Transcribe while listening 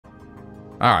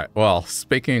Alright, well,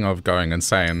 speaking of going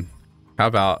insane, how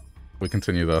about we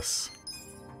continue this?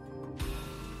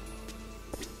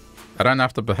 I don't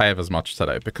have to behave as much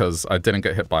today because I didn't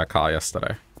get hit by a car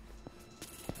yesterday.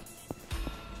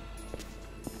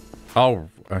 Oh,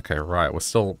 okay, right. We're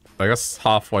still, I guess,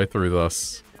 halfway through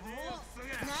this.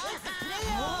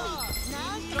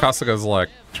 Kasuga's like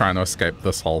trying to escape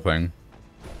this whole thing.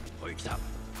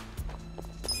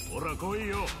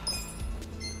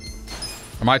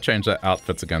 I might change their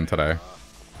outfits again today.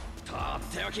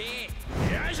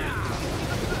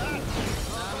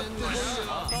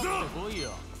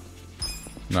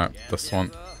 No, this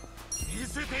one.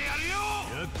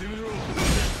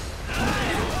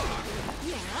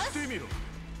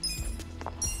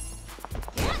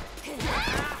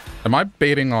 Am I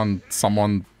beating on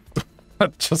someone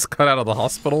that just got out of the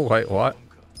hospital? Wait, what?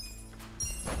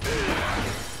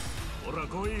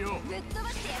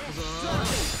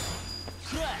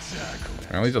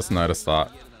 I only just noticed that.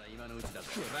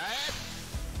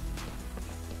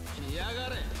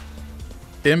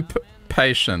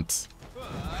 Impatient.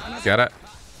 Get it?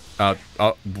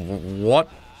 What?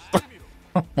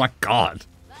 Oh my god.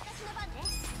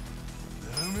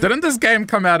 Didn't this game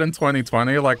come out in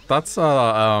 2020? Like, that's,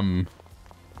 oh.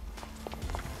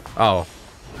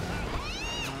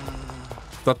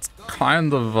 That's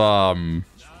kind of,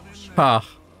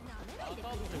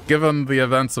 given the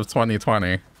events of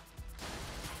 2020.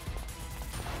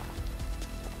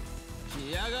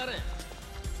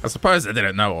 I suppose I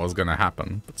didn't know what was gonna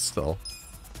happen, but still.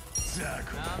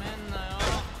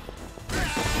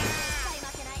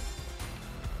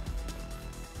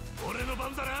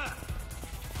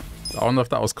 I wonder if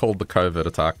that was called the COVID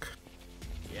attack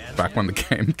back when the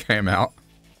game came out.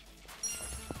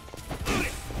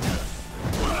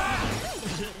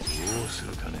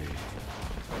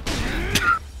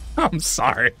 I'm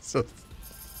sorry. It's just,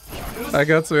 that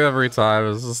gets me every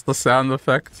time. It's just the sound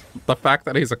effect. The fact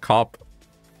that he's a cop.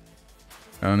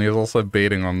 And he's also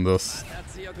beating on this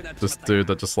dude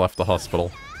that just left the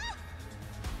hospital.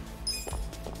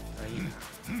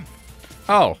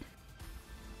 Oh.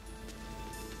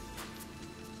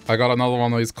 I got another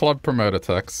one of these club promoter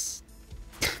texts.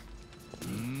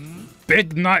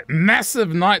 Big night,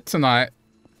 massive night tonight.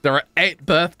 There are 8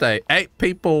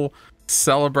 people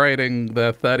celebrating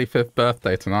their 35th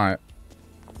birthday tonight.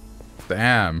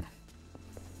 Damn.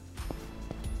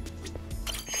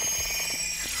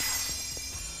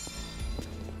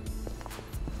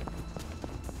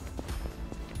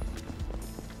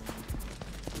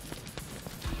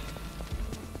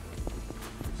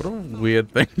 What a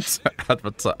weird thing to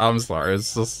advertise. I'm sorry,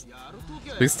 it's just...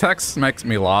 These texts makes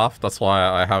me laugh, that's why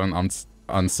I haven't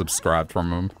unsubscribed from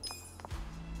them.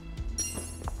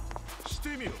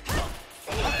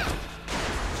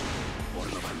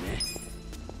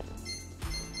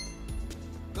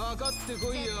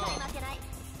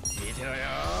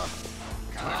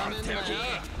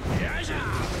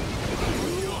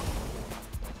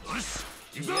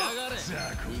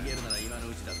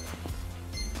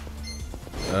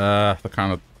 They're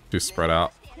kind of too spread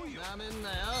out.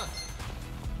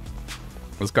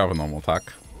 Let's go with a normal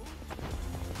attack.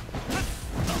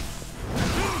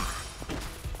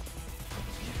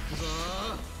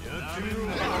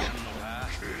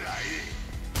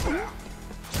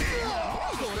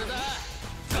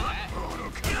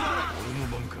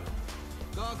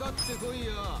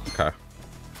 Okay.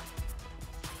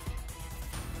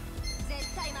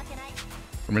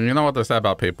 I mean, you know what they say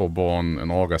about people born in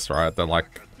August, right? They're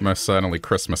like most certainly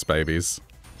Christmas babies.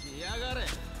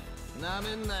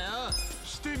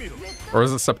 Or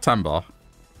is it September?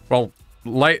 Well,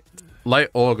 late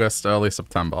August, early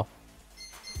September.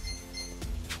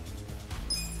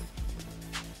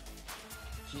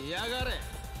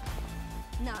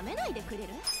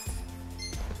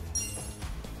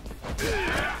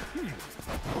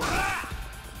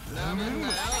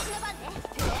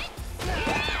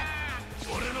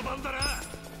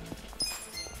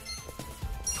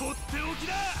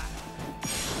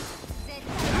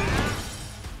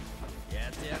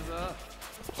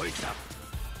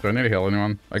 Do I need to heal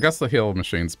anyone? I guess the heal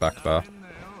machine's back there.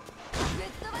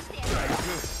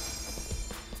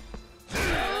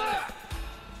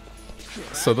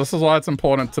 So this is why it's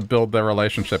important to build their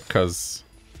relationship, because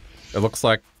it looks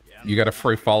like you get a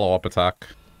free follow-up attack.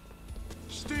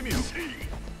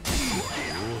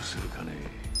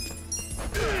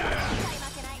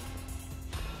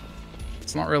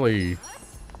 It's not really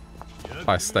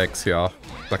high stakes here.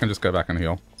 I can just go back and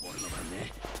heal.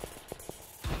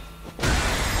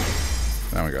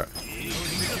 There we go.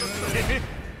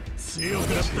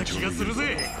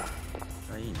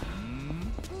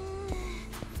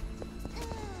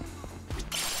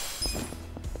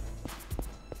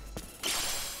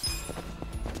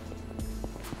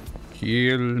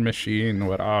 Heal machine,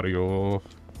 where are you?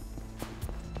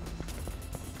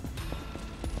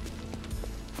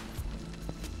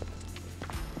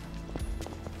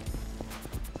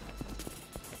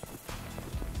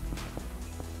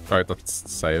 Alright,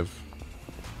 let's save.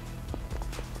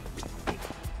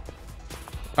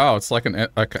 Oh, it's like an...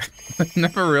 Okay. I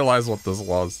never realized what this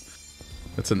was.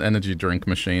 It's an energy drink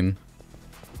machine.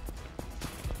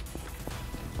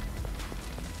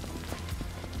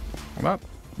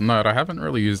 No, I haven't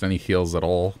really used any heals at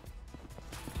all.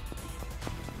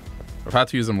 I've had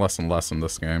to use them less and less in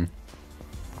this game.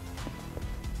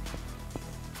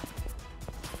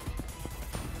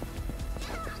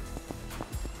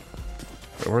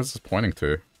 Wait, where's this pointing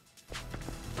to?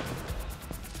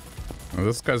 Oh,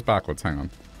 this goes backwards, hang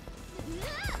on.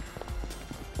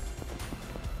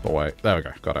 Oh wait, there we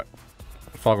go, got it.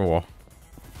 Fog of War.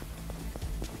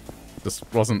 This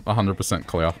wasn't 100%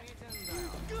 clear.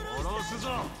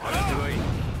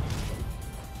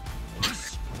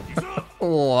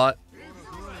 What?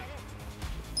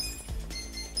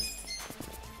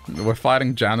 We're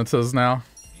fighting janitors now?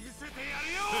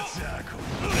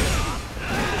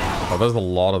 Oh, there's a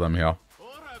lot of them here.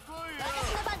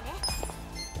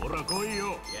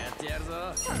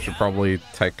 I should probably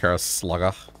take care of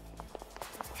Slugger.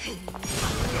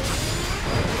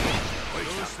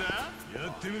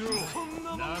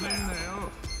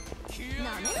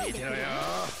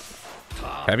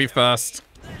 Heavy first.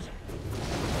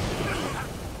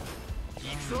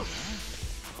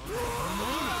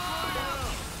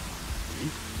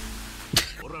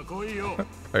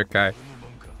 Okay.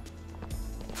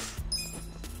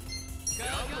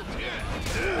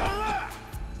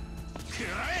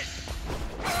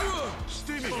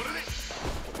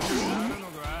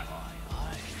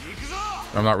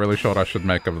 I'm not really sure what I should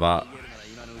make of that.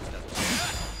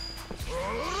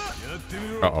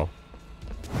 Uh-oh.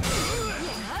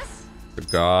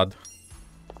 Good God.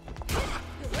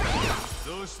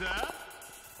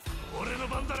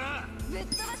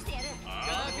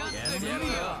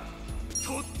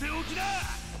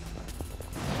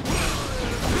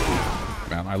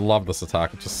 Man, I love this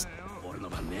attack. It just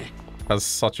has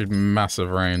such a massive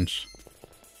range.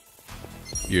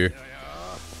 You.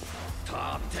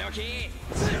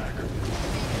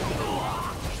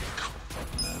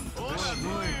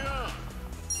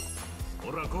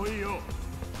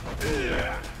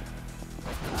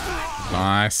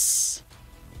 Nice.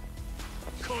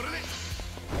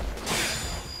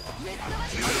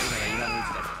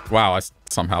 Wow, I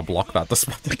somehow blocked that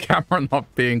despite the camera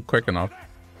not being quick enough.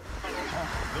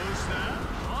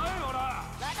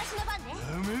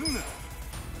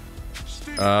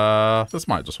 This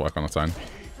might just work on its own.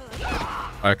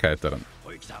 Okay, it didn't.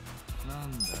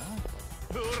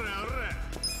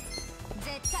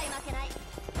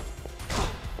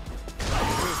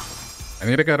 I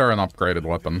need to get her an upgraded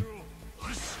weapon.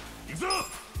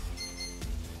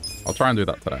 I'll try and do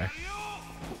that today.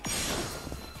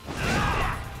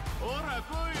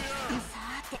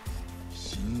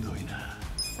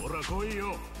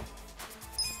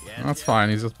 That's fine,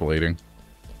 he's just bleeding.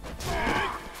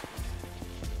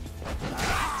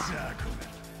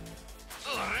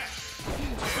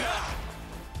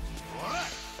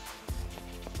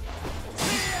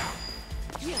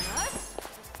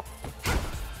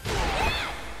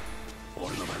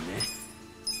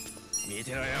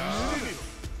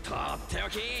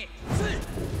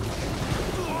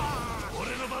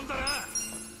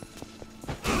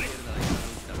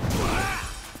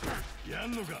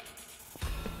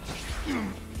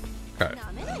 Okay.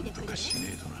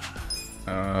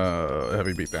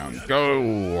 Heavy beatdown.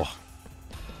 Go!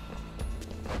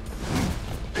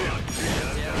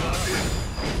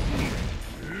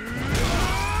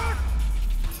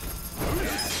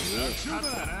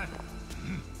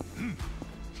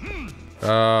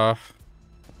 I'm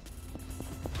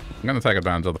gonna take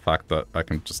advantage of the fact that I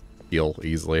can just heal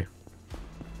easily.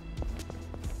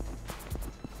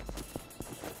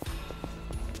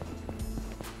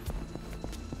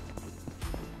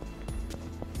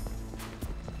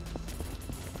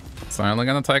 It's only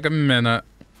gonna take a minute.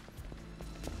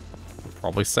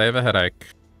 Probably save a headache.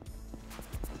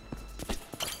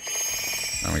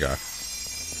 There we go.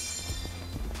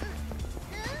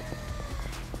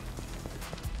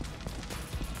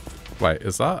 Wait,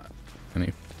 is that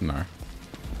any? No.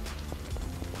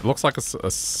 It looks like a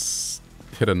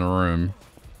hidden room.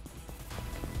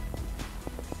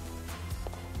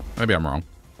 Maybe I'm wrong.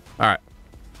 All right.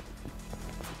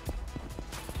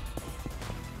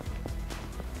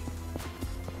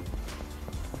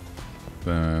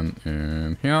 Then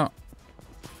in here.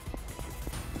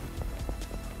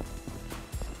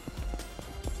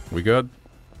 We good?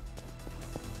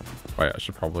 Wait, I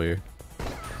should probably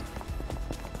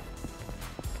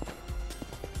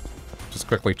just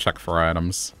quickly check for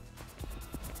items.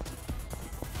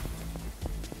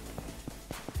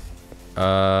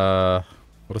 What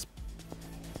does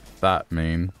that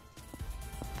mean?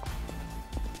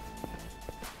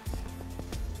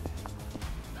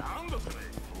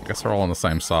 I guess they're all on the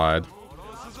same side.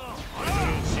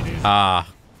 Ah.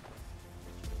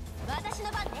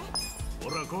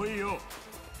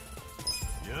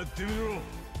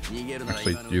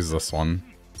 Actually, use this one.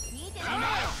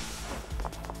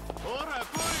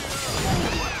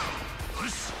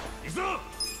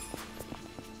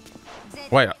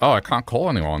 Wait, oh, I can't call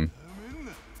anyone.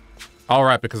 All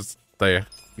right, because they,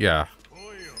 yeah.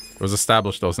 It was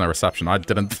established there was no reception. I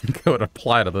didn't think it would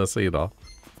apply to this either.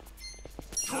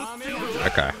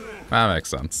 Okay, that makes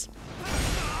sense.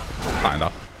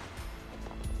 Kinda.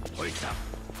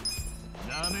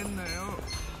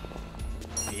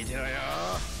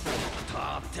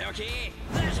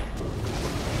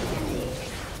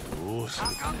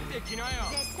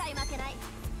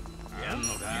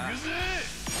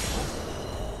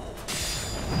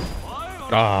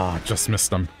 Ah, just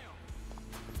missed him.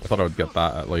 I thought I would get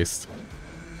that at least.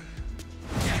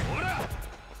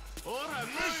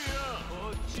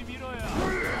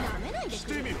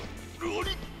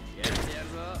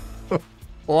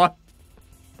 What?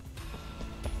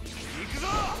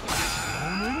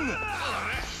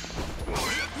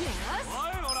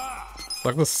 It's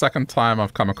like the second time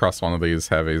I've come across one of these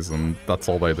heavies, and that's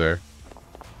all they do.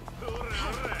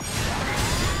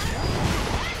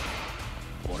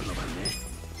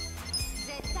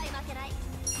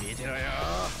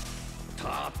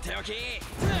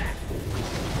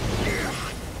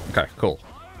 Okay, cool.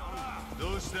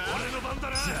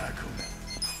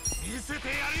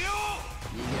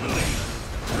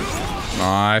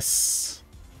 Nice.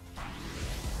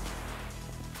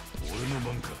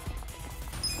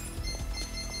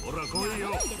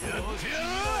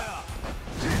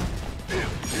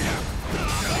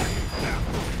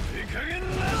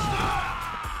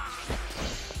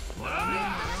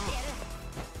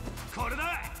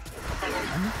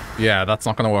 Yeah, that's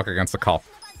not gonna work against the cop.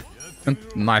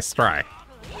 Nice try.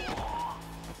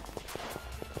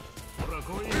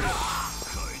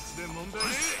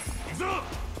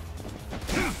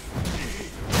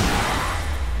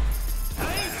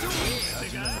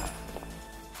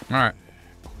 Alright.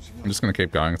 I'm just gonna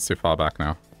keep going. It's too far back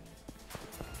now.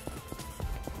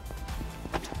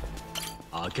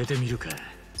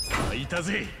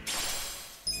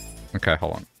 Okay,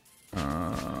 hold on.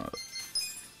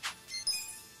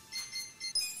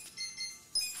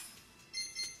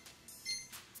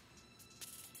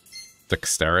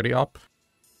 Dexterity up?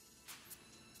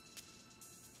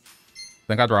 I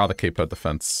think I'd rather keep her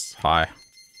defense high.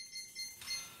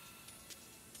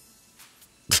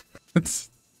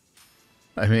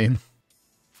 I mean,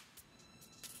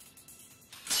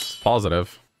 it's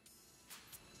positive.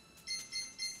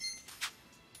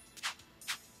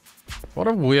 What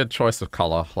a weird choice of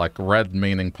color. Like red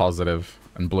meaning positive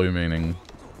and blue meaning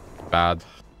bad.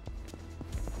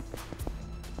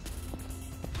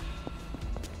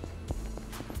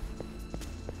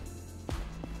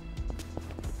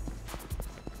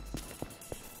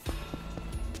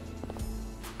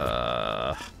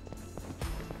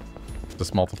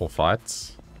 Just multiple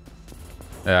fights?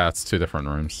 Yeah, it's 2 different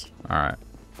rooms. Alright.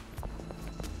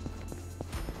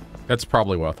 It's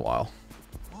probably worthwhile.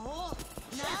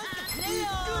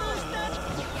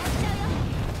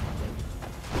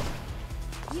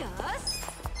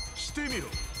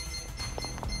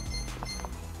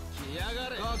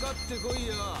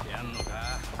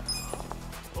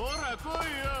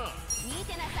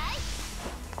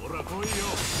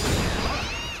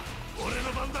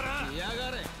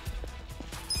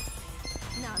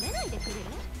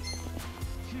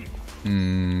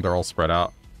 They're all spread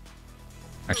out.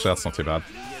 Actually, that's not too bad.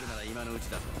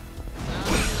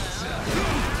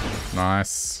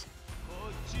 Nice.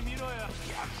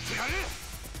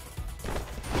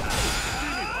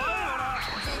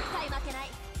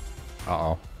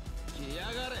 Uh-oh.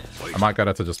 I might get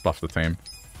it to just buff the team.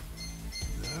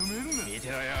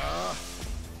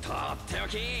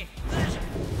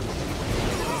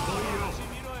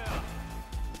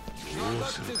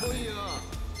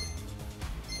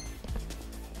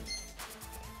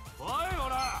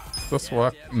 Does this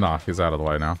work? Nah, he's out of the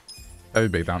way now. Heavy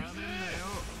beat down.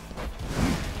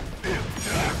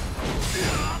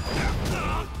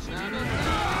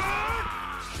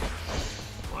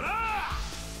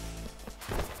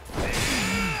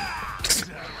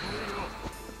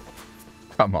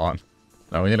 Come on.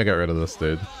 No, we need to get rid of this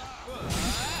dude.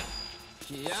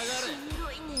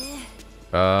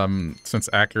 Since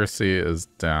accuracy is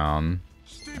down.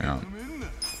 Hang on.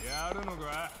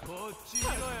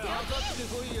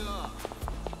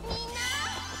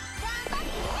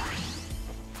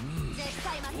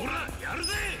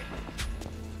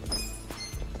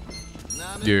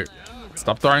 You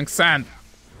stop throwing sand.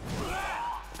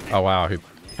 Oh wow, he's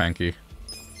tanky.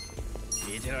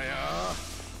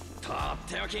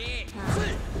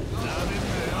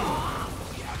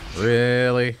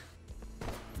 Really?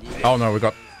 Oh no, we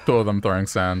got two of them throwing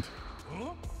sand.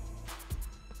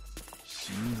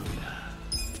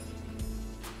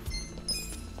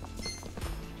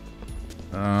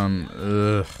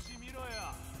 Ugh.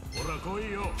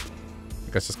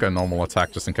 I guess just go normal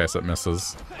attack just in case it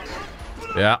misses.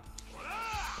 Yeah.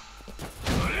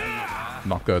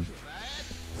 Not good.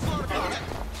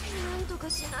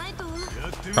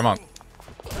 Come on.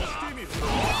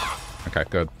 Okay,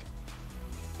 good.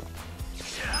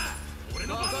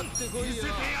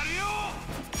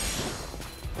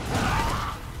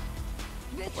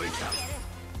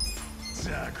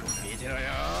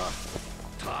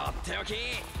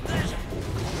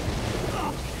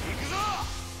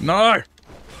 No!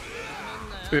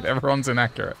 Dude, everyone's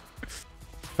inaccurate.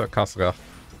 For Kasuga.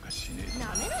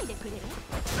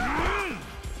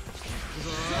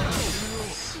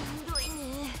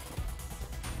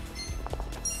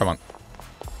 Come on.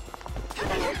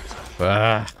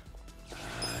 Ah.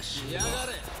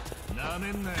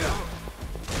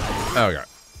 There we go.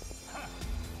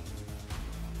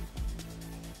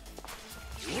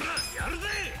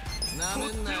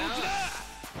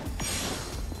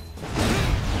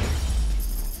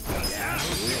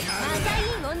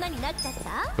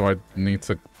 Do I need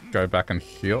to go back and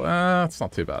heal? It's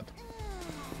not too bad.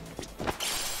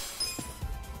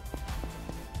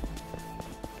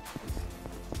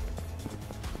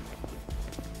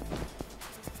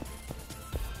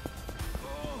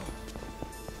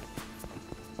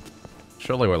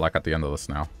 Surely we're like at the end of this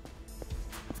now.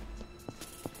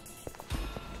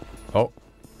 Oh.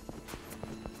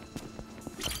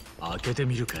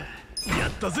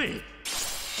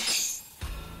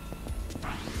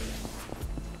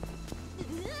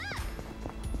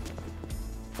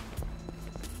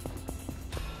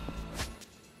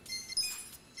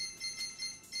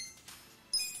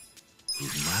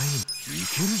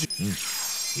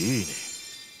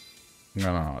 I'm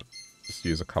gonna just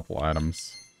use a couple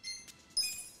items.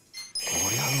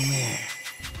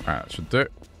 Alright, should do.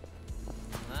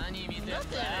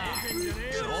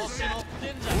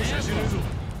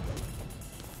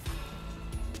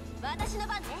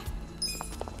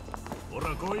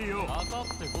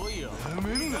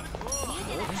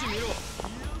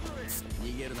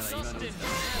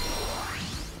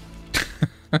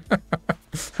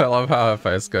 I love how her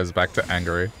face goes back to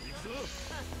angry.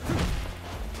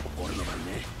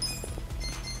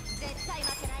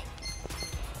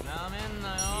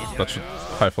 That should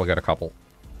hopefully get a couple.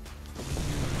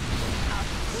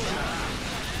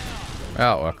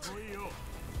 Yeah, it worked.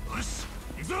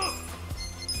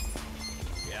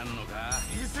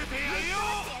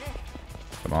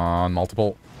 Come on,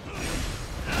 multiple.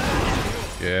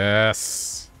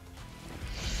 Yes.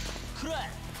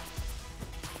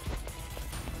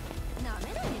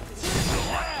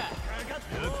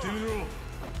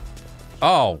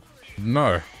 Oh,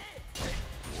 no.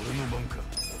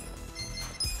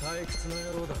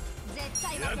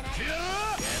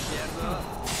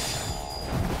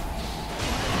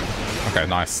 Okay,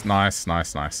 nice, nice,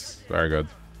 nice, nice. Very good.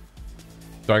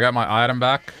 Do I get my item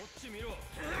back?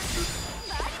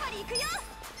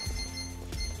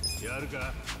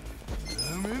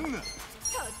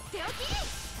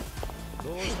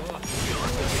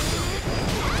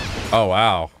 Oh,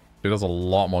 wow. It does a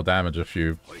lot more damage if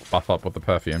you buff up with the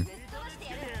perfume.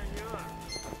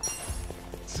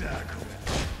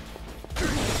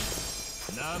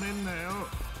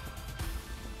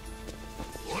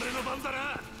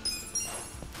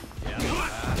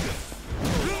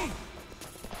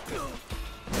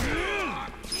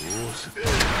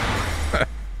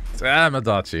 Damn,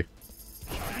 Adachi.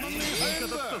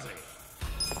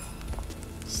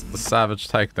 It's the savage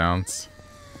takedowns.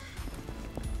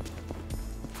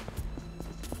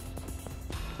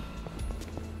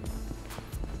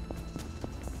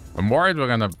 I'm worried we're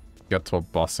gonna get to a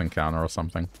boss encounter or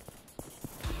something.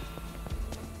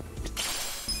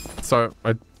 So,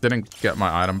 I didn't get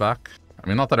my item back. I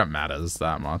mean, not that it matters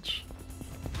that much.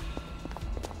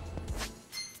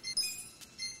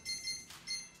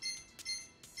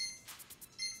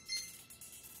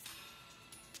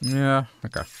 Yeah,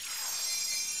 okay.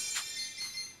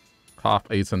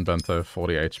 Half eaten bento,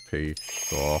 40 HP.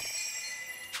 Sure.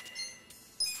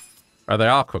 Oh, they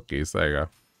are cookies. There you go.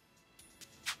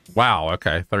 Wow,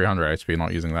 okay. 300 HP,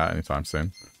 not using that anytime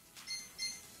soon.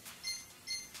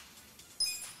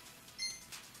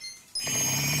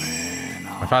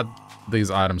 I've had these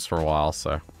items for a while,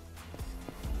 so...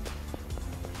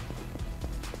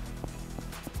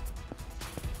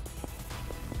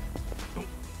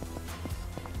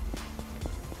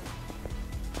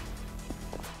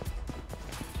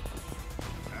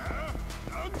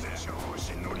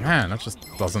 Man, that just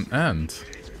doesn't end.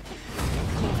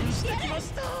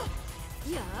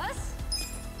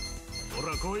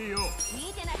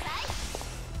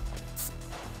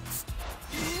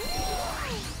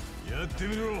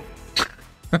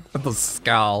 The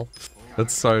scowl.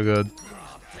 That's so good.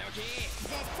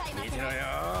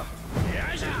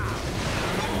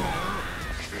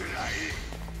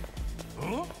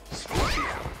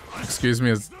 Excuse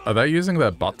me, are they using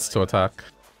their butts to attack?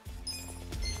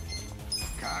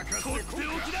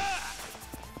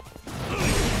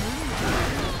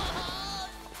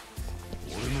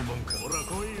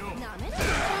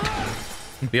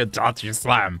 The Adachi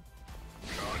Slam.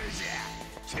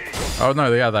 Oh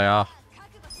no, yeah, they are.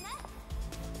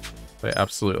 They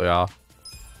absolutely are.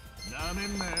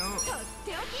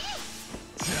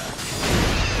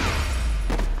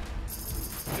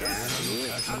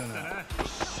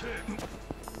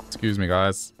 Excuse me,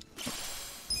 guys.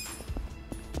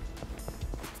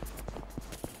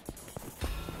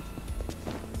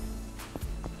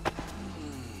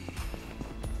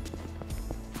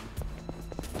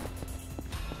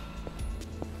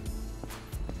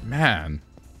 Man.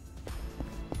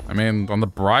 I mean, on the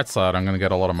bright side, I'm gonna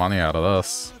get a lot of money out of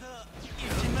this.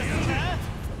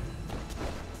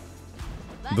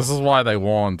 This is why they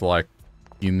warned, like,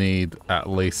 you need at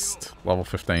least level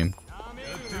 15.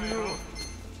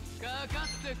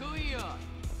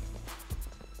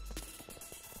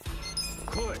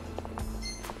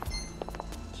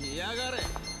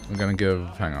 I'm gonna give,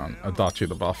 hang on, Adachi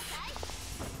the buff.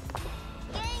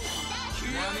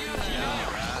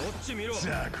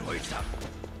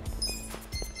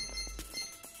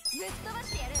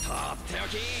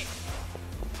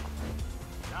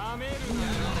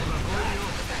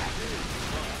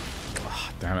 Oh,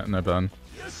 damn it, no burn.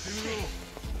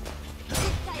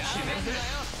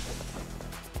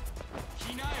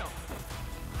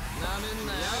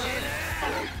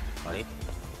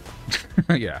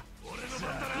 Yeah.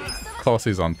 Of course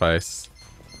he's on face.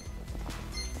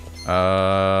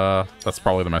 That's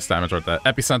probably the most damage right there.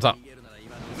 Epicenter.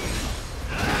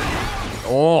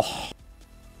 Oh.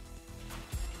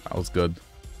 That was good.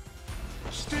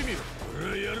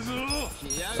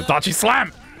 Adachi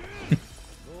Slam!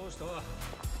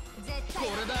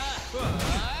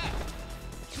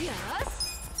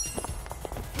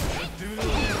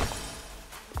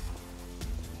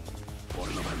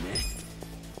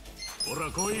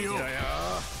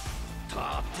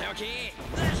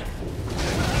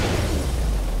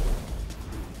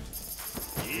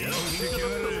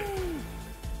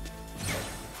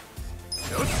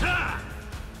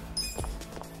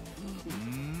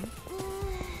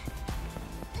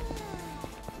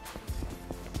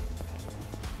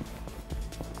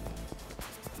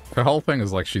 Her whole thing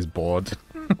is like she's bored.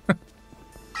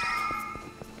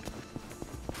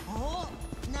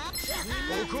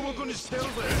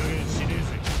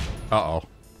 Uh-oh.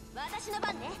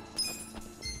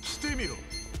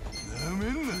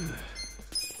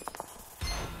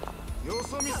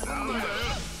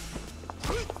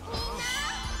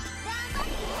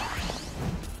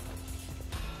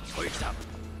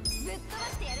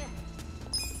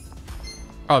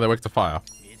 Oh, they wake to fire.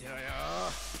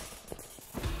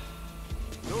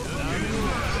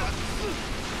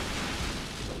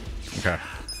 Okay.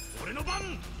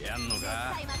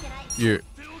 You.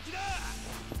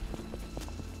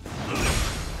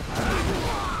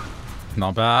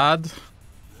 Not bad.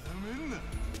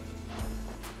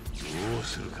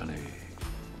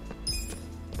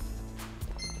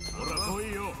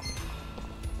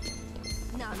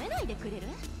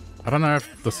 I don't know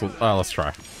if this will... Oh, let's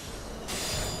try.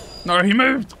 No, he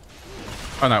moved!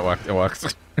 Oh, no, it worked. It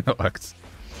worked. It worked.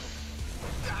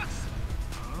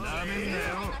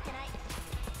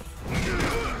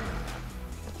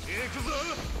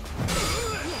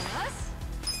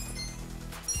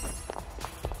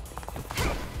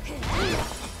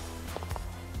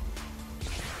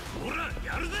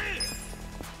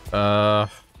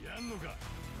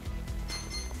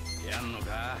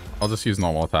 I'll just use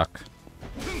normal attack.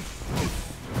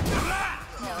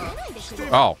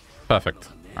 Oh, perfect.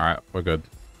 Alright, we're good.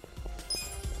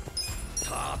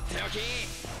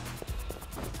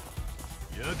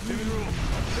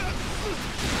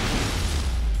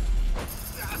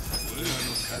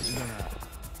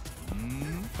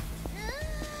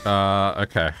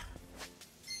 Okay.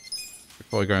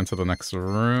 Before we go into the next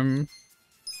room.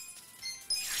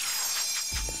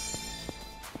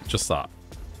 Just that.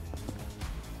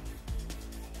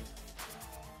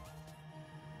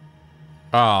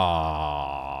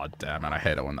 Oh, damn it. I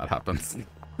hate it when that happens.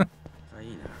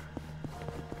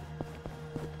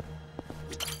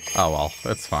 Oh well,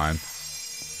 it's fine.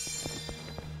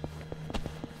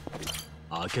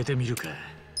 Okay.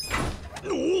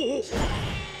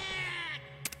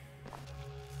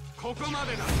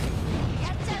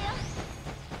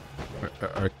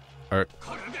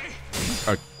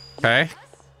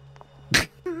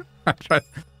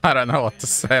 I don't know what to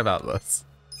say about this.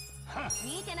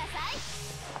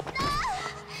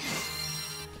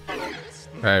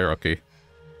 Hey, Rocky.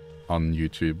 On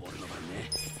YouTube.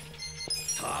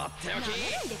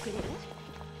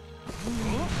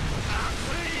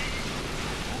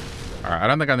 Alright, I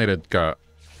don't think I need to go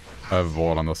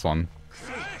overboard on this one.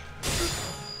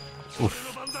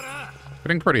 Oof.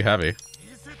 Getting pretty heavy.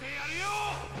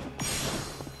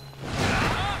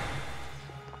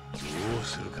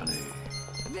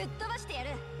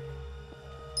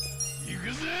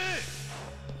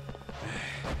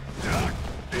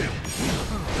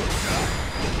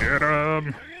 Get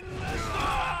him!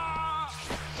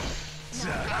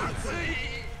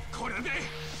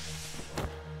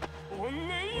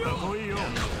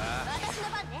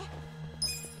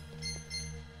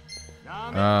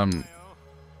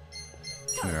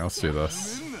 Yeah, let's do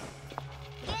this.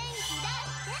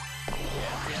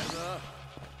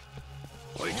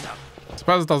 I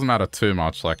suppose it doesn't matter too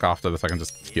much, like after this I can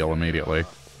just heal immediately.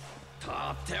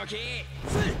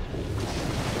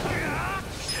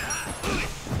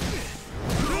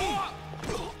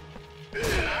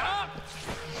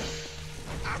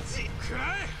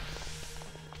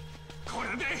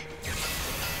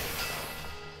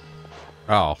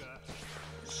 Oh.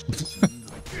 It's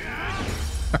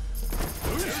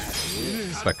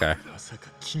that guy.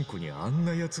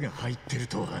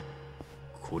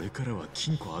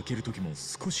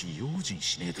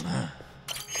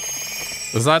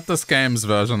 Is that this game's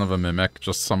version of a mimic?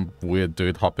 Just some weird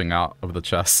dude hopping out of the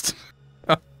chest?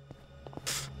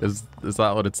 Is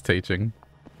that what it's teaching?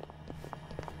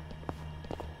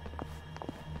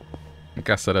 I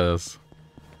guess it is.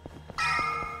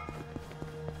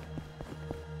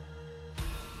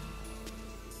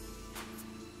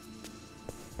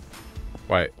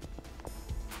 Wait.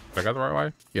 Did I go the right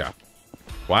way? Yeah.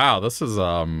 Wow, this is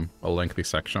a lengthy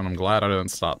section. I'm glad I didn't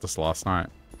start this last night.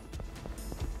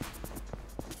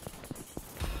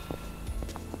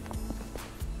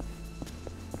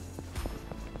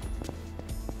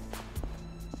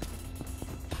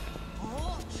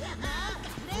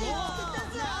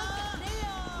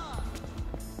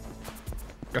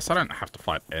 Guess I don't have to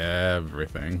fight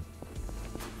everything.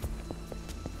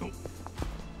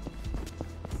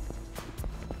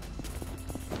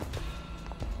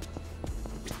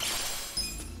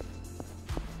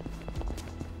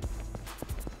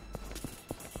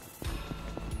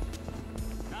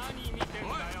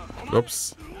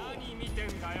 Oops.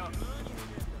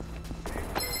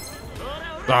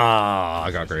 Ah,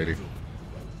 I got greedy.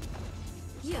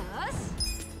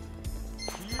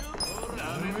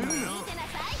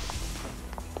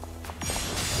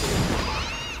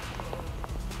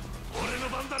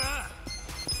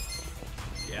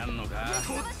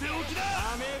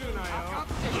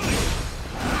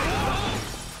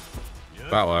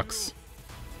 That works.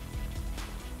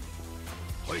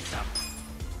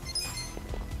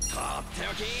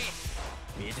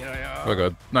 We're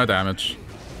good. No damage.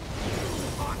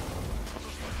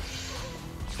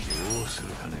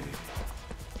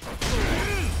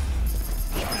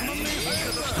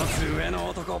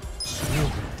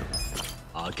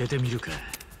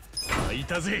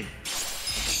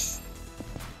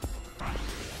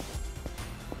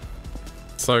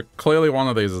 So clearly one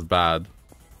of these is bad.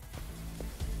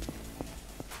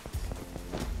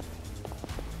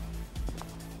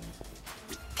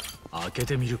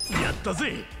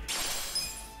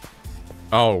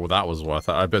 Oh, that was worth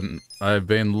it. I've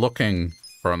been looking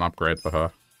for an upgrade for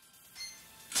her.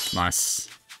 Nice.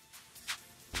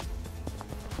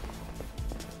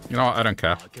 You know what? I don't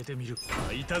care.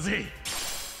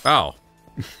 Oh.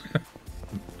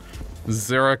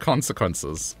 Zero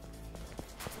consequences.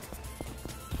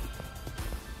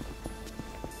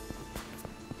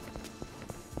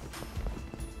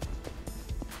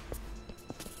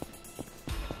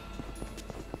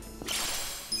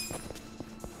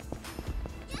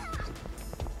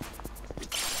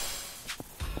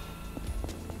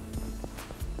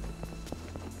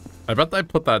 I bet they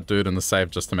put that dude in the safe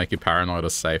just to make you paranoid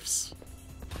of safes.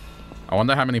 I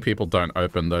wonder how many people don't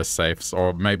open those safes,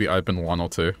 or maybe open one or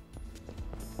two.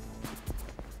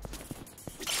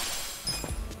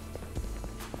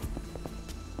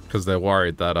 Because they're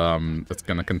worried that it's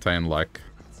gonna contain like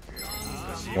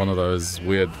one of those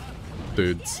weird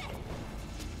dudes.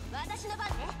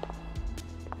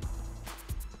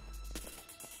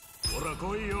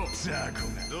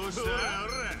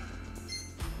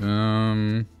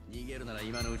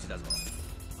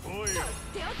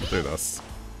 Do this.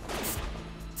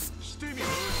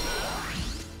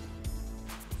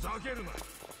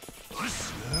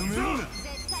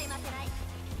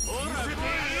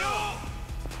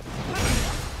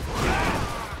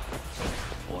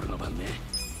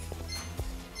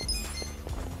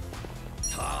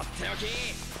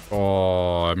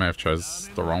 Oh, I may have chose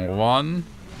the wrong one.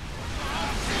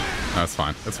 No, it's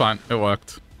fine. It's fine. It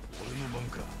worked.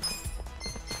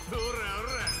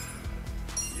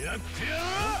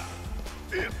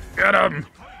 Get him!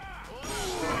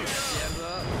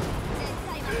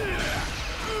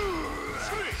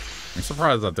 I'm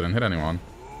surprised that didn't hit anyone.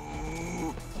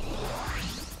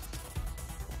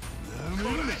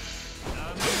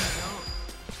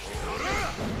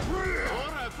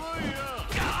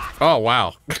 Oh,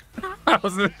 wow. I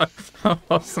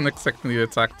wasn't expecting the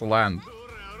attack to land.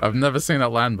 I've never seen it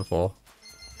land before.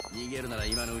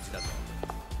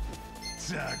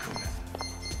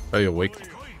 Oh, you're weak.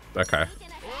 Okay.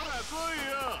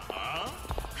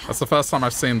 That's the first time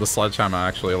I've seen the sledgehammer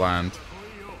actually land.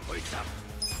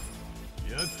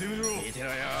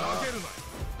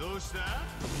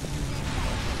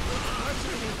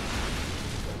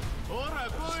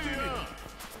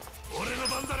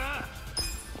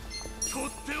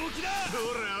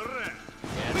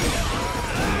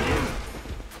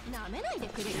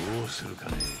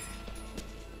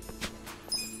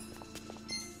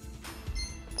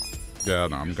 Yeah,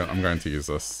 no, I'm going to use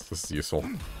this. This is useful.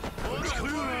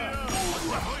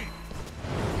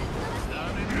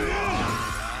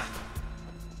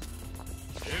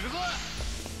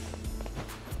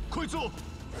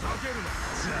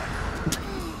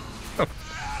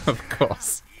 Of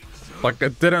course. Like,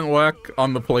 it didn't work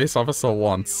on the police officer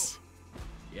once.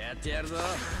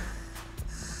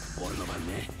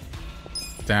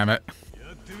 Damn it.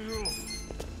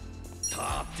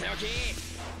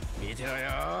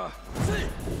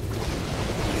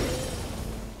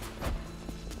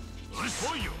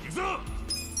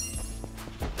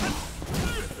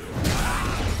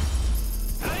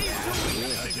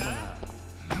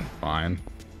 Fine.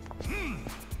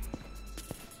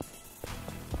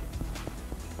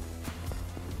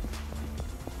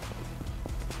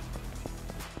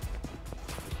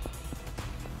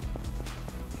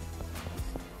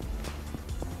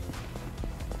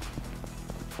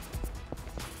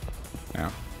 Yeah.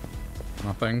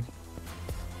 Nothing.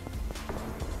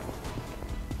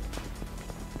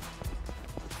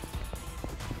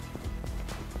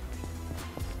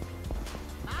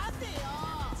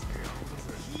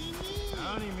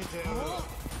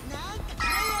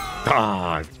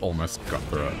 Ah, I almost got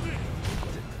through it.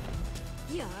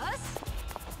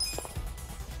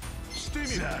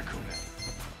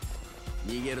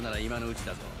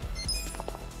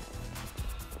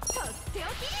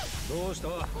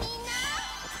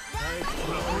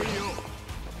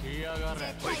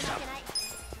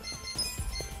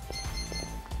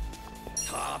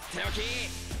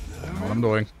 What I'm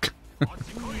doing.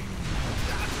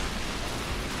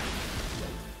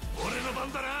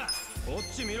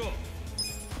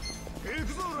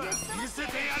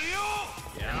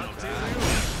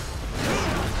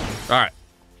 Alright.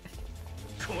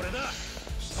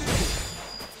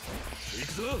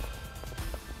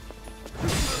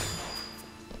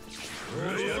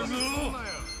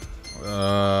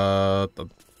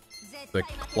 They're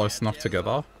close enough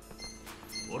together.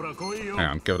 Hang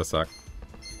on, give it a sec.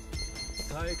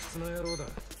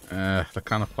 They're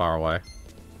kind of far away.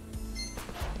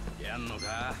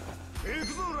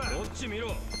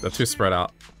 They're too spread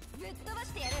out.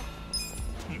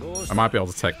 I might be able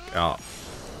to take out.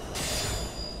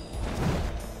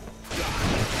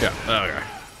 Yeah, there we go.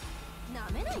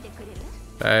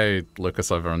 Hey,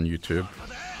 Lucas over on YouTube.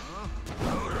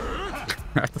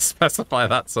 I have to specify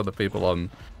that so the people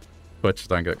on Twitch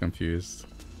don't get confused.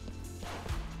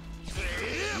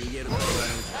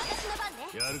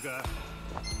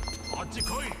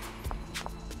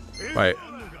 Wait.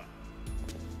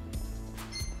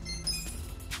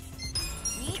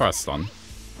 I'll try a stun.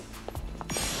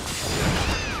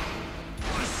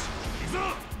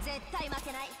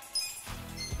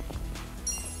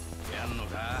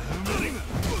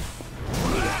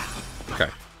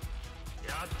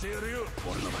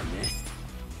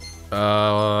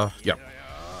 Yep.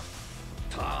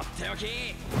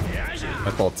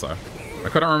 I thought so. I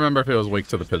couldn't remember if he was weak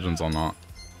to the pigeons or not.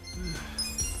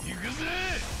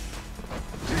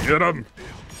 Get him!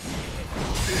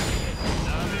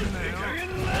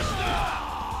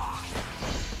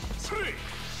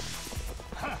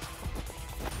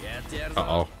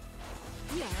 Uh-oh.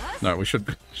 No, we should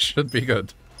be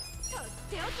good.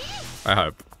 I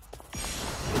hope.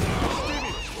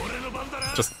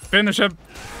 Just finish him!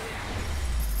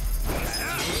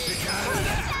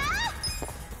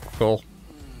 Cool.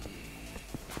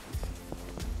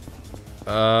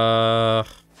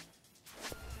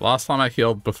 Last time I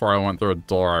healed before I went through a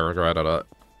door, I regretted it.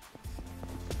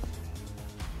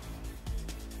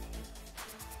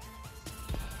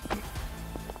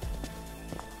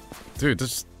 Dude,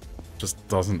 this just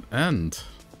doesn't end.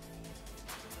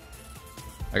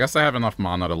 I guess I have enough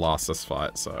mana to last this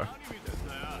fight, so...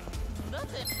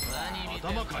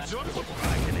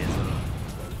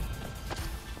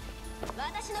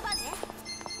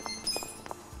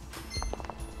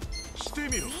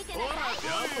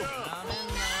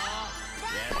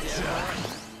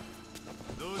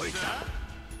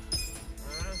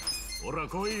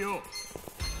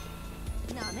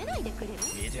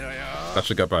 That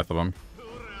should get both of them.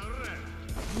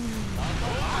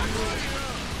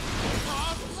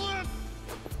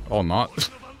 Or not.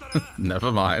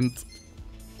 Never mind.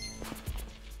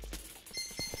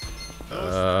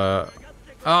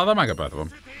 Oh, that might get both of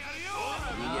them.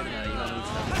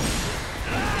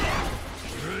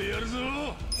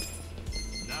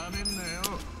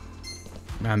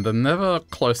 Man, they're never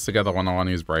close together when I want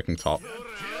to use Breaking Top.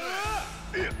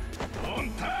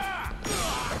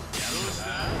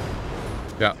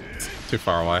 Yeah, it's too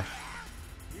far away.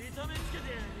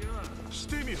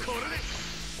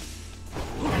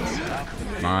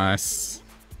 Nice.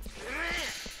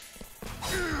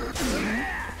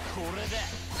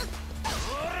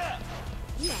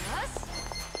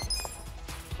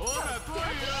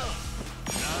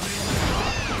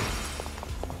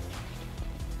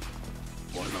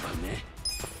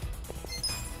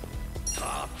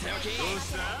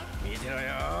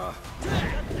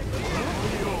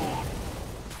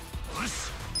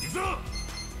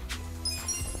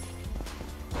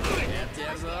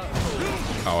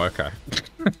 Oh, okay.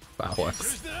 That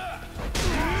works.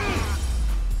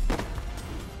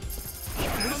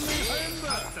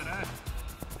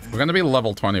 We're gonna be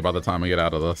level 20 by the time we get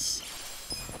out of this.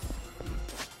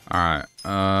 Alright,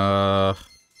 what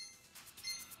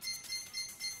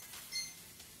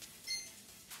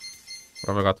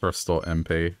have I got to restore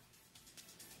MP?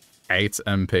 8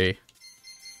 MP.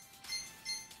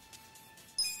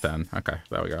 10. Okay,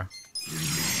 there we go.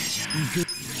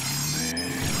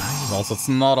 Also, it's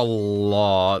not a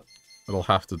lot. It'll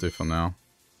have to do for now.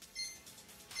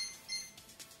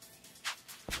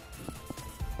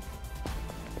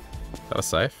 Is that a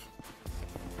safe?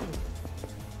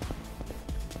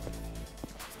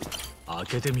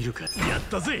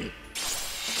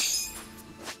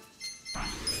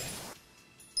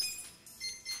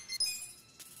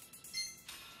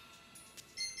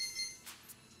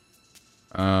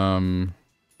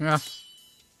 Yeah.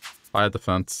 Fire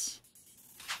defense.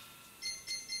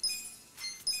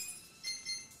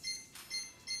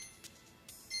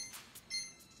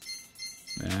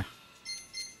 Yeah.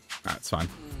 That's fine.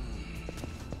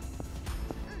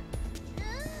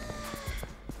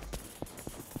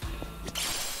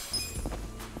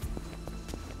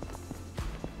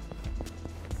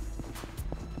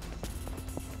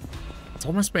 It's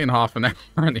almost been half an hour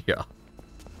in here.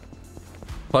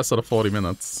 Closer to 40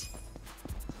 minutes.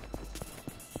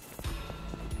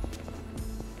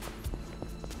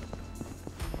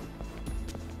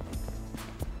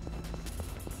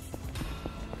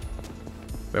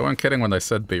 They weren't kidding when they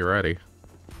said be ready.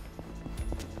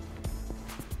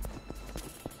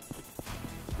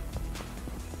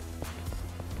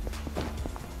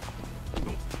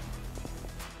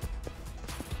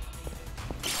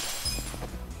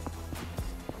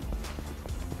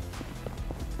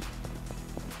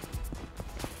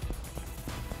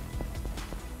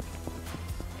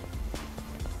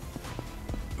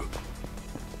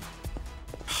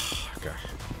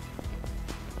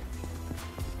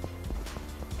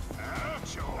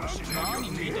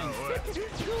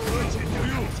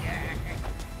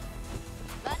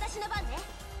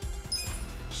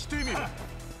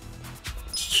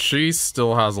 She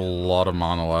still has a lot of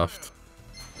mana left.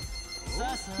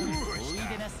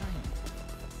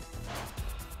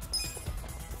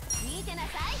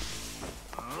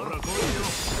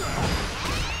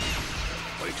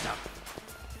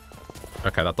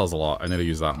 Okay, that does a lot. I need to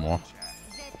use that more.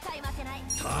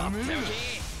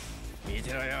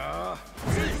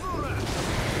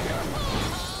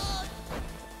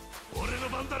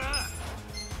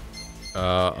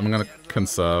 I'm gonna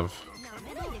conserve.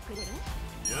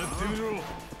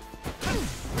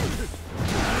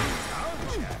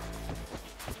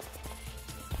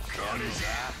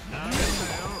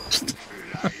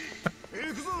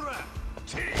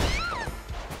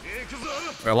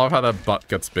 I love how their butt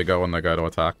gets bigger when they go to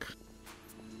attack.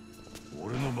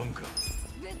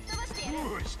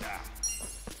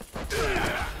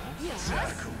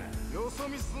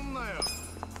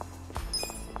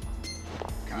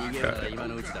 Okay.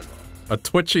 A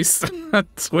twitchy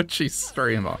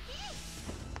streamer.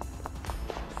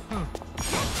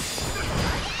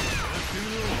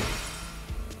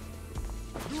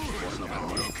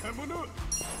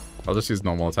 I'll just use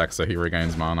normal attack so he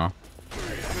regains mana.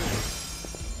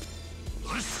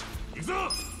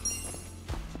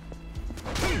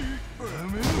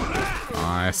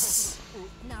 Nice.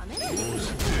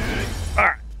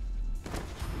 Alright.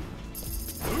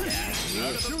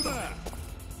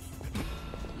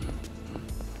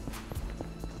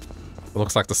 It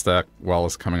looks like the stack well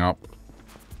is coming up.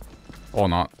 Or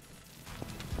not.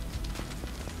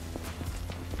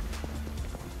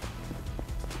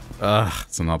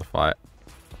 It's another fight.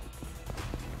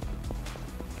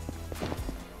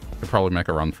 Could probably make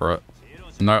a run for it.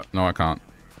 No, I can't.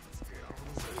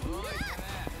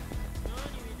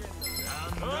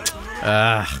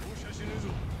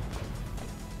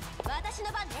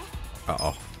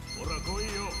 Uh-oh.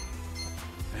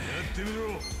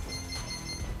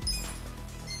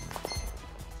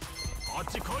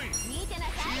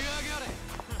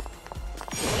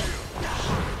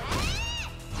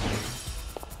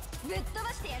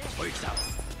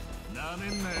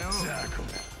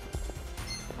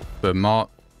 They're not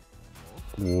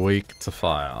weak to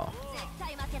fire.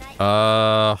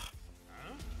 I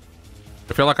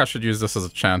feel like I should use this as a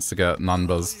chance to get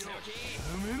Nanba's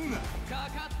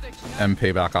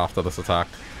MP back after this attack.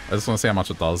 I just want to see how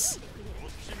much it does.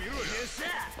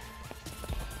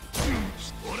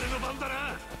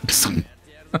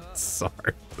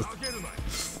 Sorry.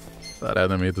 That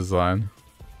enemy design.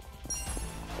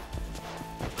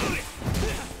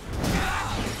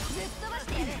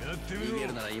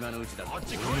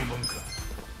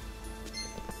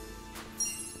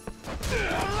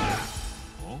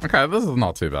 Okay, this is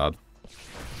not too bad.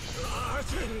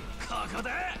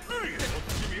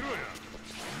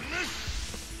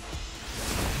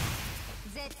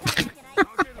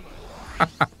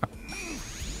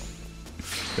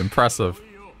 Impressive.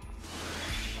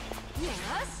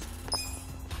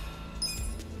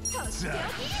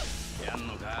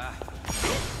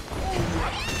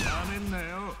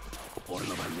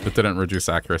 It didn't reduce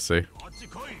accuracy.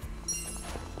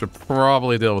 Should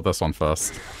probably deal with this one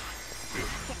first.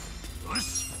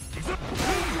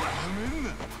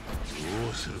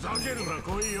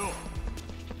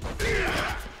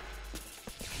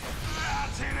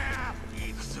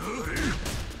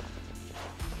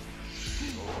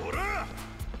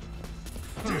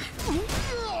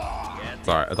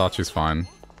 Sorry, I thought she's fine.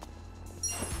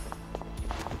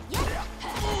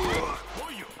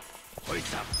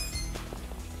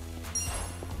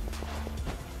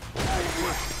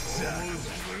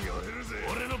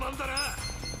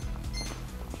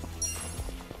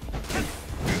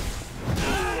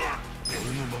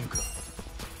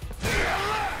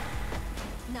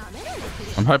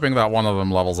 I'm hoping that one of them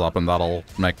levels up and that'll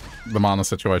make the mana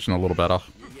situation a little better.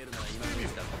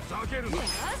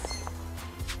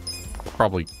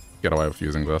 Probably get away with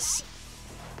using this.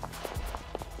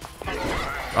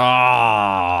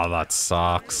 Ah, that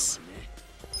sucks.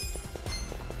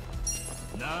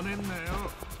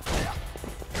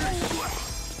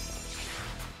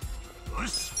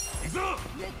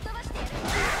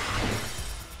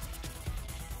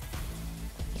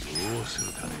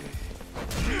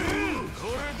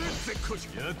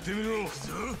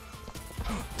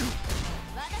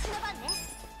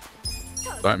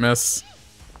 Don't miss.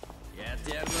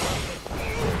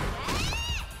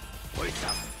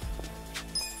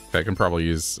 Okay, I can probably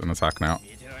use an attack now.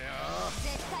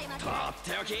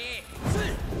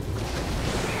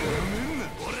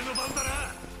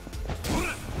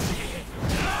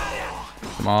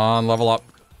 Come on, level up.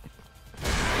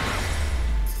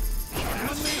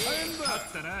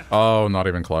 Oh, not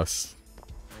even close.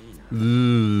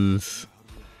 Ugh.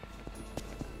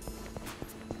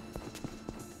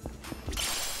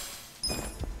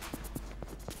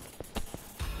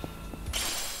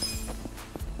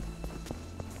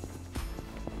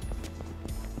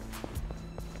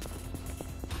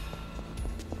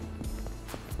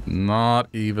 Not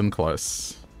even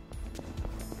close.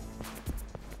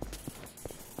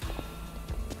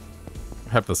 I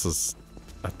hope this is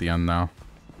at the end now.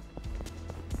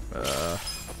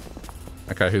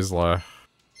 Okay, who's low?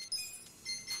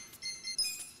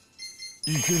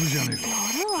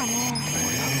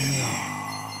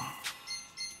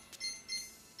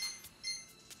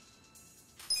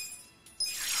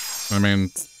 I mean,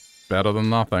 it's better than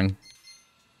nothing.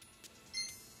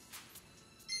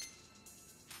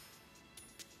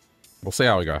 We'll see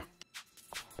how we go.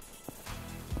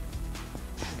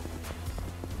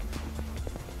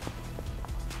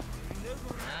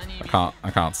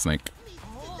 I can't sneak.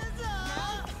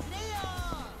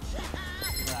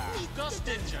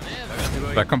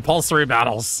 They're compulsory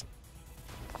battles.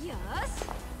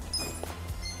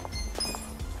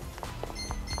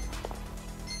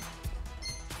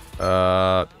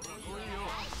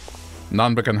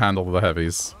 None but can handle the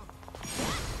heavies.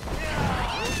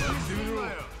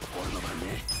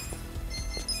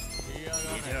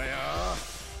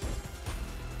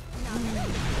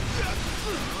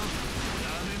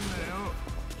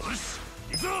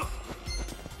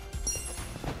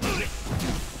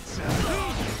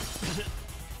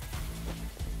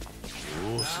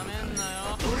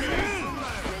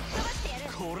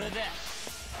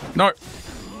 No!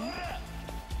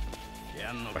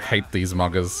 I hate these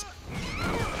muggers.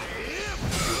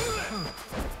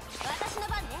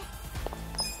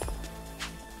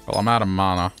 Well, I'm out of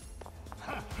mana.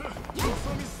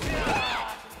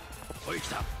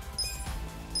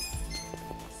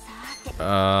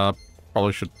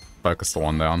 Probably should focus the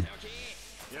one down.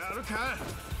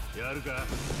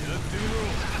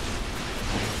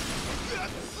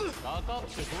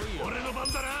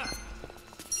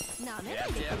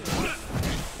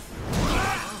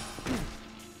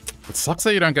 It sucks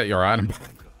that you don't get your item back.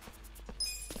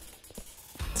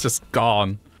 It's just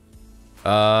gone.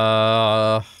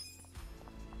 Nah,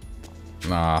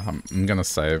 I'm gonna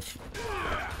save.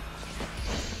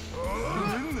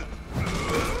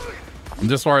 I'm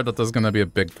just worried that there's gonna be a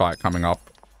big fight coming up.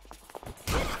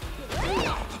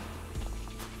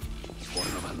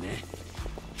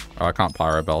 Oh, I can't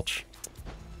pyro belch.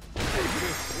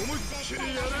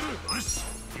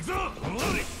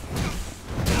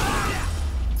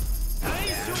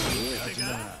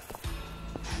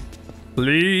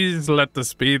 Please let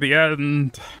this be the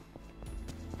end.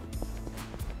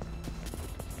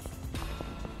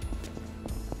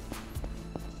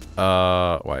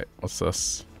 Wait, what's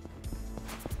this?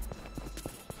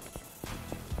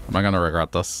 Am I gonna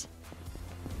regret this?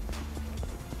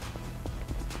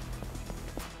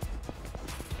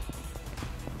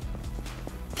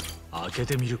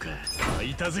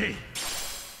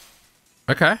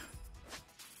 Okay.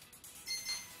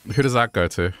 Who does that go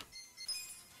to?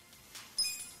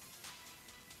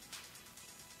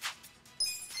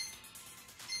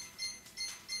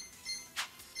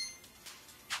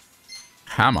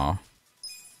 Hammer.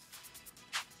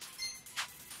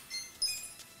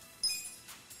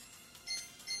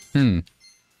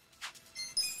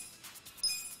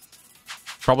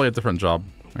 Probably a different job.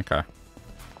 Okay.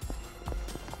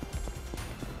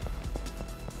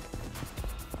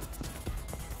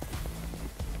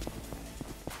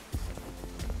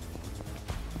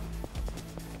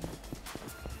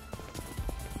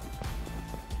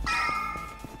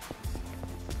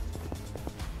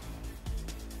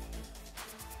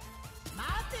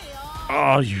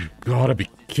 Oh, you gotta be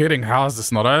kidding. How is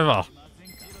this not over?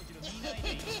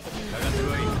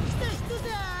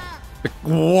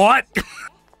 What?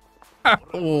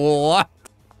 What?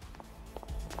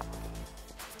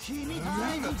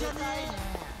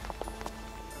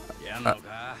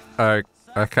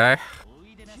 Okay.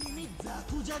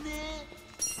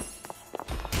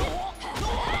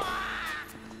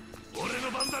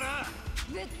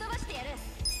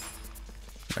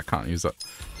 I can't use it.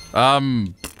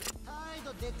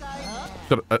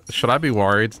 Should I be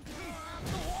worried?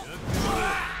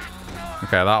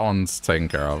 Okay, that one's taken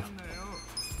care of.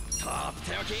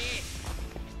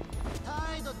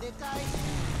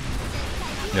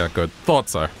 Yeah, good. Thought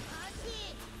so.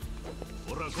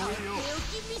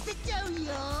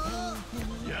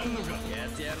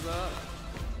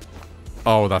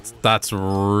 Oh, that's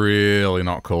really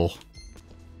not cool.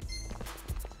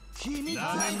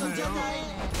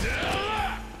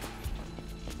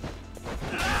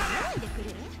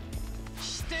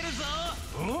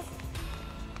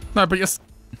 No, but yes.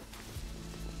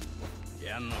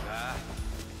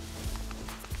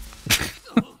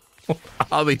 What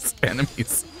are these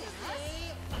enemies?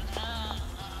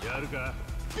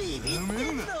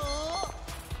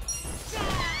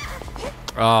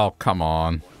 Oh, come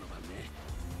on.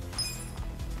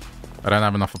 I don't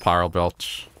have enough for Pyro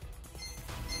Belch.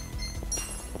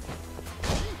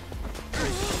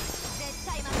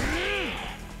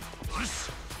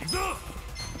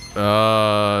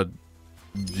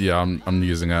 Yeah, I'm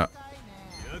using it.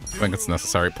 I think it's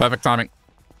necessary. Perfect timing.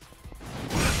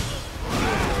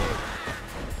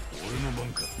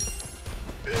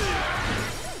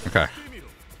 Okay.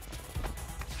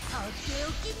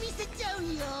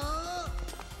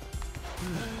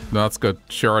 No, that's good.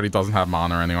 She already doesn't have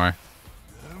mana anyway.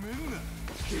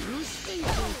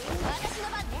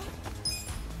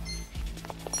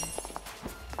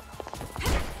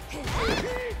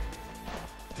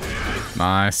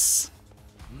 Nice.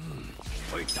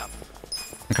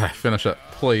 Okay, finish it,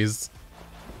 please.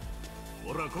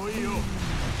 I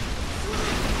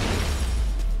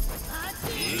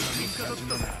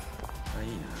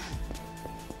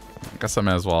guess I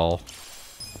may as well.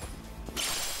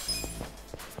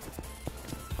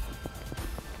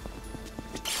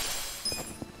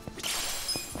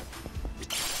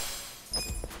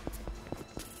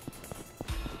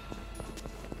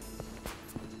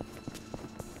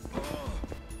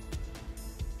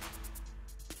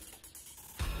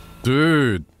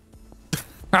 Dude,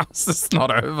 how's this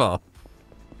not over?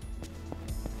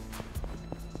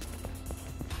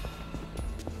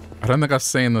 I don't think I've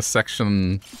seen this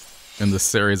section in this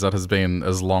series that has been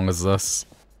as long as this.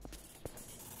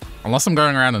 Unless I'm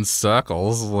going around in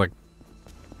circles, like...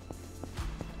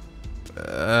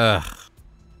 Ugh.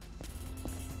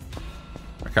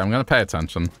 Okay, I'm gonna pay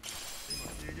attention.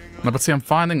 No, but see, I'm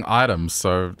finding items,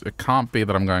 so it can't be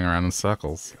that I'm going around in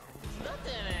circles.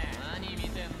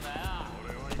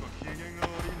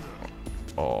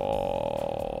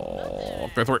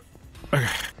 Oh, go through it. Okay.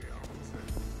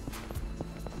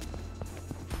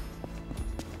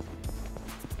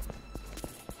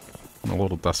 I'm a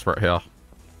little desperate here.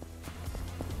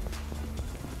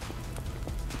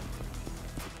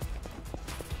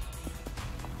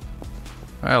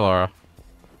 Hey, Laura.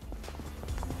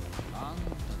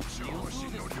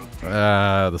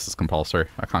 This is compulsory.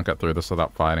 I can't get through this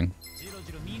without fighting.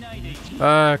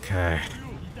 Okay.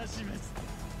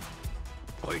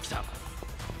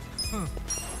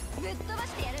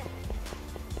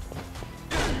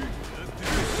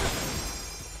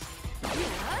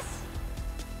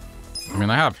 I mean,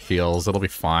 I have heals. It'll be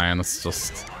fine. It's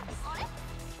just...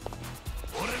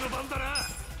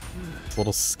 It's a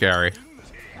little scary.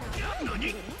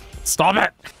 Stop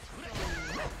it!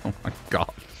 Oh my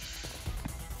god.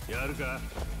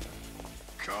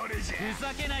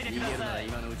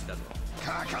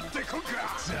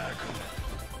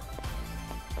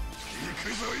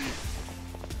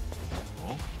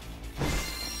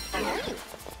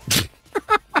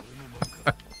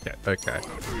 Yeah, okay.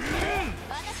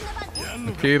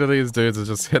 The key to these dudes is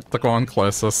just hit the one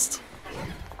closest.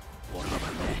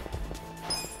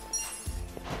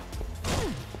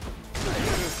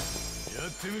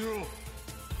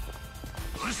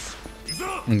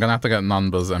 I'm gonna have to get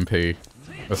Nanba's MP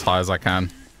as high as I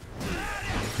can.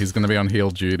 He's gonna be on heal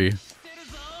duty.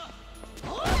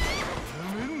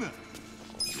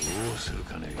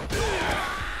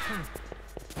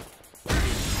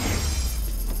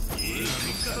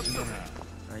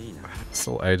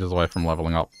 Still ages away from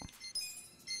leveling up.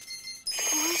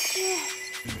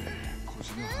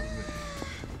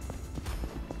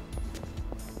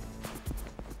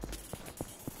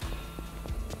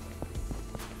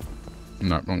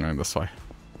 Nope, I'm going this way.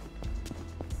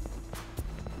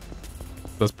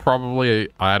 There's probably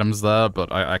items there,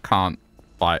 but I can't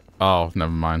fight. Oh,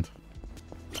 never mind.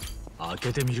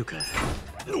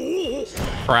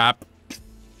 Crap.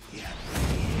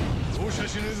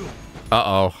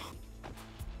 Uh-oh.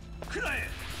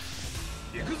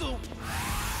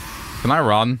 Can I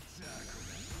run?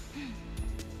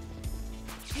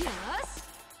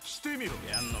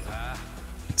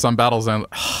 Some battles end.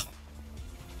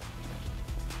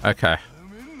 Okay.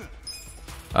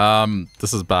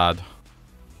 This is bad.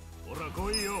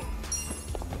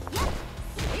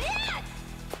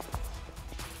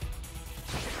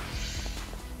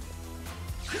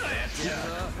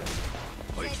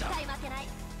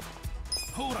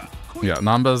 Yeah,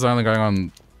 Nanba's only going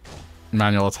on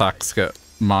manual attacks to get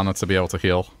mana to be able to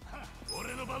heal.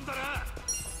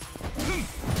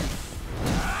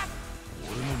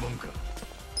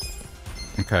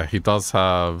 Okay, he does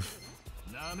have...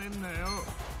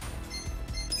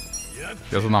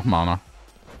 He has enough mana.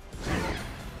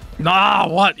 Nah,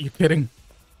 what? You kidding?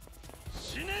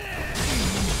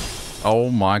 Oh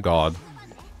my god.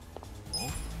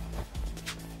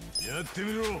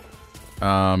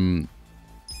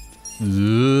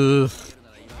 Ugh.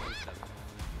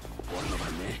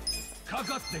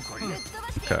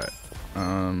 Okay.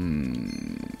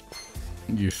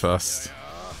 You first.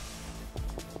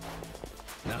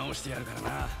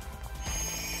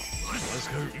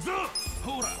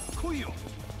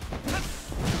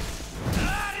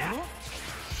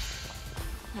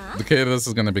 The kid this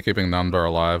is gonna be keeping Nanda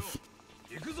alive.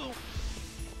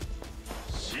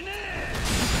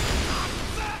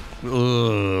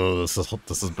 Ugh,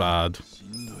 this is bad.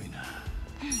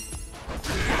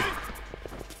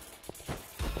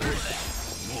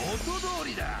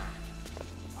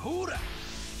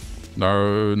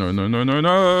 No, no, no, no, no,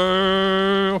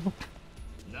 no!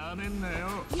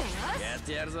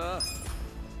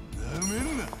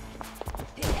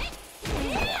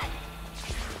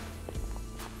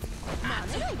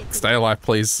 Stay alive,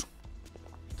 please.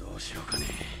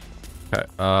 Okay,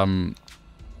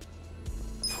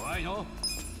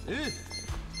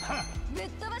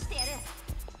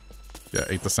 yeah,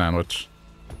 eat the sandwich.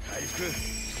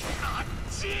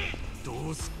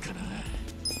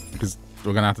 Because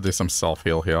we're gonna have to do some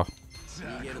self-heal here.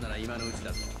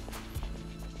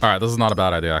 Alright, this is not a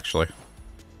bad idea, actually.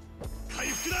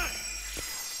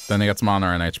 Then he gets mana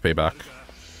and HP back.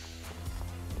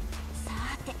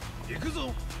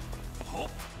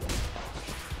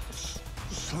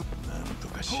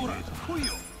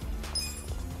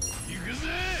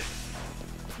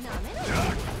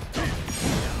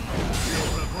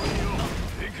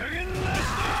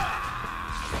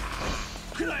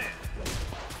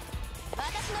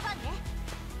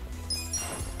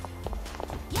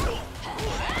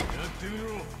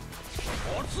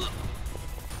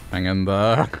 Hang in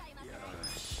there.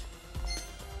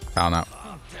 Down up.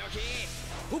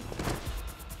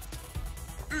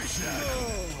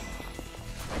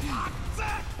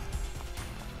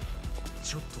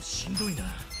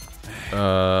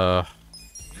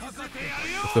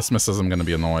 If this misses, I'm gonna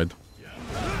be annoyed.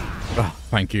 Oh,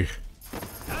 thank you.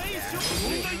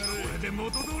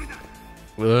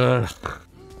 Ugh.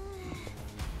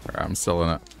 I'm still in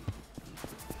it.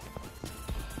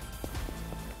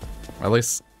 At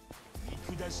least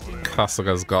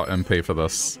Kasuga's got MP for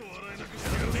this.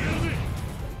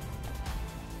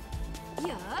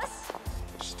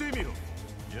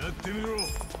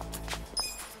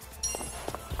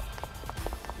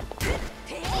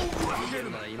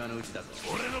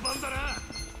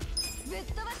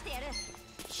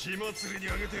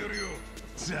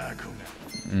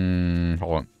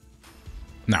 Hold on.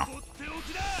 No.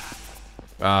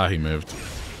 Ah, he moved.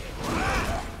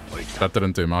 That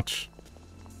didn't do much.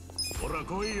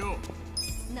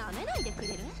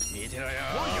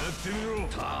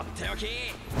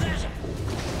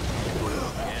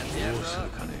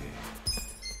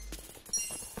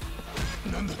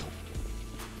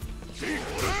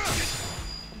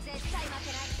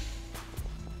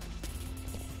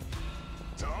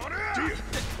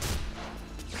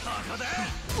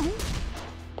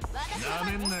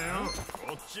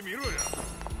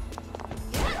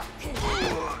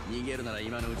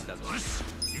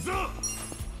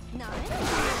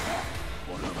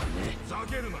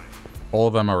 All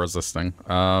of them are resisting.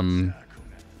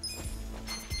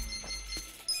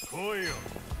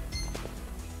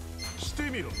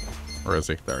 Where is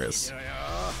he? There he is.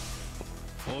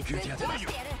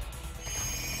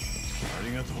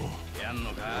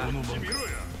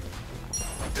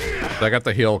 They got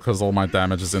the heal because all my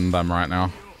damage is in them right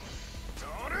now.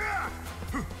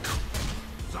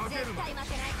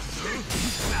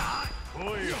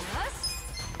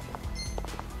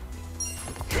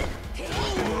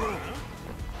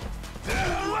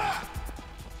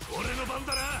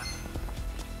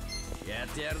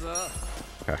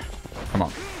 Okay, come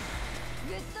on.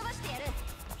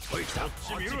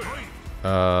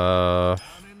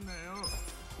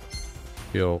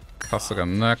 Heal Kasuga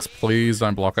next, please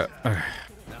don't block it.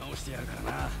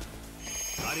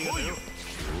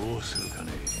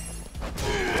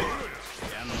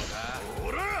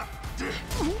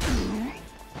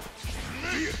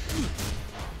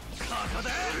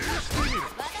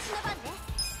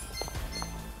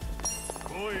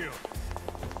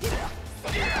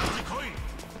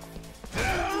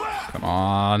 Come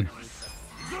on.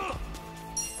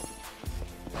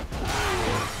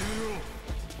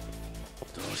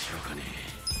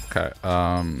 Okay,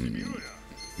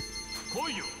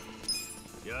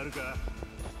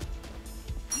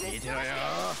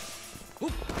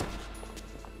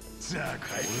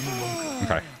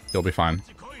 okay, you'll be fine.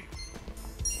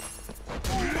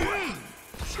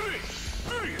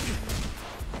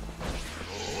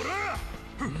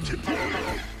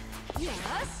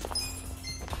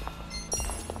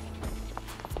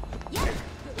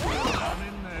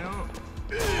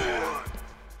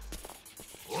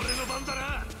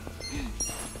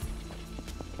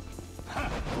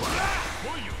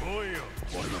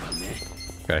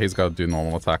 Okay, he's got to do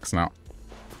normal attacks now.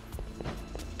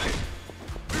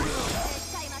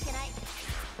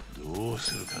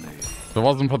 If it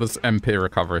wasn't for this MP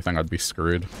recovery thing, I'd be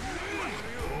screwed.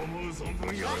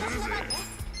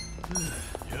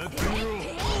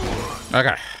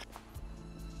 Okay.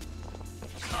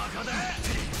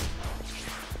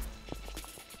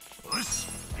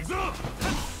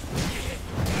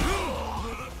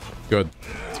 Good.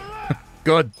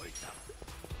 Good.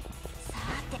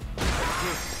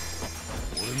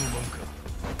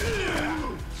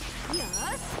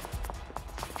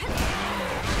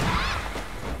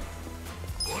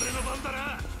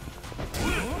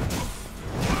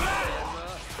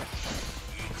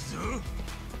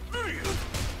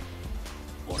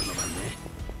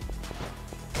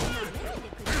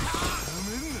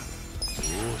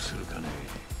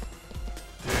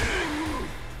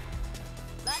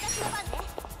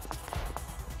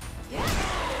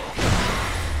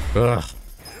 Ugh.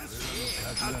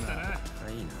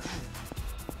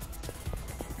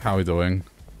 How are we doing?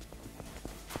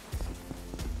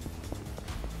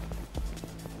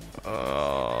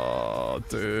 Oh,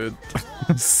 dude.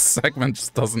 This segment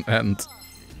just doesn't end.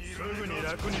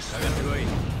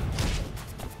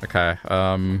 Okay,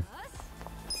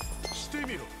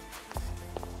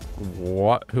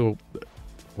 what? Who?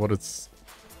 What is...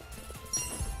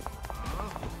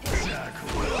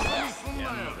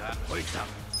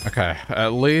 Okay,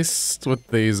 at least with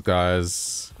these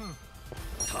guys,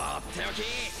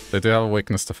 they do have a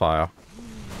weakness to fire.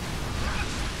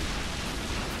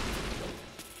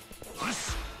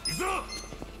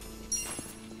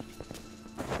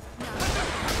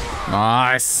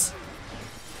 Nice!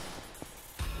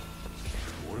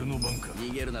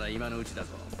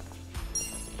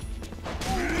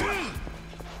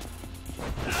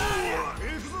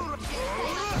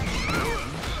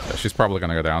 Yeah, she's probably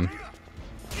gonna go down.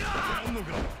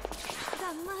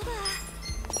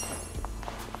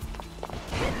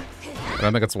 I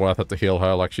don't think it's worth it to heal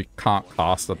her, like she can't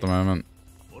cast at the moment.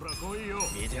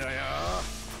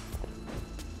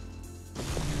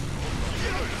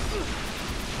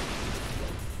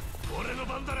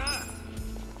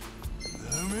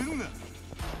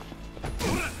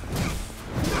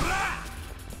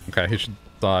 Okay, he should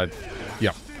die.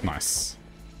 Yep, nice.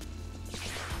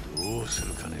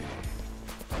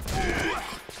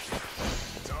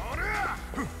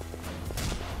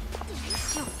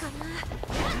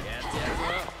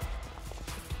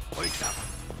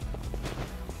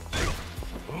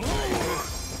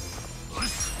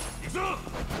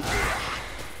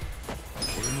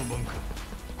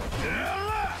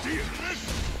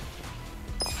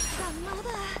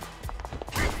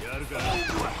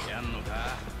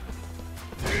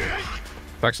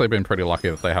 It's actually been pretty lucky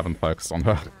that they haven't focused on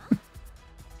her.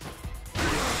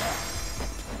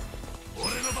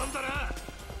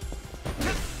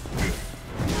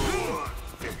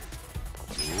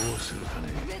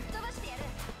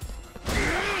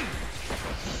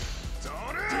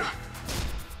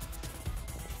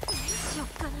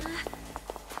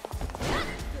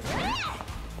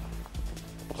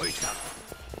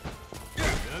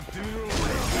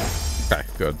 Okay,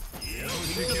 good.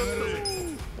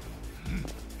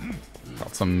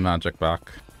 Got some magic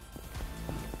back.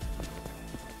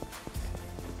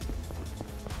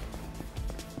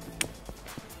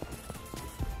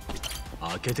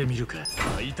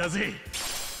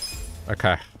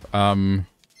 Okay,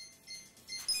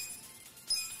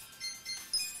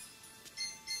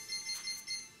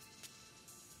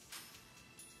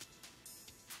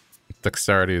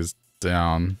 dexterity is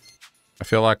down. I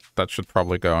feel like that should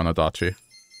probably go on Adachi.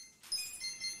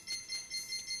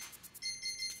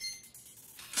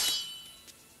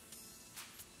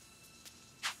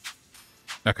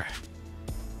 Okay.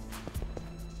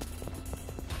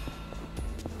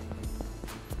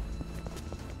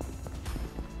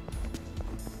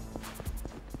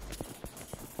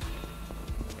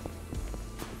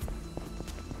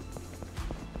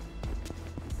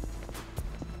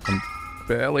 I'm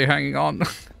barely hanging on.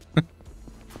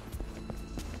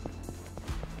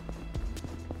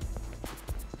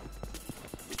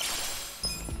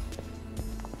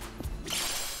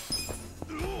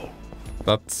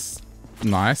 That's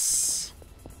nice.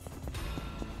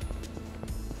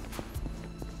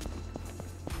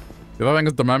 The other thing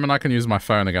is, the moment I can use my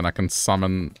phone again, I can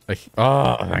summon a...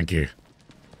 Oh, thank you.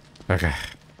 Okay.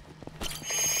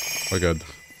 We're good.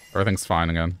 Everything's fine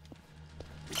again.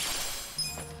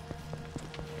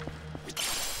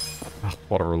 Oh,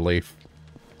 what a relief.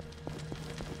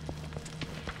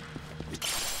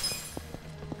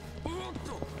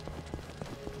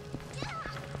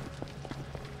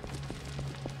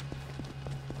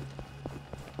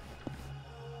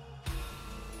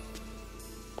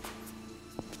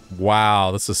 Wow,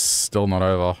 this is still not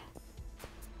over.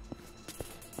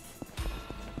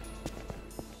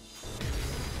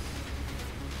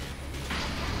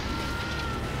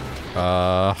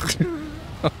 Oh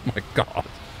my god.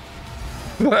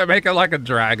 They make it like a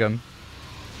dragon.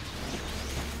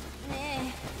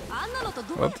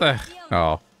 What the?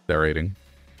 Oh, they're eating.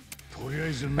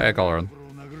 Hey, Colorin.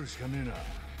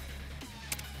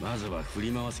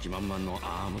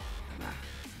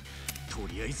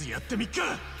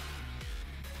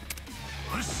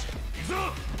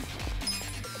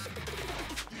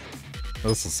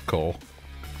 This is cool.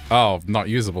 Oh, not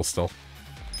usable still.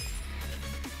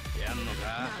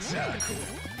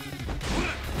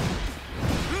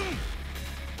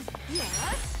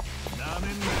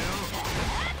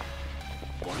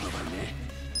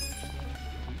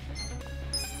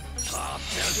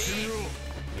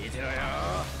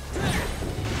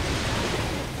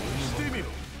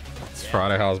 It's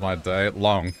Friday, how's my day?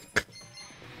 Long.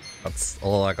 That's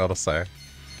all I gotta say.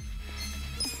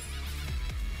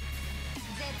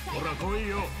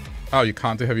 Oh, you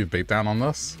can't do heavy beatdown on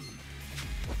this?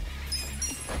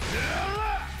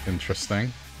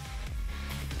 Interesting.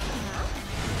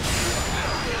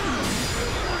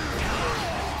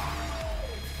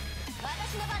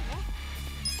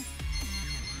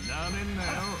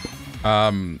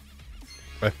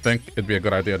 I think it'd be a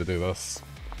good idea to do this.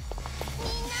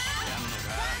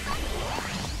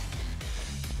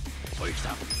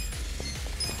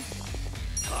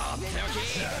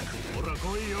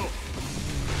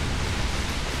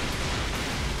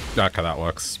 Okay, that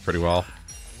works pretty well.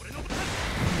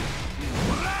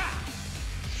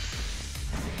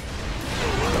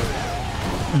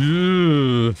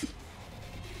 Ugh.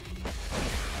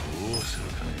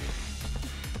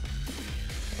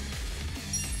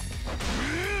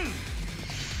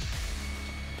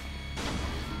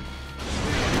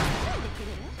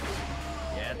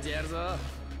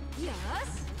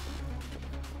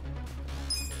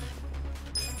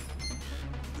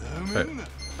 Hey,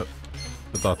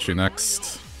 Adachi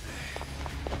next.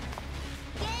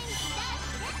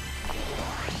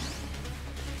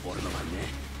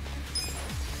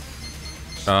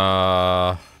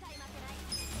 Yeah,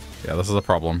 this is a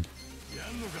problem.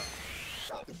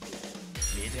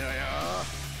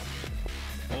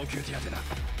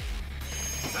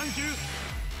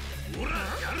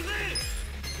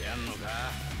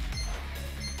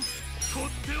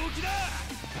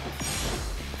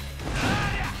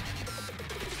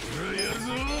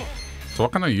 So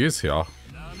what can I use here? I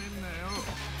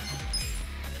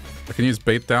can use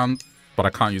beatdown, but I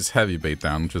can't use heavy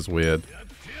beatdown, which is weird.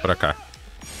 But okay.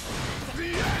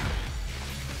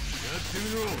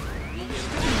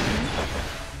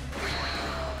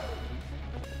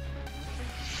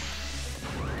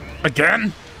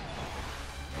 Again?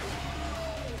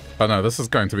 Oh no, this is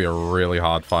going to be a really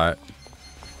hard fight.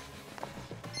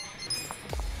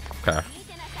 Okay.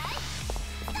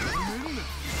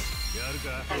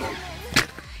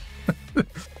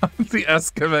 The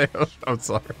excavator. I'm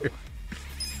sorry.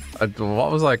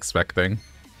 What was I expecting?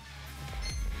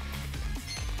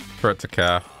 For it to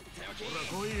care.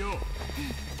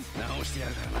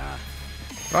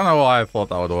 I don't know why I thought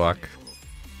that would work.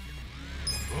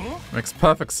 Makes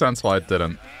perfect sense why it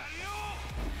didn't.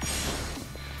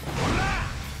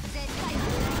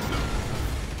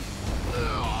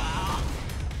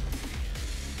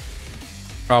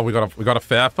 Oh, we got a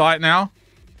fair fight now?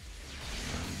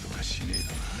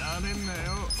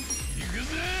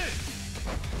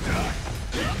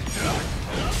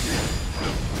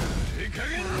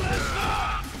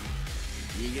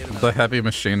 The heavy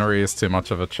machinery is too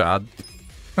much of a Chad.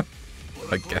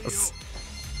 I guess.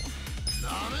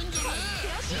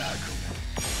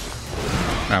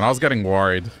 Man, I was getting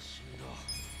worried.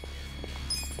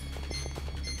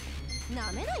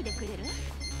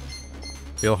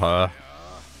 Heal her.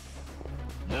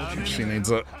 She needs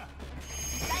it.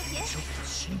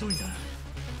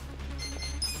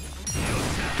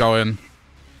 Go in.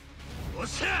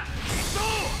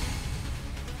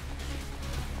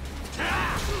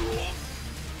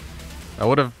 I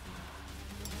would have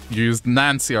used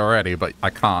Nancy already, but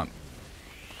I can't.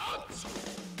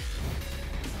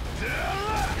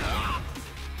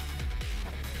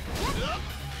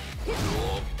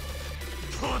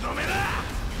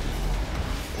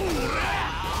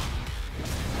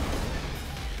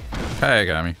 Hey,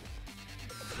 Gami.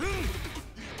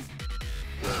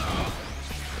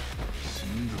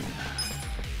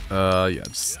 Yeah,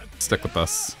 just stick with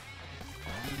us.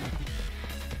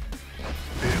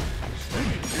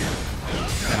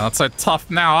 Yeah, not so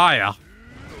tough now, are ya?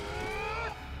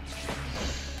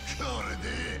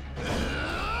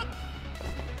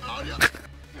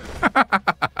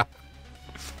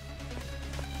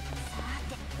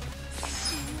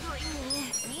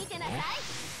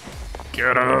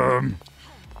 Get him!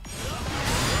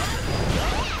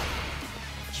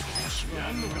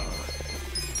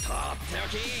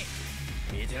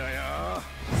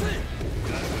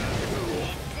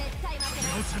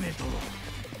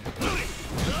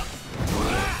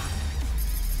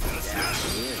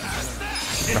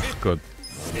 Oh, good.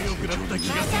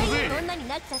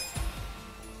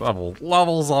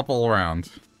 Levels up all around.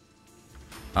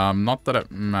 Not that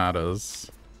it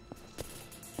matters.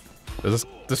 This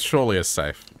surely is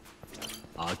safe.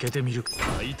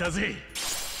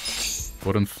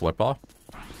 Wooden flipper.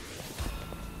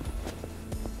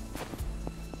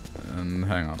 And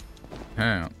hang on.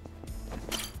 Hang on.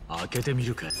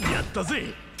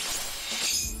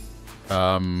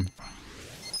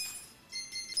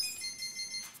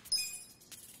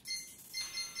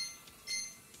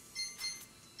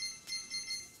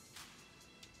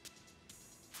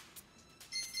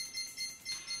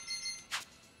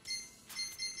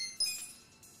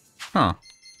 Huh.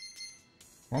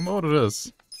 Wonder what it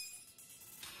is.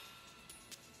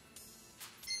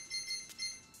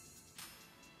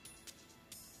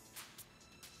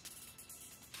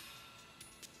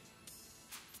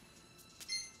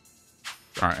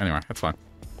 Alright, anyway, that's fine.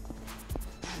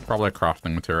 Probably a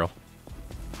crafting material.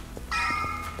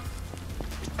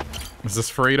 Is this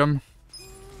freedom?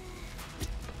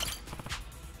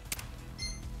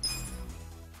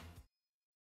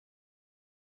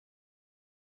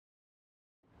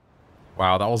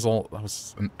 Wow, that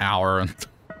was an hour and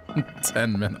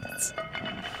 10 minutes.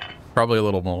 Probably a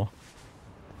little more.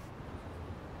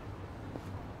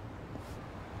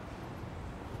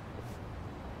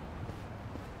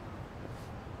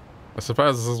 I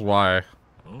suppose this is why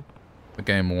the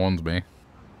game warned me.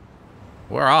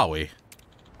 Where are we?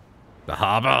 The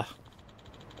harbor?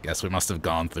 Guess we must have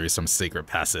gone through some secret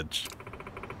passage.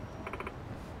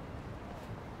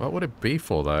 What would it be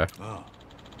for, though?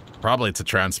 Probably to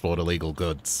transport illegal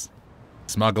goods.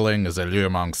 Smuggling is a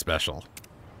Liumang special.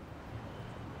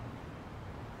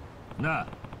 Nah.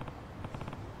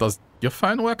 Does your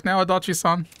phone work now,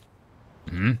 Adachi-san?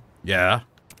 Hmm? Yeah.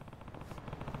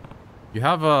 You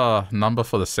have a number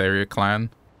for the Seiryu clan?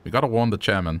 We gotta warn the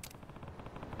chairman.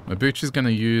 Mabuchi's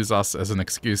gonna use us as an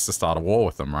excuse to start a war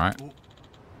with them, right?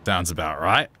 Sounds about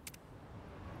right.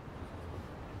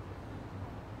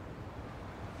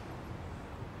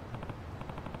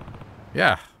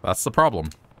 Yeah, that's the problem.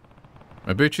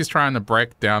 Mabuchi's trying to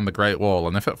break down the Great Wall,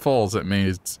 and if it falls, it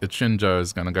means Ichinjo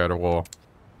is gonna go to war.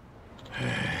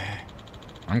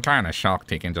 I'm kinda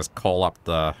shocked he can just call up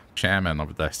the chairman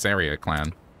of the Seiryu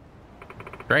clan.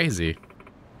 Crazy.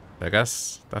 I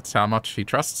guess that's how much he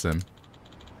trusts him.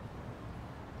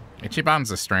 Ichiban's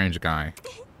a strange guy.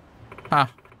 Huh.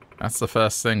 That's the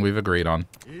first thing we've agreed on.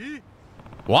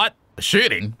 What? A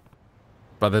shooting?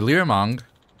 By the Liumang?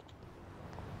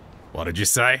 What did you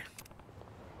say?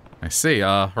 I see,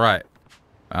 right.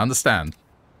 I understand.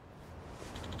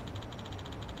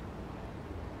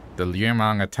 The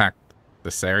Liumang attacked the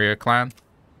Seiryu clan?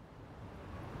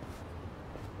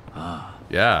 Ah.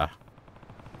 Yeah.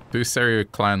 2 Seiryu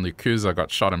clan Yakuza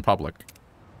got shot in public.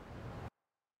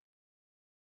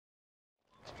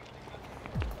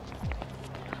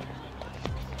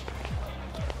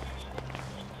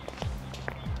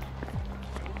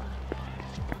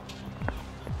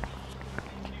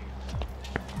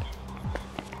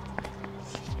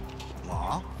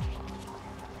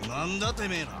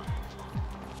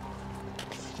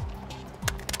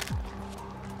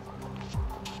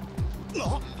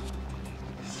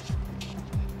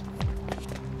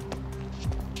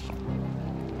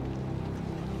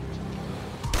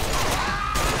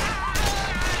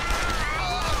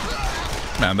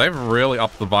 Man, they've really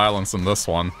upped the violence in this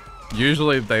one.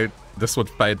 Usually this would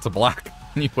fade to black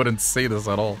and you wouldn't see this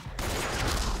at all.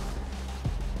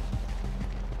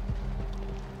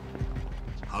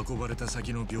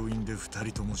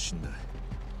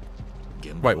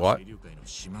 Wait, what?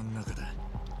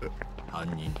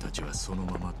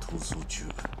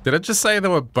 Did it just say they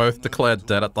were both declared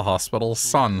dead at the hospital?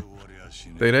 Son,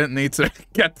 they didn't need to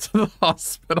get to the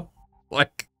hospital.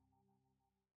 Like,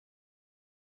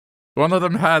 one of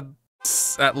them had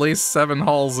at least 7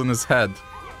 holes in his head.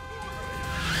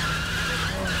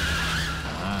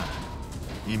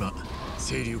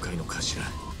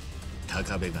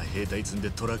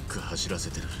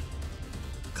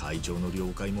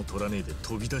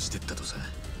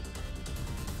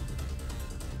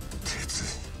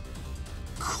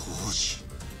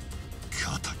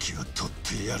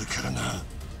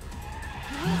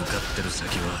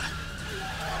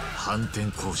 反転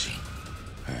工人。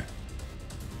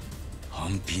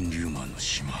反品リューマンの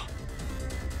島。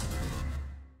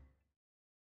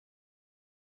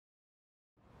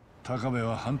高部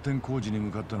は反転工事に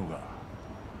向かったのか。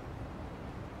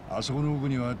あそこの奥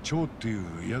には蝶って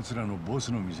いう奴らのボ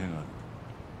スの店がある。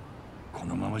こ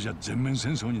のままじゃ全面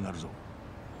戦争になるぞ。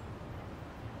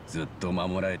ずっと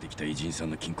守られてきた偉人さん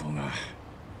の均衡が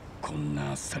こん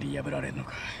なあっさり破られるの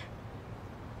か。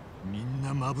みん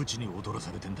なマブチに踊ら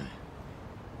されてんだ。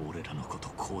俺らのこと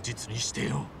口実にして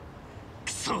よ。く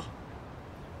そ。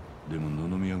でも野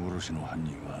々宮殺しの犯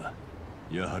人は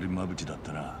やはりマブチだっ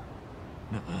たな。なあ、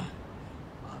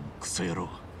あのクソ野郎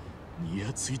に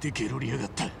やついてゲロりやがっ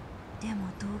た。でも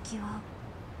動機は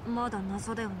まだ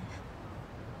謎だよね。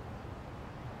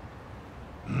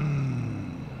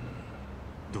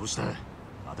どうした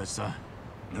足立さ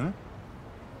ん？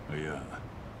いや、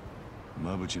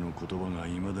マブチの言葉が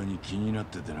未だに気になっ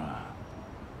ててな。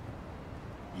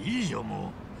いいよもう、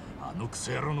あのク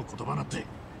ソ野郎の言葉なんて。やっ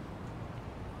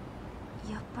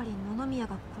ぱり野々宮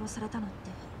が殺されたのって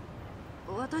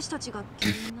私たちが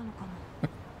原因なのか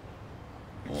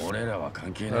な。俺らは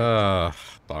関係ない。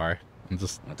Sorry. I'm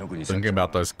just thinking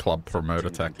about those club promoter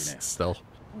texts still.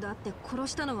 だって殺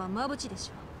したのはマブチでし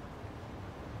ょ。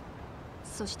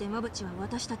そしてマブチは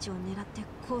私たちを狙って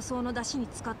抗争の出しに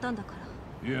使ったんだか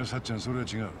ら。いや、さっちゃん、それは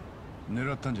違う。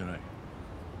狙ったんじゃない。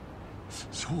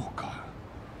そうか、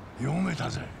読めた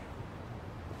ぜ。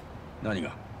何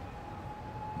が？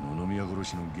野々宮殺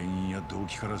しの原因や動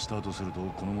機からスタートすると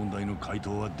この問題の回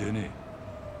答は出ねえ。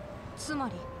つま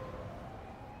り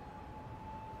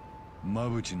マ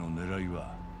ブチの狙い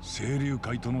は清流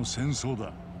会との戦争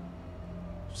だ。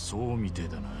そうみてえ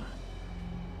だな。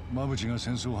マブチが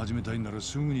戦争を始めたいなら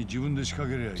すぐに自分で仕掛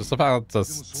けりゃいい。Just about the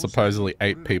supposedly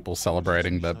 8 people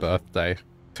celebrating their birthday,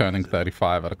 turning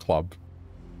 35 at a club.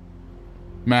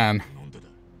 Man.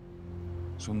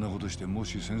 そんなことしても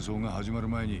し戦争が始まる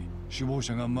前に首謀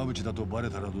者がマブチだとバレ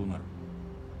たらどうなる？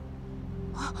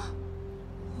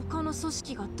他の組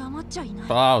織が黙っちゃいない。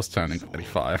If I was turning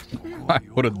 35, I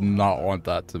would not want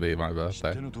that to be my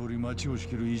birthday.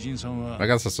 I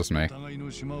guess it's just me. 互い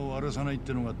の島を荒らさないっ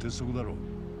てのが鉄則だろう。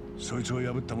そいつを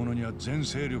破った者には全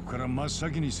勢力から真っ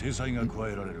先に制裁が加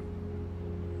えられる。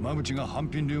マブチが反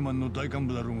品リューマンの大幹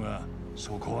部だろうが、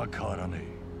そこは変わらね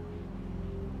え。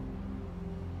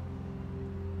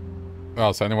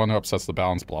Oh, so anyone who upsets the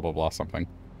balance, blah blah blah something.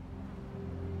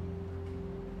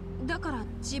 だから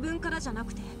自分からじゃな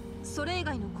くてそれ以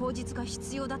外の口実が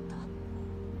必要だった。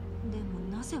でも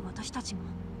なぜ私たちが？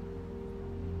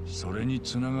それに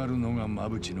つながるのがマ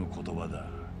ブチの言葉だ。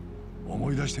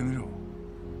思い出してみろ。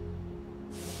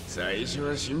最初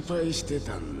は心配して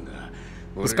たんだ。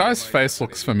 This guy's face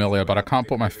looks familiar, but I can't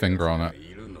put my finger on it.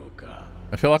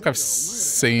 I feel like I've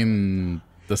seen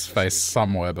this face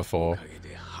somewhere before.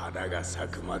 花が咲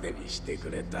くまでにしてく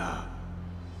れた。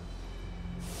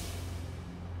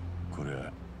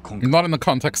 Not in the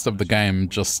context of the game,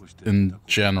 just in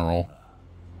general.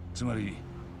 つまり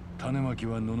種まき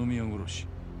は野々宮殺し、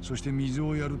そして水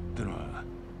をやるってのは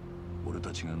俺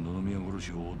たちが野々宮殺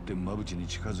しを追ってマブチに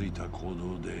近づいた行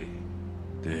動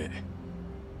で。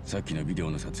さっきのビデ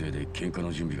オの撮影で喧嘩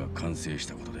の準備が完成し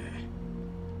たことで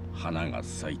花が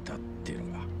咲いたっていう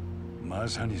のが。ま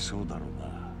さにそうだろう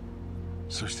な。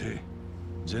そして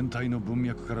全体の文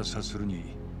脈から察する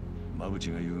にマブ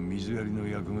チが言う水やりの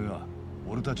役目は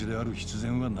俺たちである必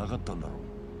然はなかったんだろう。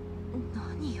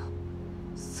何よ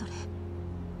それ。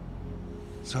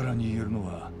さらに言えるの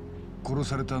は殺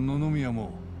された野々宮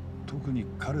も特に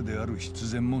彼である必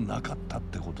然もなかったっ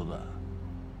てことだ。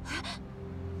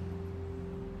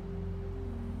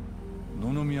野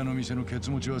々宮の店のケ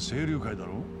ツ持ちは清流会だ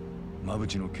ろ。マブ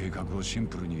チの計画をシン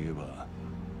プルに言えば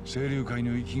清流会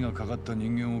の息がかかった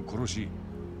人間を殺し、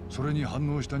それに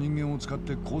反応した人間を使っ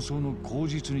て抗争の口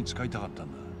実に使いたかったん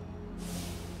だ。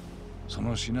そ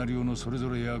のシナリオのそれぞ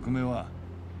れ役目は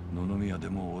野々宮で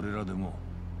も俺らでも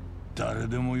誰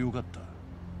でもよかった。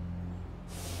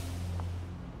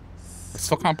 I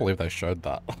still can't believe they showed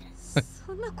that.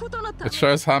 It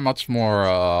shows how much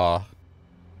more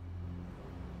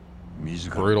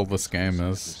brutal this game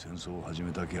is. 戦争を始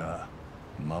めたきゃ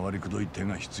回りくどい手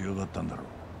が必要だったんだろう。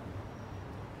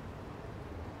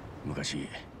昔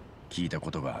聞いた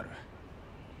ことがある。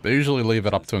 They usually leave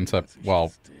it up to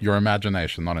well, your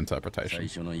imagination, not interpretation. 最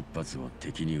初の一発を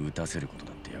敵に撃たせること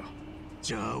だってよ。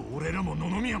じゃあ俺らも野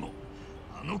々宮も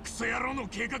あのクソ野郎の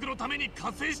計画のために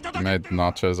加勢しただけ。 Made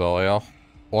nachos earlier.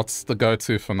 What's the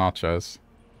go-to for nachos?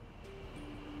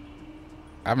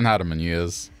 I haven't had them in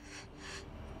years.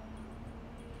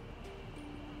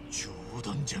 冗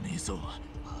談じゃねえぞ、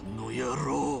あの野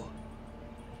郎。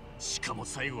しかも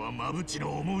最後はマブチ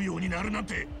の思うようになるなん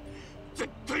て絶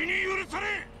対に許され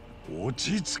ん。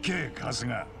落ち着け、春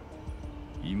日。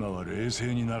今は冷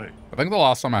静になれ。 I think the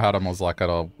last time I had him was like at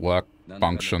a work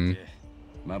function.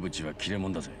 マブチは切れ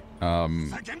者だぜ。I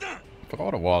forgot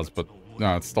what it was, but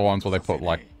no, it's the ones where they put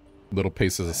like little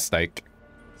pieces of steak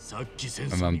and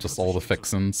then just all the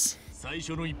fixins. 最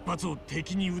初の一発を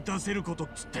敵に撃たせることっ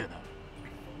つったよな。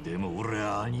でも俺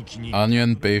は兄貴に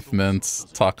Onion, beef mince,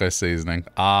 taco seasoning.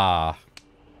 Ah,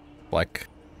 like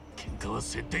喧嘩は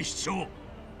設定必勝。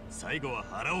最後は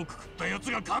腹をくくったや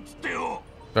つが勝つってよ。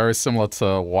 very similar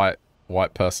to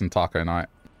white person taco night.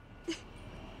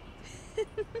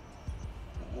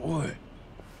 おい、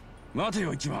待て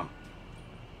よ一番。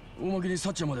大まけに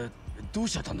サッチャまでどう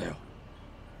しちゃったんだよ。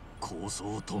構想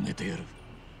を止めてやる。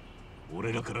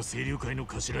俺らから清流会の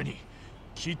頭に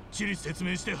きっちり説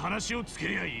明して話をつけ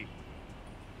りゃいい。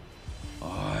おい、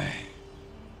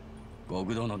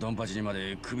極道のドンパチにま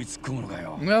で首突っ込むのか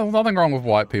よ。There's nothing wrong with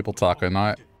white people taco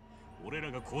night. 俺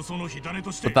らが構想の火種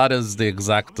として。 But that is the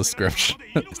exact description.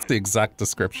 It's the exact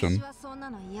description. 私はそんな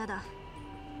の嫌だ。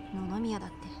野々宮だっ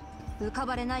て浮か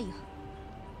ばれないよ。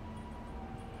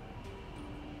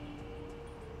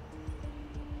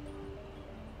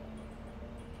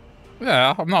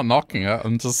Yeah, I'm not knocking it.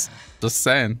 I'm just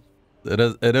saying.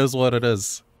 It is what it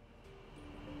is.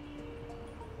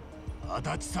 足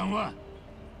立さんは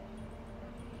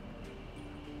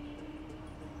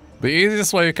The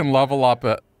easiest way you can level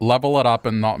it up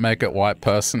and not make it white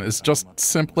person is just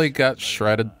simply get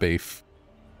shredded beef.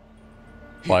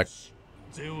 Like,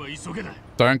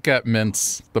 don't get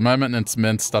mince. The moment it's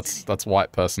minced, that's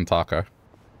white person taco.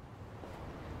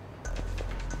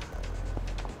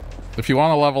 If you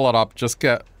want to level it up, just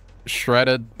get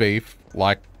shredded beef,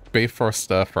 like beef for a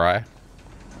stir fry.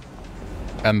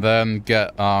 And then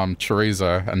get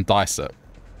chorizo and dice it.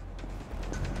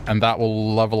 And that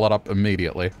will level it up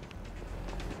immediately.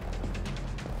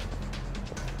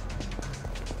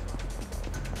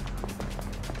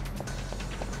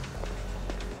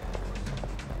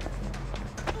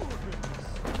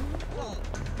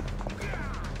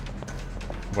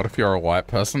 What if you're a white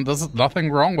person? There's nothing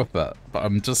wrong with that. But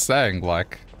I'm just saying,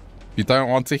 like, if you don't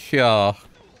want to hear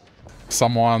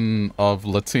someone of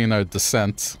Latino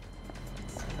descent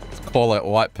call it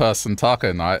white person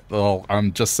taco night, well,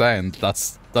 I'm just saying,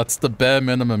 that's the bare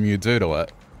minimum you do to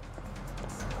it.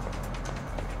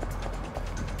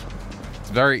 It's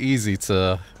very easy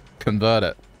to convert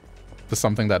it to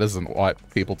something that isn't white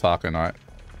people taco night.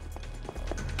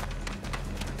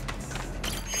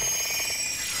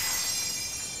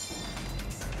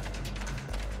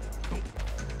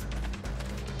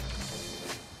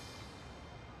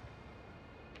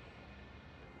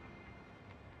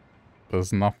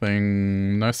 There's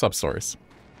nothing, no sub-stories.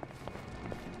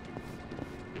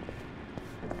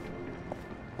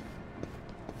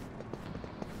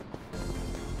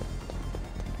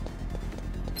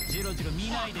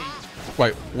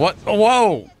 Wait, what?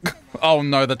 Whoa! Oh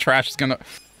no, the trash is gonna...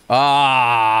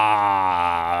 Ah!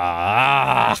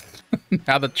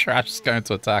 Now the trash is going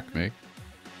to attack me.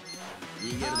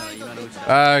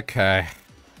 Okay.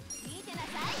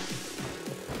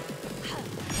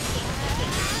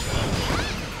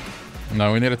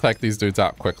 No, we need to take these dudes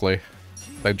out quickly.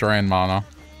 They drain mana.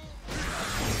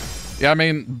 Yeah, I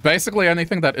mean, basically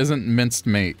anything that isn't minced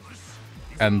meat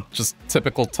and just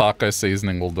typical taco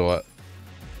seasoning will do it.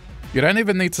 You don't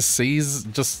even need to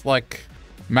season, just like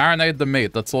marinate the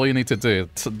meat. That's all you need to do.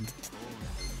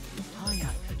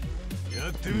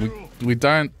 We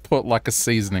don't put like a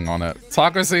seasoning on it.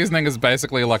 Taco seasoning is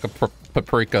basically like a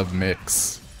paprika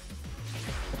mix.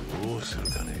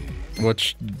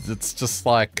 Which, it's just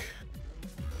like...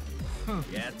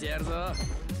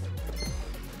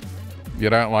 You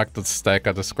don't like the steak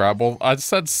I described? Well, I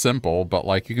said simple, but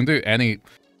like you can do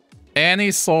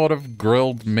any sort of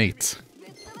grilled meat.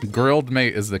 Grilled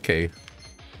meat is the key.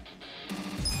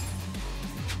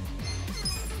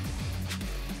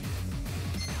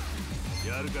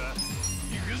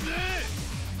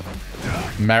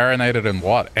 Marinated in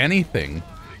what? Anything.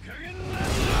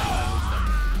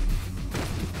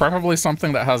 Preferably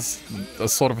something that has a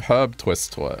sort of herb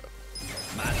twist to it.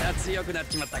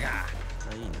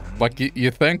 Like,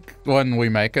 you think when we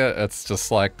make it, it's just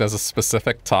like there's a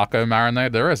specific taco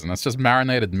marinade? There isn't. It's just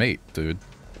marinated meat, dude.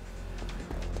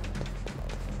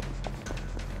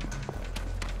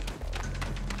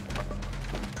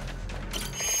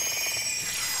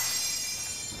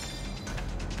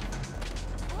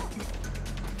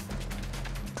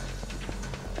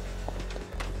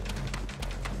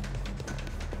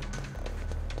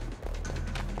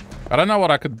 I don't know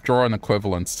what I could draw an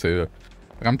equivalence to.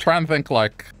 Like, I'm trying to think,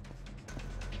 like,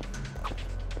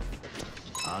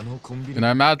 You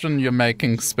know, imagine you're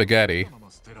making spaghetti.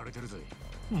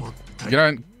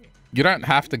 You don't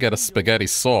have to get a spaghetti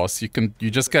sauce. You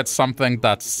just get something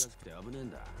that's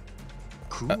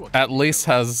at least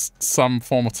has some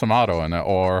form of tomato in it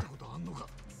or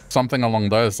something along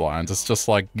those lines. It's just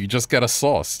like you just get a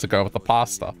sauce to go with the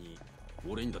pasta.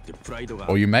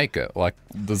 Or you make it. Like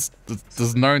there's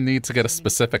no need to get a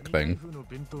specific thing.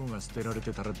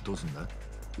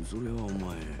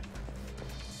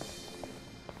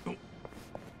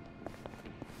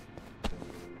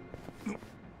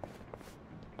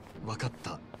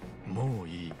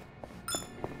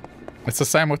 It's the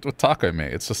same with taco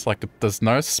meat. It's just like there's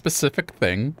no specific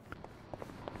thing.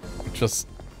 Just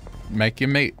make your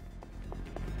meat.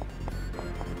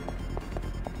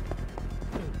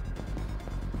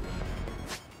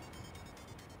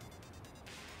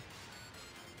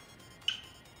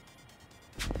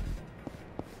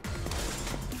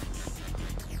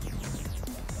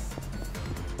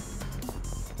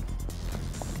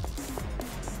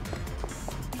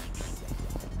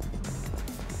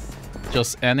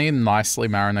 Just any nicely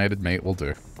marinated meat will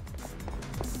do.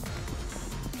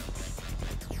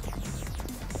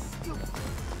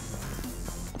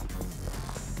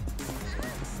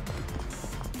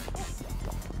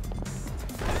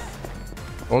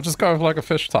 Or just go with like a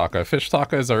fish taco. Fish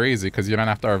tacos are easy because you don't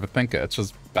have to overthink it. It's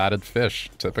just battered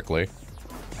fish, typically.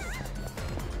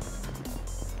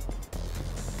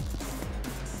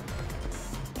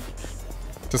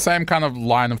 It's the same kind of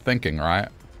line of thinking, right?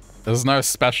 There's no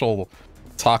special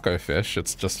taco fish,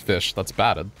 it's just fish that's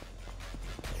battered.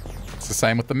 It's the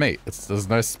same with the meat. There's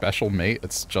no special meat,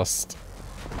 it's just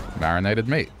marinated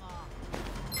meat.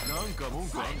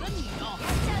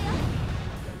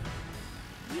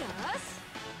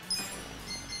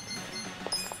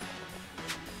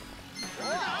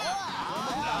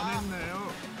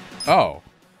 Oh,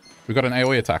 we got an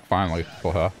AoE attack finally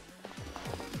for her.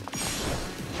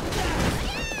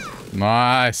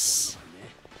 Nice.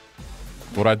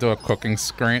 Would I do a cooking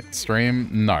stream?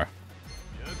 No.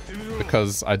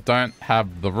 Because I don't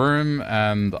have the room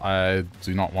and I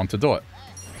do not want to do it.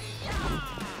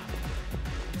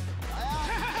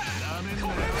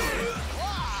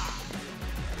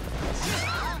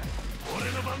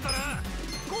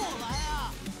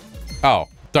 Oh,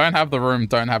 don't have the room,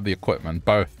 don't have the equipment.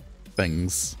 Both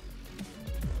things.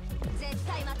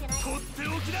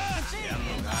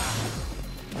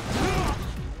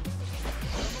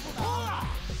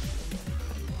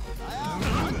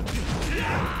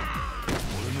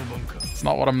 It's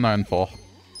not what I'm known for.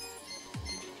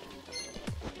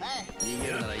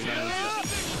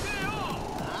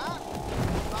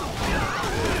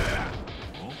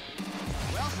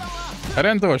 I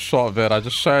didn't do a short vid, I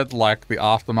just showed like the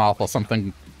aftermath or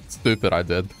something stupid I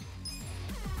did.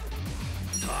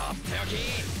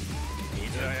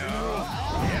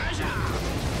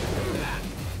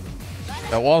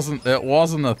 It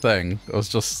wasn't a thing. It was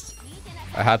just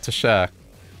I had to share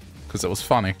because it was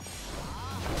funny.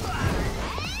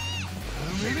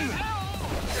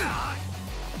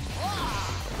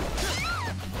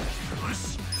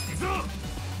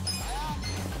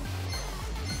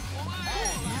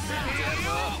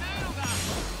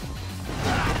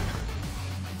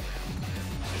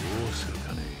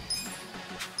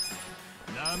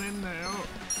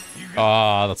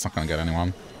 Ah, that's not gonna get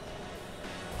anyone.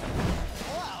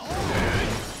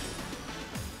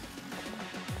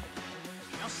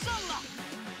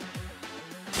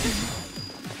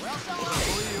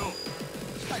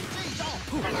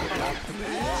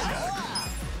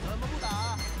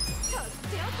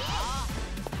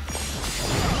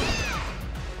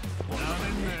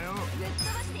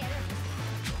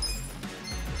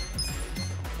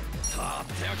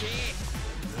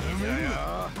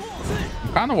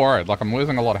 I'm kind of worried, like I'm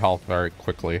losing a lot of health very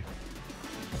quickly.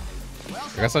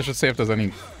 I guess I should see if there's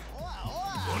any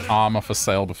armor for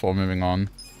sale before moving on.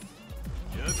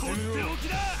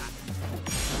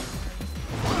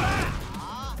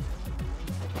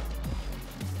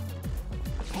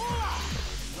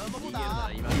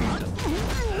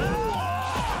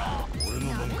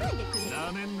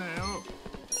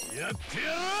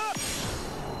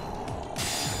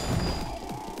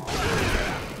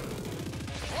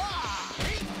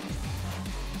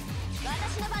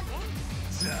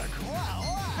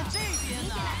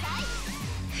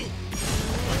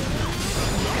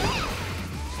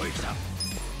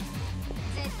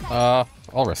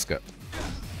 I'll risk it.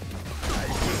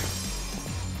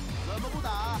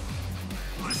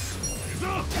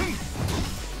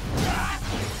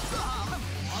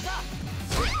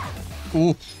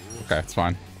 Ooh. Okay, it's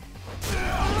fine.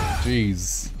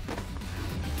 Jeez.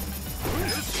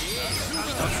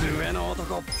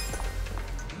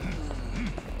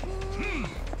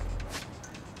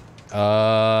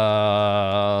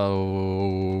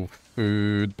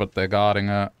 Food, but they're guarding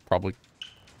it. Probably.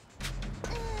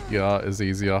 Yeah, is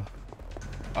easier.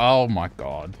 Oh my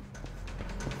god.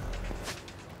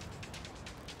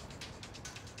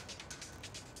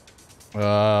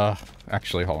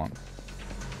 Actually, hold on.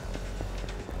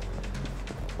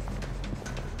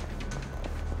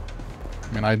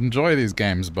 I mean, I enjoy these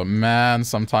games, but man,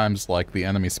 sometimes, like, the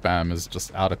enemy spam is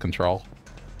just out of control.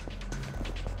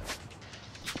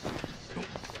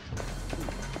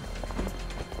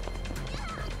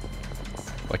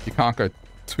 Like, you can't go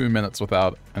 2 minutes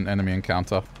without an enemy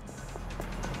encounter.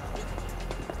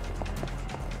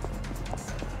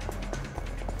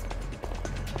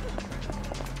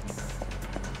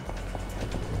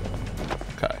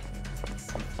 Okay.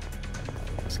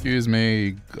 Excuse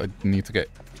me, I need to get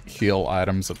heal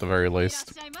items at the very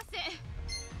least.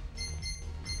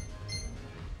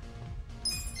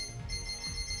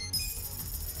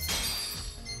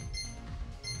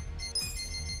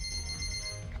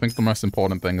 I think the most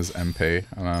important thing is MP,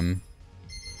 and then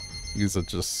these are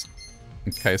just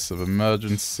in case of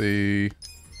emergency.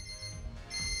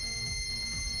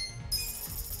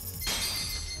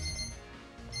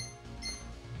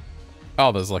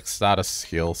 Oh, there's like status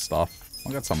heal stuff.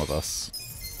 I'll get some of this.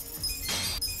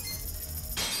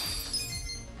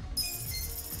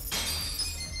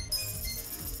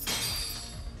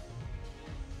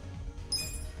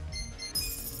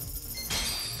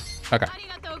 Okay.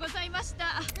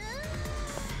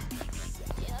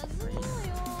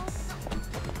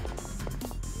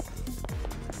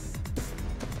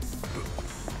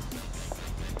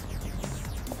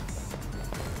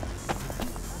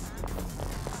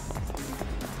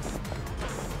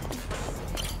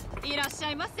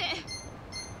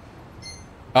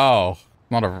 Oh,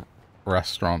 not a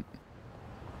restaurant.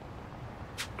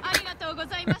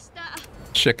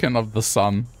 Chicken of the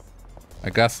sun. I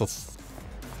guess that's...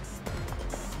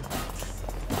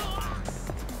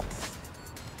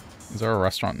 Is there a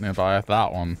restaurant nearby?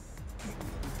 That one.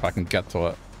 If I can get to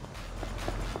it.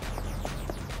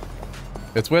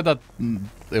 It's weird that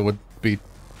it would be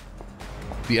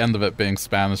the end of it being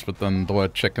Spanish, but then the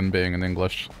word chicken being in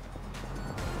English.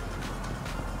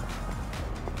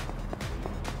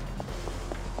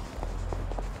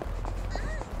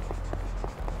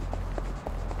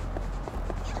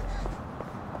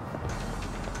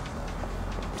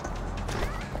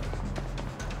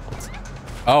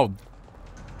 Oh.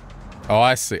 Oh,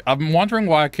 I see. I'm wondering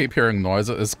why I keep hearing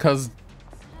noises. It's because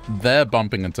they're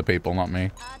bumping into people, not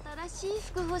me.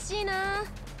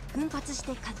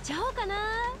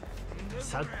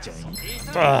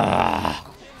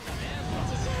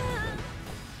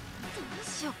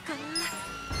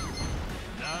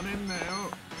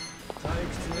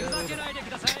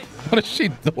 What is she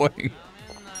doing?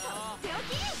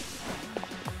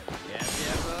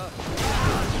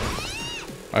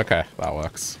 Okay, that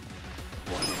works.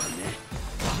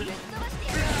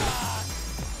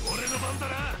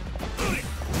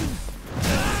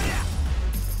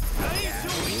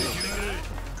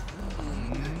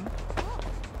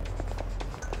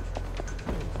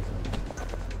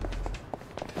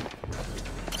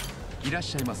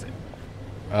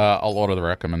 I'll order the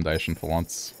recommendation for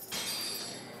once.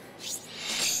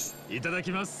 いただ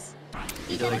きます。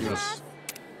いただきます。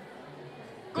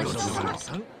ごちそうさ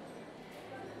ま。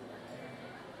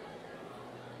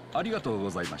ありがとうご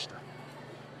ざいました。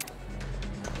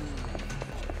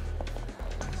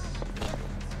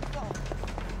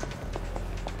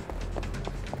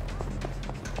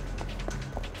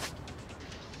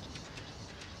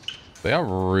They are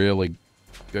really...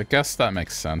 I guess that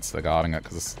makes sense, they're guarding it,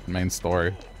 because it's the main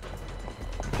story.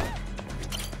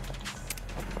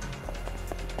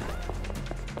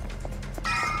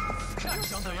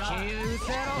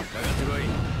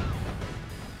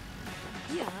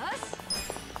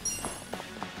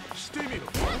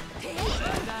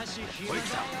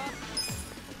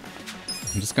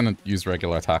 I'm just gonna use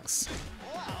regular attacks.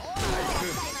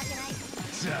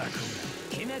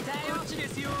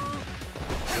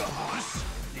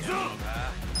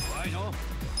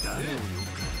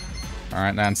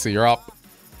 Alright, Nancy, you're up.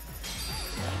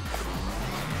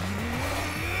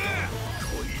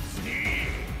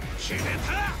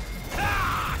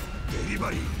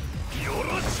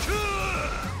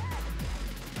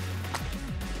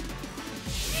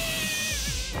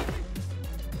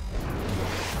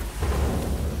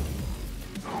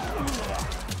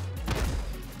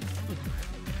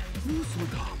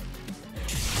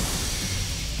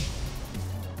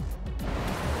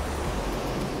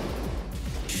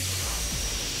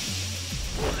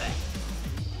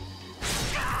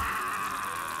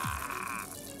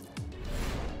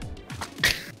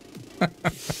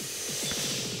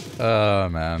 Oh,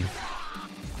 man.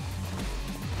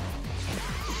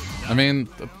 I mean,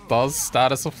 it does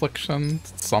status affliction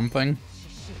something.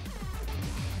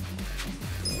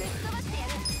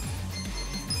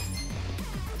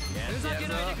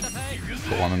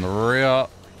 Put one in the rear.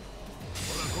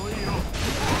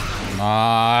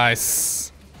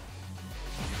 Nice.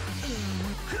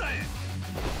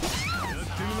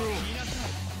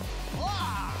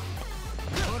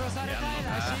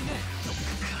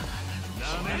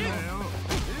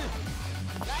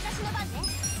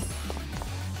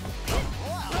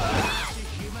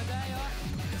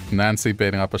 Nancy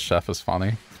beating up a chef is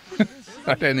funny.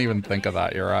 I didn't even think of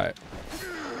that, you're right.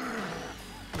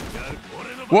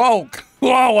 Whoa!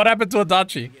 Whoa, what happened to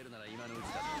Adachi?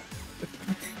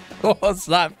 What was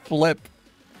that flip?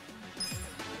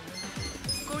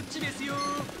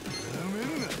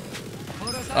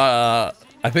 I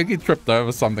think he tripped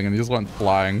over something and he just went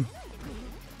flying.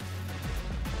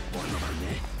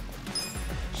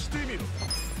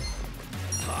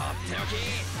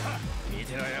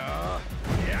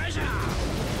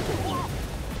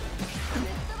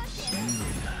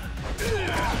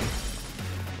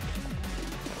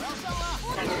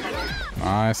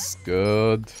 Nice,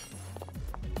 good.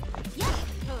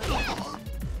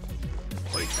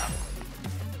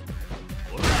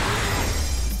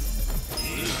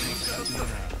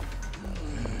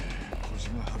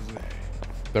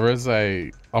 There is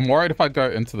a... I'm worried if I go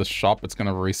into the shop, it's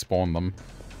gonna respawn them.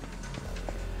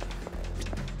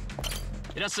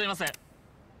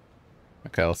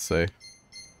 Okay, let's see.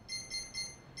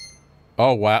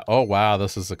 Oh wow, oh wow,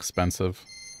 this is expensive.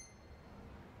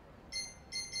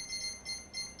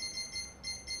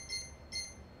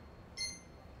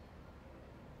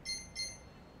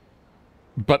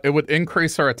 But it would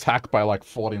increase her attack by like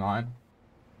 49.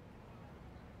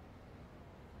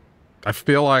 I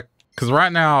feel like, because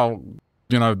right now,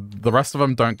 you know, the rest of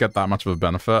them don't get that much of a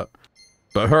benefit.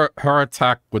 But her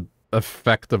attack would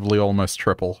effectively almost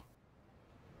triple.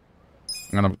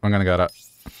 I'm gonna get it.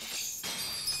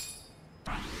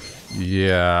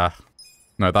 Yeah.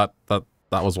 No, that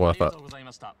was worth it.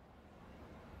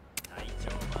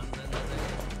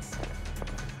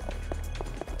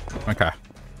 Okay.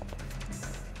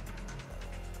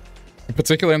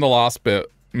 Particularly in the last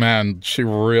bit, man, she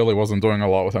really wasn't doing a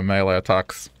lot with her melee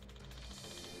attacks.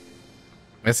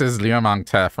 This is Liumang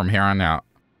Te from here on out.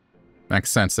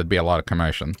 Makes sense there'd be a lot of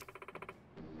commotion.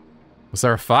 Was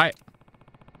there a fight?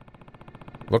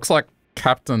 Looks like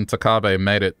Captain Takabe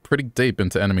made it pretty deep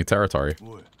into enemy territory.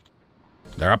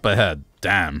 They're up ahead.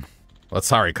 Damn. Let's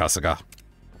hurry, Kasuga.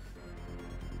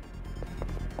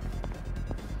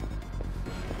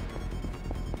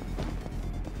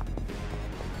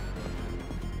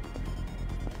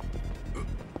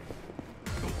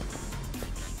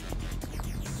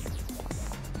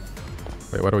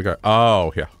 Wait, where do we go?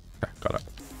 Oh, yeah. Okay, got it.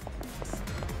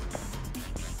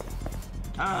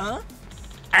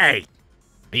 Hey!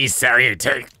 He's serious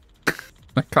too.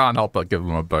 I can't help but give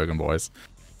him a bogan voice.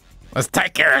 Let's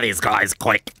take care of these guys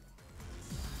quick.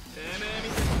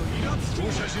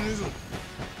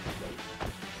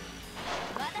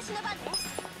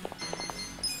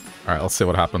 Alright, let's see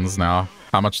what happens now.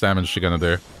 How much damage is she gonna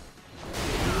do?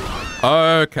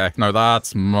 Okay, no,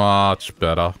 that's much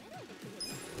better.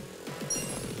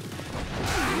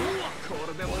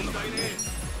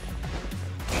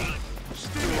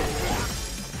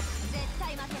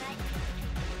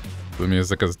 The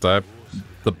music is dead.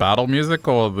 The battle music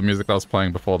or the music I was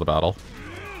playing before the battle?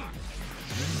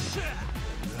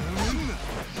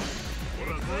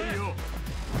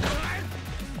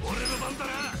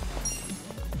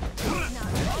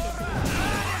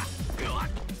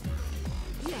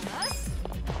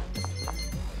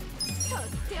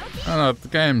 I don't know, the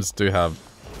games do have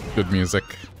good music.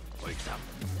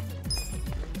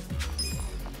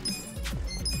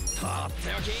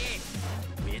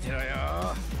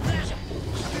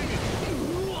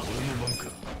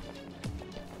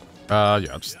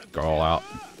 Yeah, just go all out.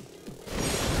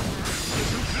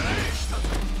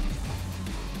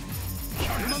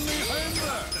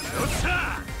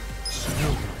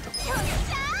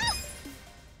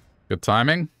 Good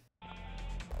timing.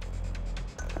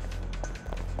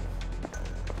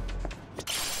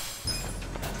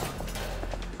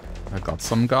 I got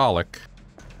some garlic.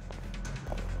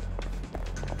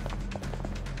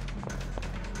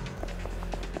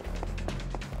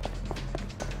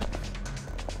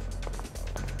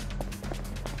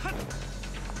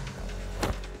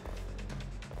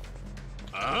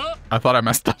 I thought I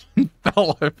messed up and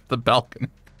fell over the balcony.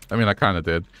 I mean, I kind of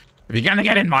did. If you're gonna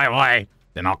get in my way,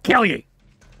 then I'll kill you.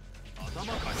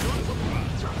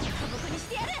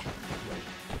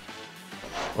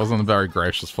 Wasn't a very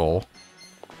gracious fall.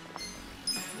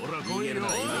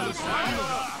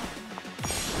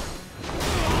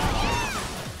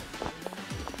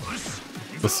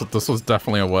 This was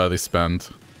definitely a worthy spend.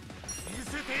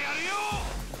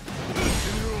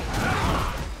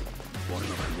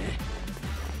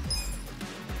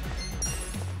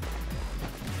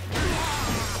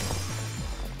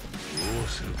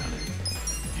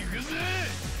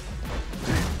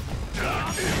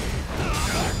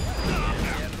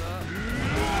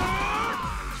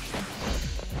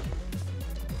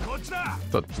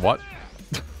 The what?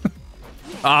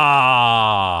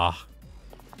 Ah!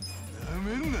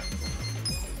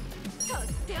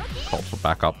 Call for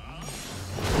backup.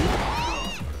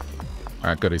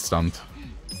 Alright, good, he's stunned.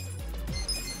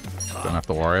 Don't have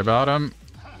to worry about him.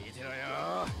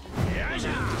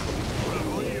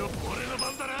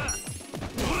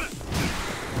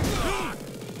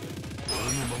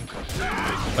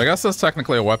 I guess there's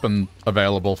technically a weapon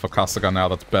available for Kasuga now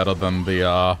that's better than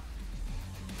the,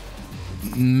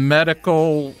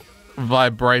 medical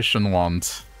vibration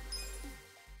wand.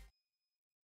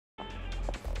 I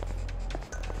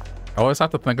always have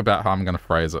to think about how I'm gonna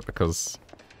phrase it because,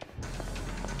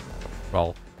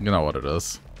 well, you know what it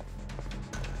is.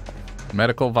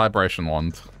 Medical vibration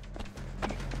wand.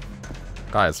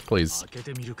 Guys, please.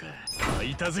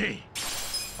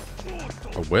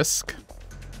 A whisk?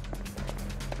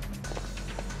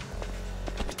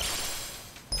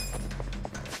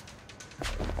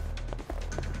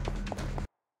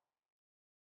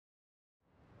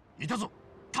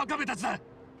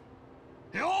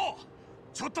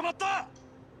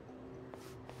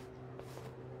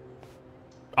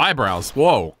 Eyebrows,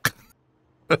 whoa.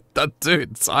 That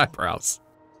dude's eyebrows.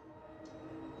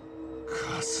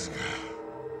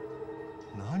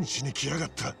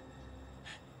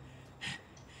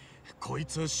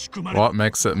 What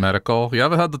makes it medical? You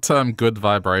ever heard the term good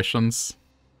vibrations?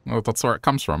 Well, that's where it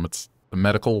comes from. It's a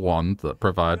medical wand that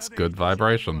provides good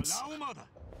vibrations.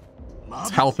 It's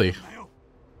healthy.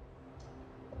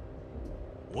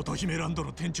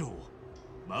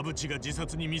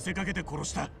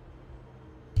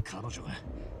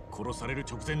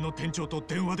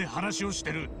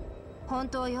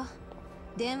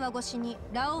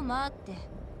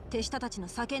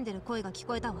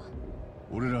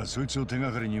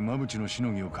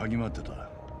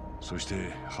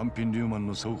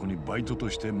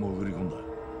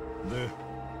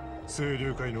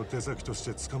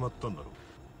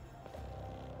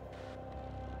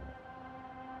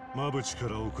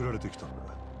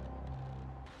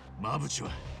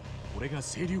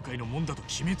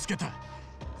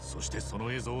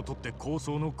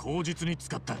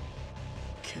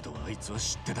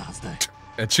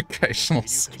 Educational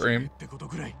stream.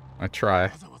 I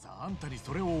try.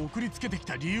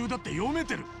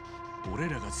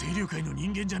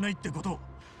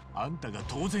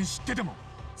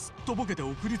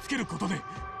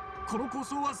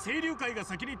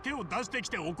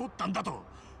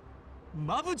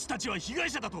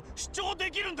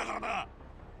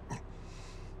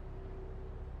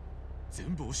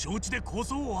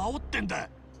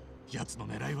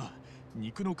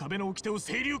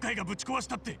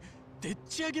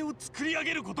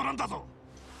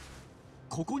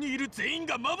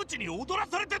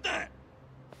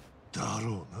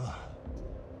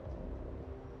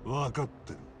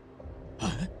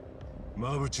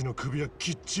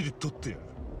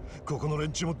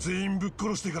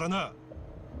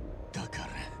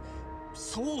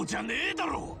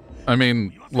 I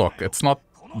mean, look, it's not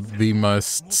the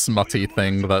most smutty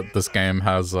thing that this game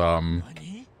has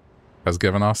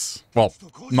given us. Well,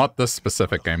 not this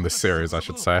specific game, this series, I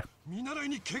should say.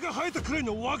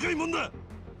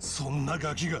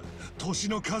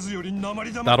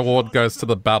 That award goes to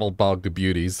the Battle Bug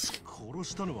Beauties.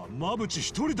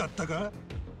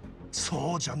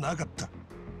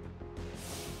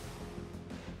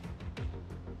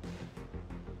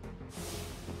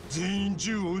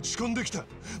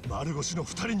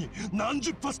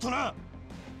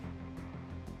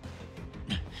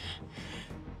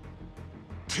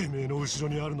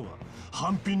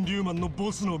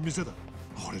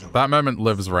 That moment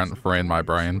lives rent-free in my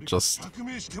brain, just...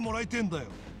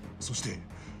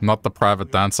 Not the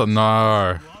private dancer,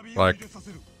 no. Like,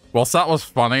 whilst that was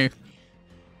funny,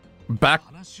 back...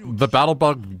 The Battle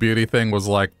Bug Beauty thing was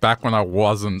like, back when I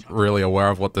wasn't really aware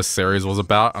of what this series was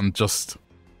about, and just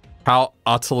how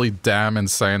utterly damn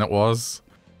insane it was.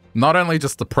 Not only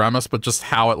just the premise, but just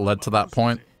how it led to that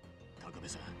point.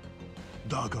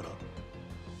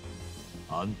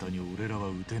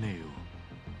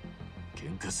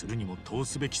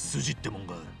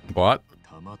 What?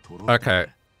 Okay,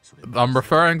 I'm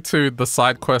referring to the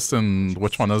side quest in,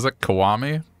 which one is it?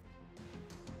 Kiwami?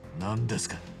 何です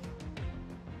か?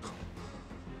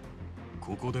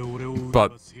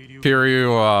 But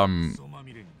Kiryu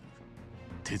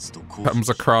comes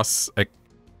across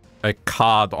a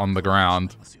card on the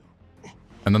ground,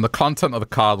 and then the content of the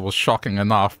card was shocking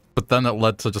enough, but then it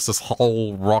led to just this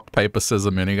whole rock paper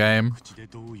scissors minigame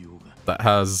that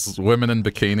has women in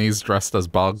bikinis dressed as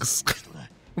bugs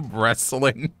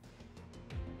wrestling.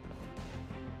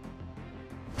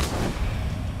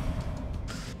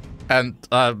 And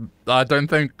I don't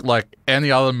think like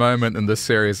any other moment in this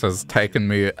series has taken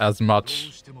me as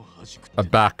much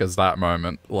aback as that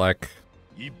moment. Like,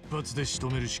 一発で仕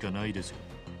留めるしかないですよ。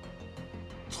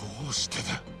どうして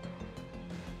だ。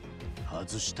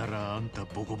外したらあんた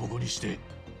ボコボコにして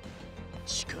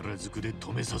力ずくで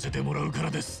止めさせてもらうから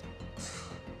です。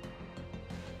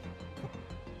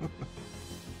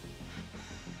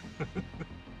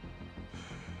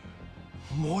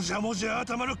もじゃもじゃ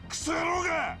頭のクソ野郎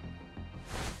が。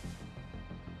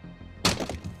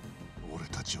俺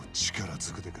たちを力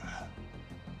ずくでか。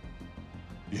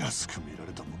安く見ら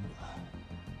れたもんだ。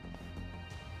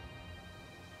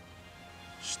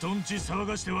人んち騒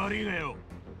がして悪いがよ。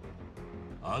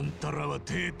あんたらは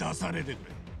手出さねえでく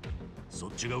れ。そ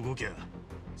っちが動きゃ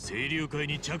清流会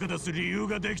に茶化出す理由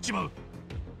ができちまう。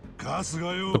ガス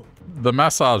がよ。The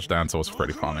massage dancer was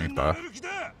pretty funny though.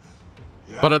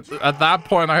 But at that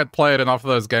point I had played enough of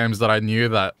those games that I knew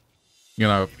that, you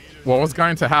know, what was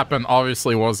going to happen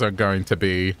obviously wasn't going to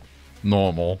be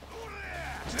normal.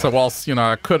 So whilst, you know,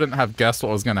 I couldn't have guessed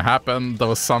what was going to happen, there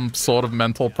was some sort of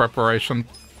mental preparation.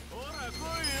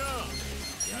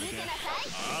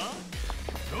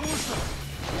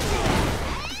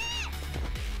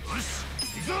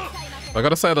 I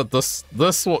gotta say that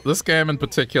this game in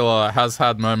particular has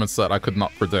had moments that I could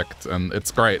not predict, and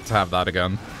it's great to have that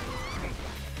again.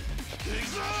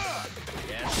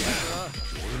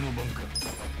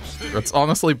 It's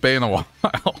honestly been a while.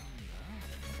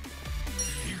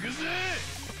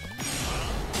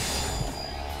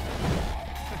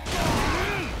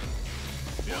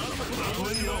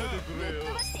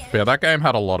 Yeah, that game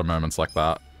had a lot of moments like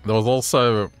that. There was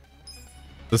also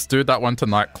this dude that went to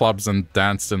nightclubs and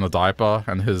danced in a diaper,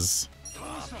 and his...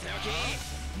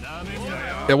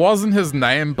 It wasn't his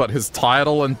name, but his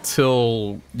title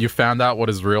until you found out what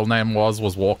his real name was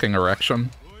Walking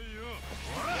Erection.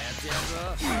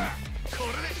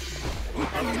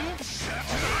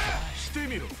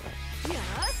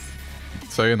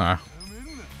 So, you know,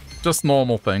 just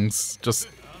normal things. Just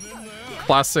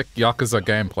classic Yakuza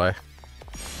gameplay.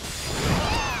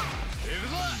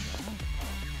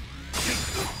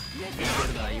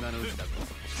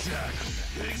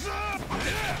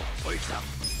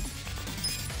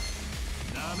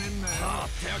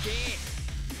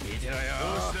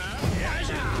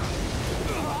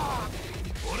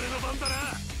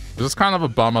 It was kind of a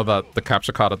bummer that the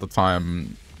capture card at the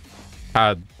time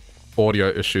had audio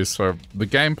issues, so the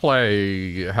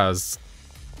gameplay has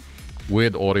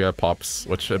weird audio pops,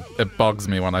 which it bugs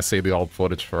me when I see the old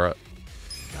footage for it.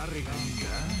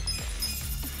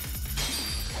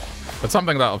 It's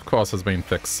something that, of course, has been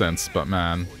fixed since, but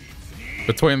man,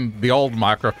 between the old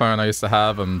microphone I used to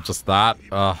have and just that,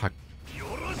 I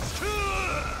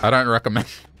don't recommend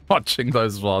watching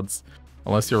those VODs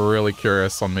unless you're really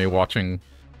curious on me watching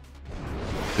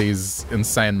these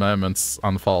insane moments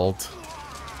unfold.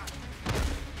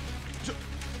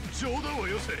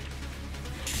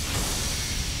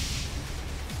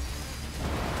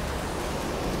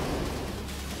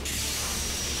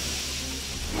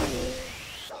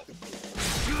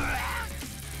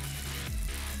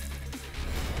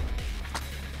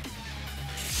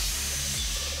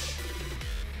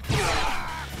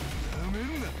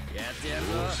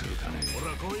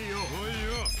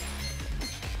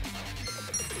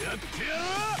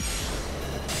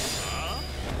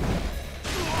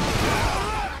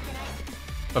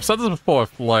 I've said this before,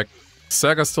 if, like,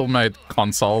 Sega still made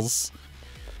consoles,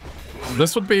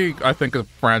 this would be, I think, a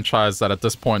franchise that at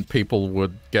this point people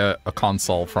would get a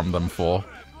console from them for,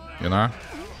 you know?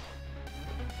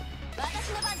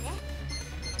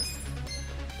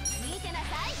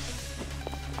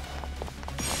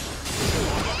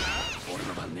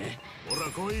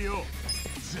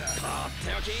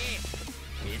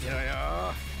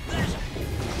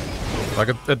 Like,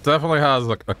 it definitely has,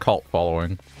 like, a cult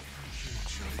following.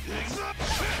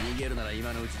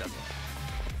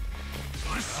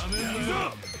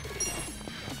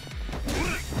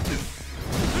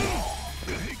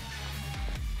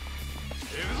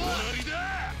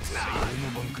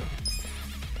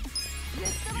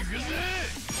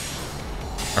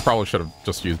 I probably should have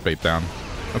just used bait down.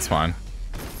 That's fine.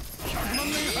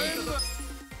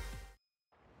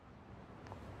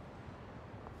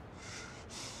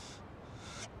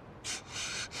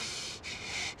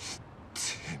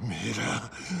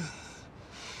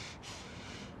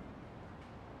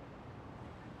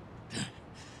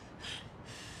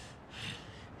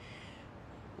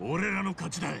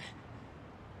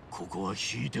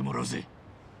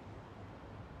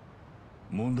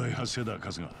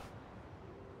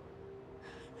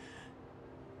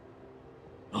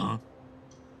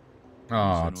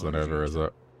 Oh, it's not over, is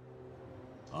it?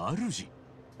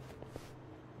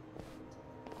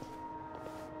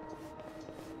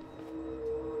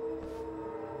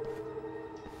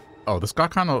 Oh, this guy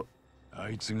kind of...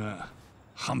 I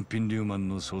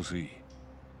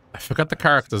forget the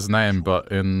character's name,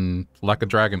 but in Like a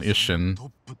Dragon Ishin,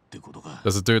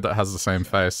 there's a dude that has the same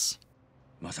face.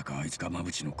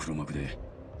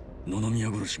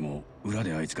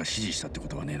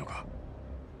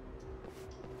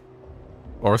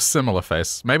 Or a similar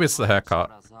face. Maybe it's the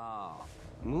haircut.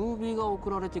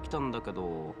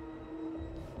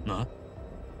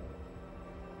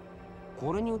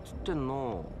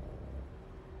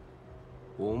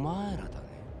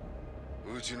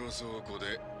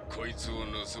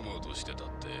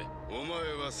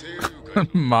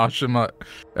 Majima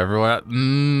everywhere?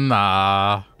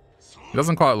 Nah. He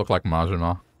doesn't quite look like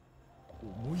Majima.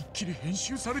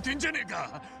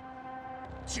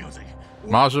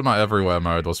 Majima everywhere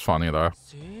mode was funny though.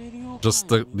 Just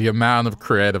the amount of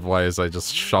creative ways they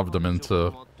just shoved him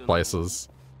into places.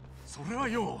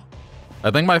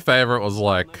 I think my favorite was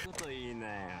like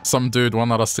some dude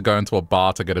wanted us to go into a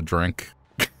bar to get a drink.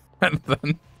 And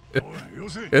then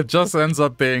it just ends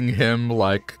up being him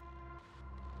like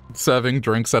serving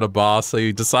drinks at a bar, so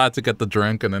you decide to get the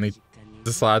drink and then he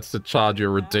decides to charge you a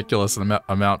ridiculous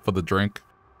amount for the drink.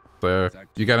 So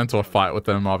you get into a fight with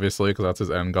him, obviously, because that's his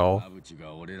end goal. That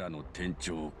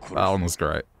one was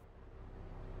great.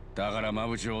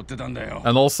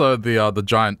 And also the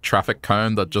giant traffic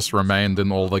cone that just remained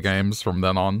in all the games from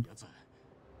then on.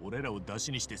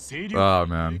 Oh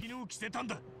man.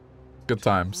 Good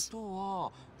times.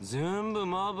 全部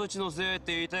マブチのせいっ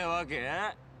て言いたいわけ？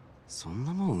そん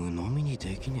なもん鵜呑みに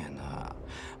できねえな。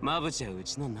マブチはう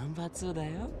ちのナンバー2だ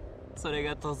よ。それ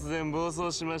が突然暴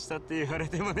走しましたって言われ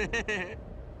てもね。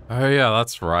Oh yeah,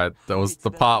 that's right. That was the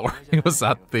part where he was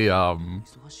at the I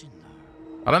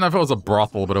don't know if it was a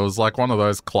brothel, but it was like one of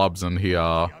those clubs, and he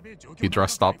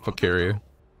dressed up for Kiryu.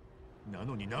 な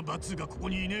のにナンバー2がここ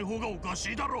にいねえ方がおか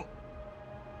しいだろ。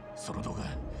その動画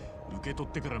受け取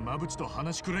ってからマブチと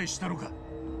話くらいしたのか。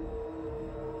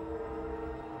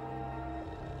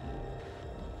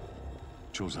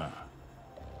長さん、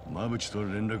マブチと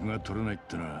連絡が取れないっ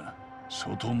てのは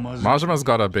相当まずい。 Majima's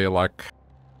gotta be like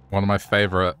one of my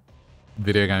favorite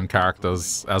video game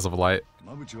characters as of late.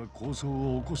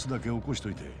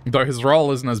 Though his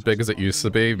role isn't as big as it used to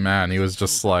be, man, he was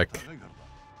just like...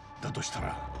 It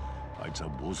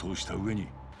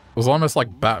was almost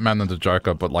like Batman and the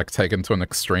Joker, but like taken to an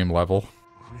extreme level.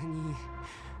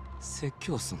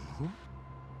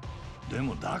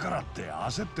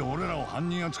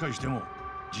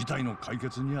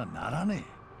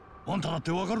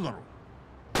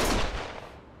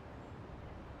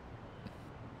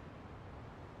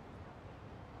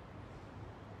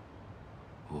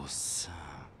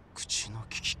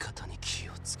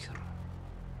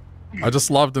 I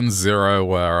just loved in Zero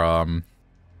where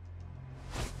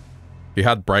he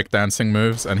had breakdancing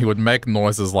moves and he would make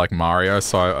noises like Mario,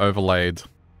 so I overlaid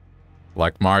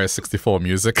like Mario 64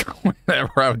 music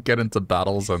whenever I would get into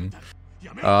battles, and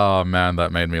oh man,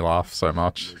 that made me laugh so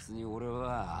much.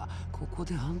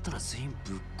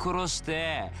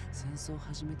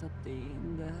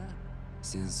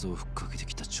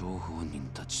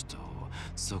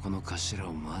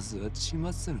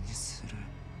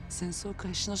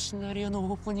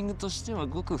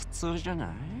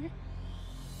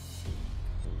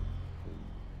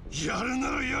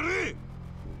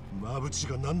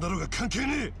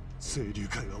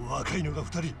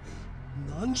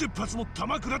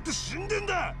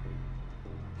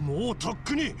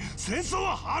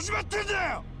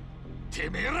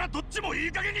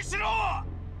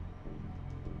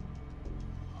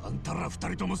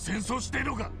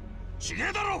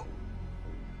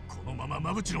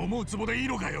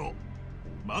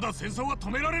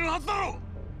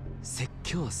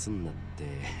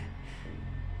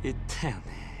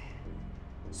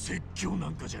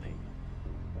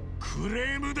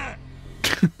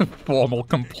 Formal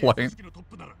complaint.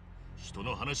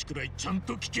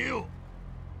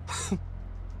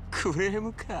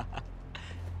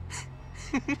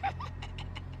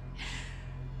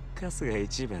 カスが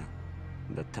一番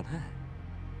だったな。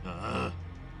あ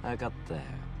あ、分かったよ。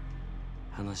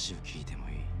話を聞いても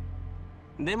い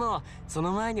い。でもそ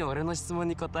の前に俺の質問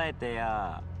に答えて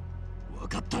よ。分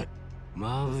かった。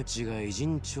マブチが偉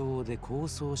人帳で構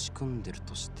想を仕組んでる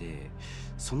として、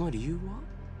その理由は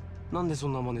なんでそ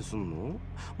んな真似すんの？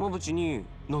マブチに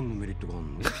何のメリットがあ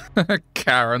んの？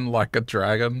 Karen like a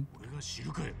dragon. 俺が知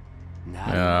るかよ。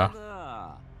なるほど。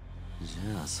じ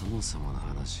ゃあそもそもの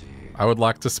話。I would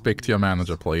like to speak to your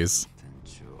manager, please.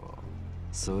 店長、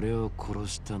それを殺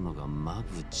したのがマ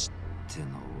ブチって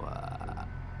のは。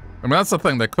I mean, that's the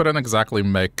thing. They couldn't exactly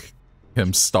make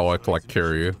him stoic like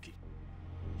Kiryu.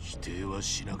 否定は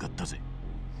しなかったぜ。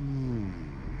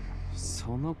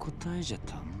その答えじゃ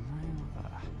足んない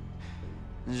わ。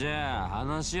じゃあ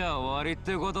話は終わりっ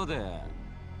てことで。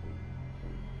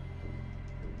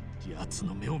奴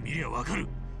の目を見りゃわかる。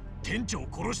店長を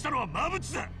殺したのはマブ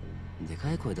チだ。で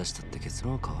かい声出したって結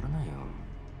論は変わらないよ。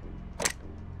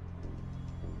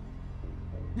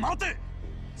待て、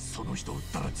その人を撃っ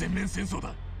たら全面戦争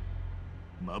だ。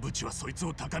マブチはそいつ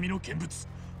を高みの見物。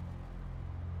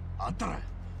あんたら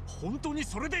本当に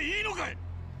それでいいのかい？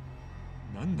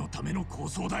何のための構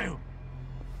想だよ。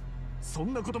そ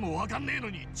んなこともわかんねえの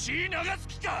に血流す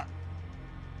気か。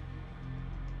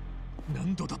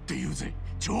何度だって言うぜ、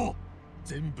蝶。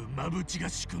全部マブチが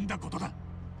仕組んだことだ。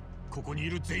ここにい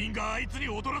る全員があいつに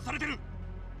踊らされてる。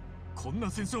こんな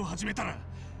戦争を始めたら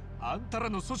あんたら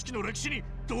の組織の歴史に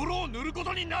泥を塗るこ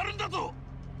とになるんだぞ。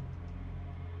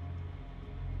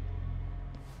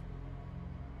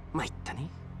まいったね。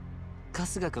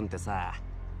春日君ってさ、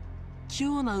器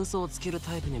用な嘘をつける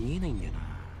タイプには見えないんだよな。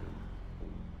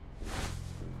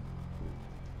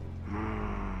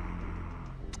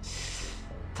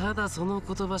ただその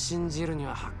言葉信じるに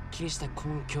ははっきりした根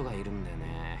拠がいるんだよ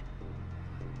ね。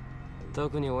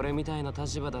特に俺みたいな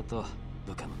立場だと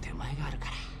部下の手前があるか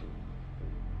ら。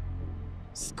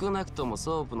少なくとも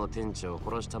ソープの店長を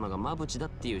殺したのがマブチだっ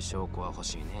ていう証拠は欲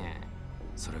しいね。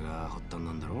それが発端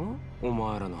なんだろう、お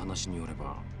前らの話によれ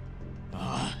ば。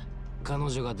ああ、彼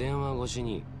女が電話越し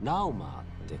にラウマ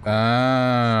って。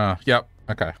Yep,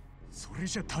 okay. それ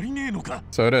じゃ足りねえのか。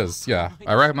 So it is, yeah.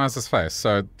 I recognize his face.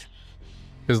 So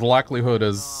his likelihood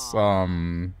is,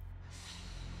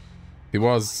 he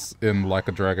was in Like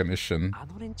a Dragon Ishin. あ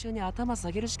の連中に頭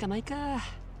下げるしかないか。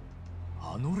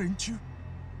あの連中？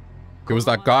 He was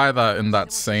that guy that in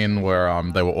that scene where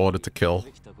they were ordered to kill,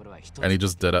 and he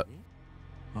just did it.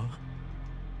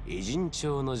 偉人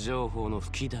帳の情報の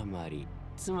吹き溜まり、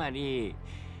つまり。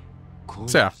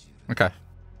 So yeah, okay.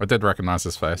 I did recognize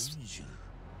his face.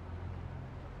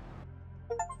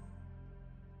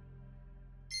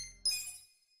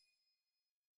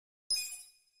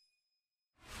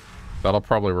 That'll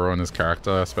probably ruin his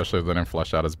character, especially if they didn't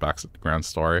flesh out his background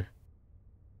story.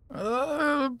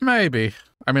 Maybe.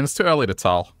 I mean, it's too early to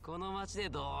tell.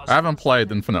 I haven't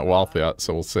played Infinite Wealth yet,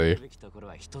 so we'll see.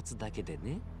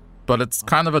 But it's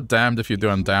kind of a damned if you do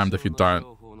and damned if you don't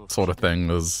sort of thing.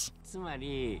 There's,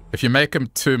 if you make him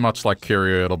too much like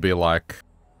Kiryu, it'll be like,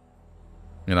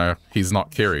 you know, he's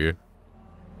not Kiryu.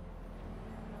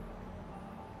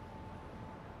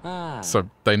 So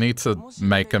they need to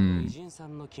make him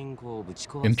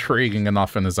intriguing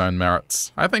enough in his own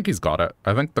merits. I think he's got it.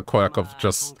 I think the quirk of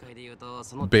just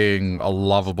being a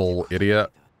lovable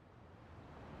idiot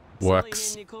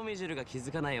works. And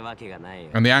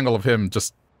the angle of him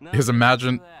just his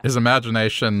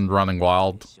imagination running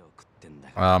wild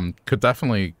could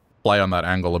definitely play on that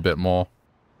angle a bit more.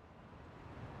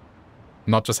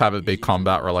 Not just have it be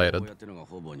combat related.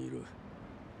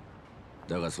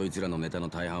 だがそいつらのネタの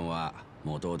大半は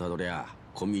元をたどりゃ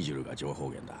コミジュルが情報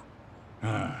源だ。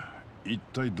ああ、一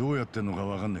体どうやってんのか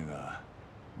わかんねえが、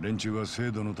連中は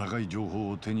精度の高い情報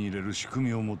を手に入れる仕組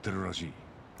みを持ってるらしい。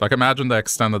Like imagine they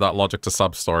extended that logic to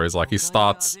sub-stories. Like he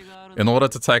starts, in order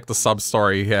to take the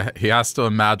sub-story, he has to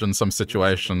imagine some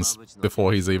situations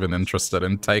before he's even interested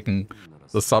in taking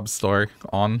the sub-story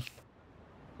on.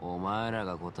 お前ら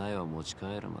が答えを持ち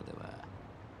帰るまでは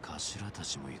頭た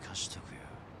ちも生かしとくよ。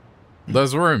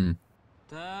 There's room.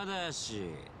 ただし、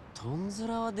とんず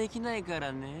らはできないか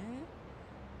らね。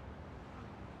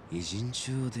偉人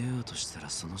中を出ようとしたら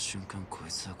その瞬間こい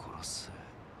つは殺す。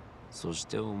そし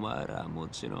てお前らはも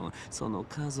ちろんその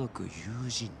家族、友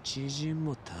人、知人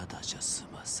もただじゃ済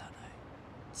まさない。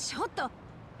ちょっと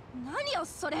何よ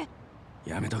それ。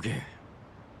やめとけ。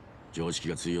常識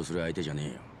が通用する相手じゃね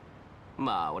えよ。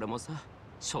まあ俺もさ、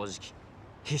正直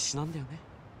必死なんだよね。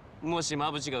もし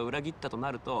マブチが裏切ったと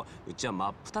なるとうちは真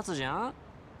っ二つじゃん。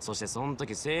そしてその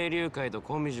時清流会と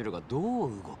コミジュルがどう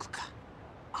動くか。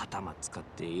頭使っ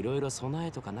ていろいろ備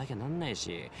えとかなきゃなんない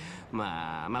し、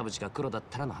まあ馬淵が黒だっ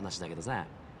たらの話だけどさ。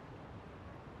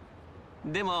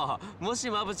でももし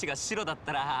馬淵が白だっ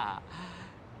たら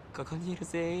ここにいる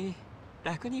全員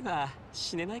楽には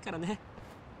死ねないからね。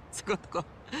そこんとこ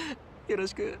よろ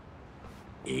しく。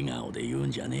笑顔で言う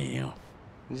んじゃねえよ。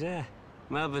じゃあ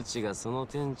馬淵がその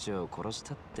店長を殺し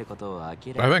たってことを明らか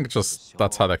に。 I think just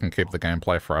that's how they can keep the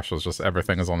gameplay fresh, is just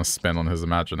everything is on a spin on his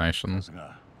imagination.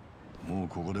 もう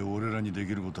ここで俺らにで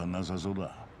きることはなさそう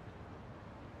だ。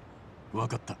わ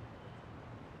かった。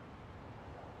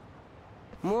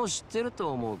もう知ってる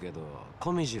と思うけど、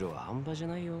小見次郎は半端じゃ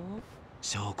ないよ。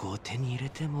証拠を手に入れ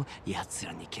ても奴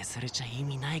らに消されちゃ意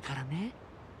味ないからね。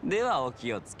ではお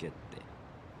気をつけて。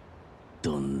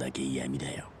どんだけ嫌味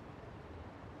だよ。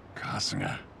春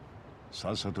日、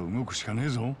さっさと動くしかねえ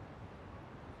ぞ。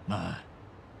まあ、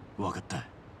わかった。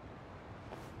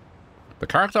The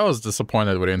character I was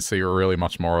disappointed we didn't see really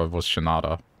much more of was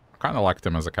Shinada. I kind of liked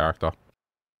him as a character.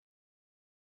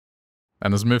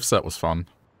 And his moveset was fun.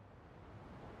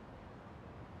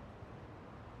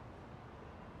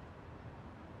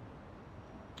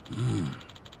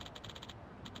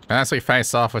 As we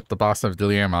face off with the boss of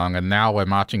Delirmong, and now we're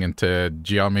marching into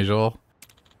Geomijul.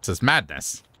 This is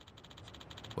madness.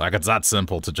 Like, it's that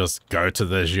simple to just go to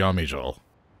the Geomijul.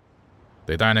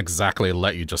 They don't exactly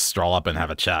let you just stroll up and have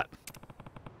a chat.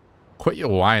 Quit your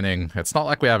whining. It's not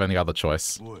like we have any other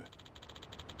choice.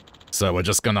 So we're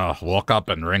just gonna walk up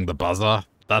and ring the buzzer?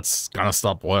 That's gonna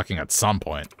stop working at some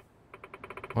point.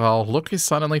 Well, look who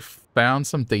suddenly found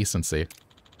some decency.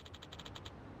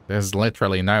 There's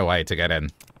literally no way to get in.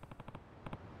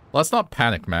 Let's not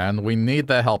panic, man. We need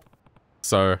their help.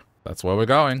 So, that's where we're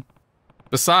going.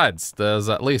 Besides, there's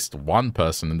at least one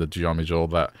person in the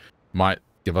Geomijul that might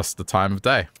give us the time of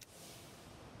day.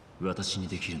 Yeah, the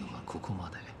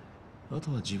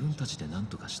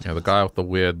guy with the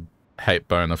weird hate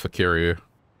boner for Kiryu.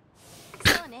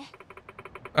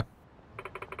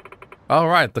 Oh,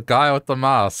 right, the guy with the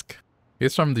mask.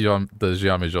 He's from the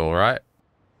Geomijul, right?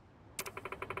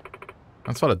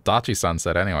 That's what Adachi-san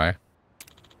said anyway.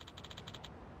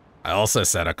 I also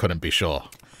said I couldn't be sure.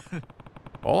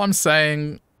 All I'm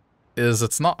saying is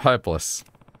it's not hopeless.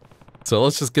 So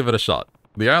let's just give it a shot.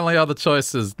 The only other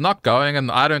choice is not going,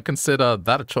 and I don't consider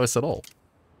that a choice at all.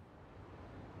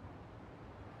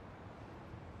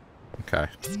 Okay.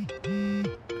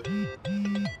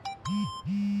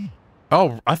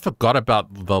 Oh, I forgot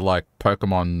about the, like,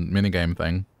 Pokemon minigame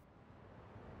thing.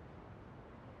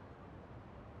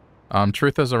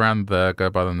 Truth is around there, go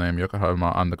by the name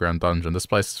Yokohama Underground Dungeon. This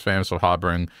place is famous for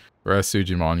harboring rare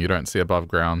Sujimon you don't see above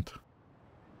ground.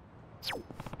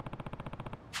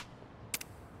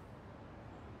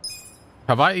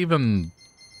 Have I even...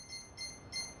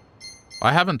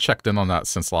 I haven't checked in on that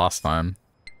since last time.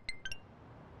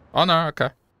 Oh no,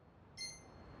 okay.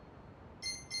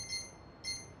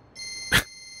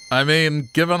 I mean,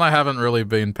 given I haven't really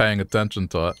been paying attention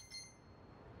to it.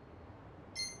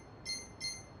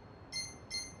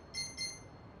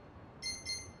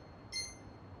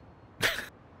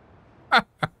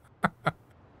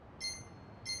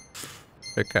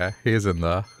 Okay, he's in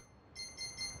there.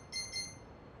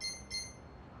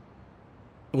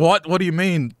 What? What do you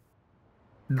mean?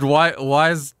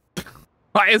 Why is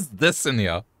this in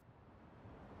here?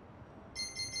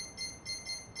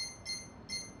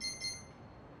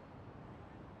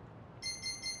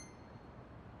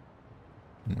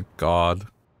 Oh my god.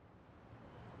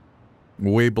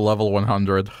 Weeb level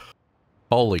 100.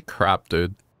 Holy crap,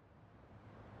 dude.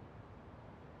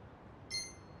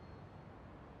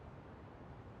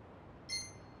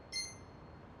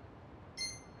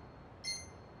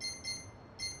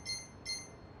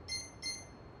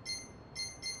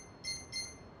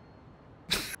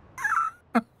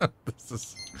 This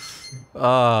is...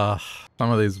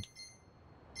 some of these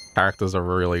characters are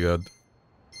really good.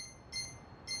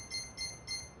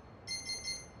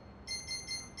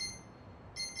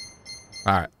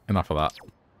 Alright, enough of that.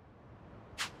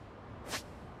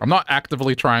 I'm not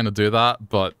actively trying to do that,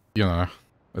 but, you know,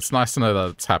 it's nice to know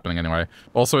that it's happening anyway.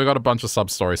 Also, we got a bunch of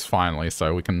sub-stories finally,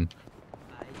 so we can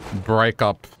break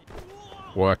up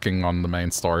working on the main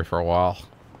story for a while.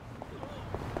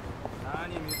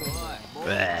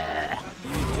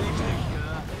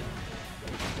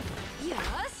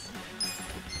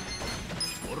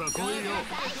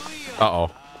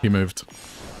 Uh-oh, he moved.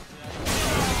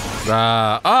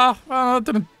 That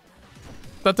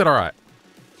did alright.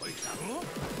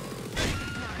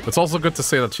 It's also good to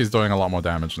see that she's doing a lot more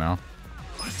damage now.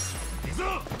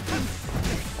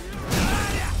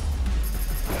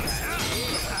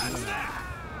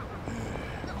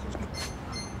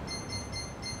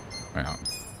 Yeah.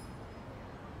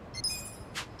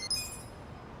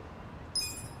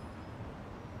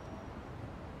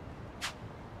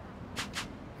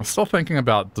 I'm still thinking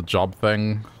about the job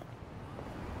thing.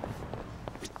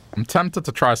 I'm tempted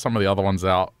to try some of the other ones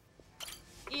out.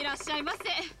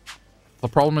 The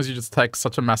problem is you just take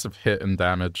such a massive hit in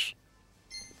damage.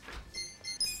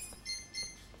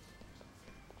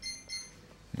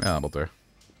 Yeah, that'll do.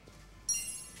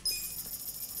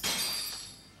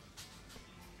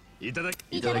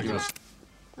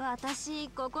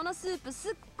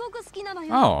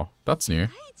 Oh, that's new.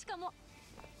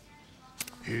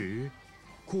 へえ、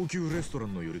高級レストラ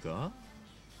ンのよりか?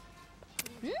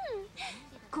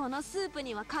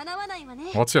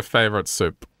 What's your favorite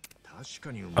soup?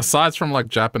 Aside from like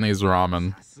Japanese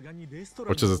ramen,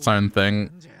 which is its own thing,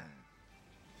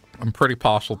 I'm pretty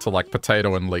partial to like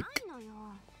potato and leek.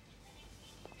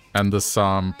 And this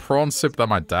prawn soup that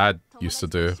my dad used to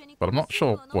do, but I'm not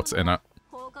sure what's in it.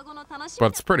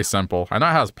 But it's pretty simple. I know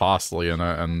it has parsley in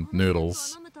it and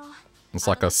noodles. It's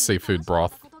like a seafood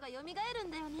broth.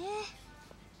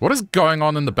 What is going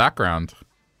on in the background?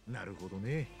 Are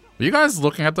you guys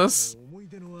looking at this?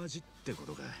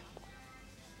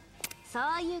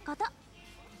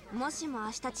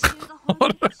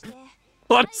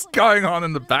 What is going on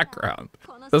in the background?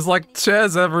 There's like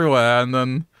chairs everywhere and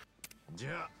then...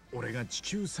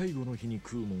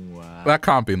 That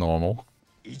can't be normal.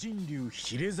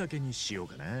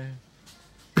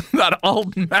 That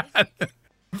old man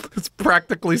is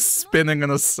practically spinning in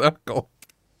a circle.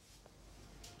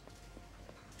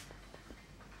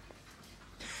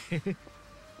 What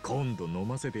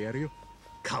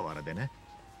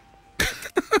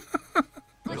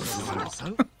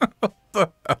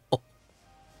the hell?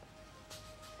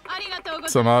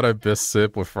 Tomato bisque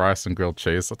soup with rice and grilled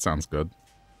cheese. That sounds good.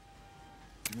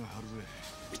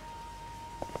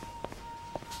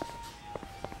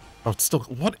 Oh, it's still...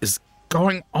 What is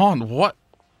going on? What?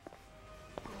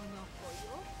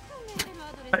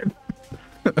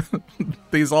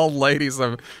 These old ladies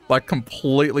have, like,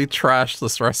 completely trashed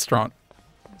this restaurant.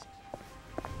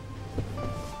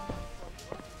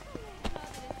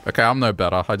 Okay, I'm no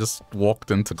better. I just walked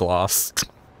into glass.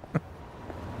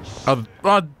 Oh,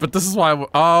 but this is why...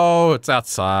 Oh, it's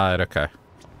outside. Okay.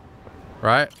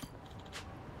 Right?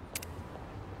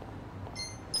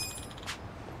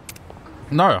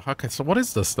 No. Okay, so what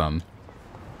is this then?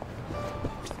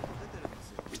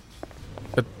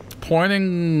 It's pointing...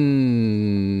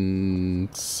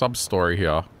 sub-story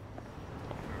here.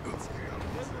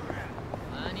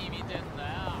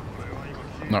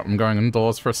 No, I'm going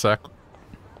indoors for a sec.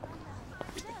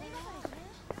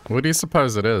 What do you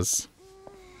suppose it is?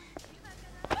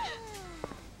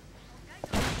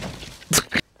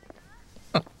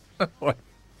 What?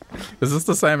 Is this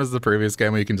the same as the previous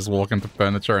game where you can just walk into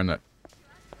furniture and it...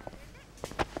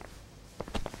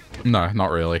 No,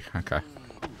 not really. Okay.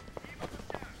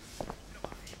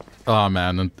 Oh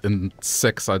man, in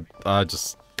 6 I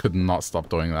just could not stop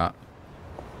doing that.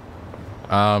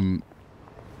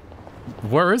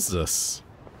 Where is this?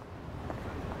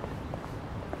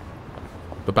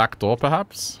 The back door,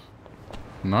 perhaps?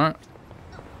 No.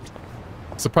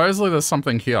 Supposedly there's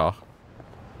something here.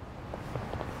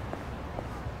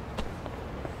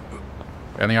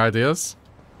 Any ideas?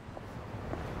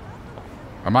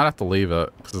 I might have to leave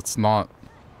it, because it's not...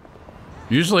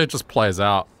 Usually it just plays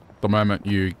out the moment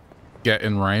you get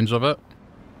in range of it.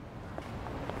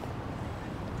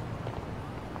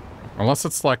 Unless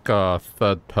it's like a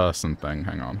third-person thing.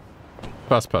 Hang on.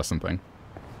 First-person thing.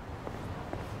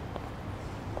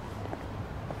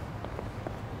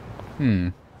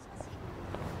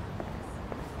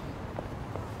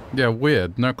 Yeah,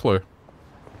 weird. No clue.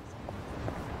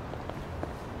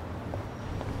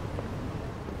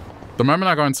 The moment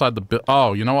I go inside the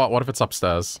oh, you know what? What if it's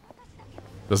upstairs?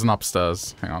 There's an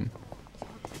upstairs. Hang on.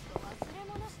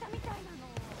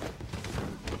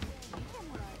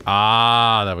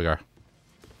 Ah, there we go.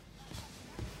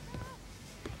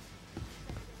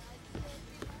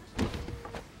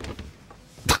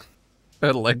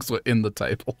 Her legs were in the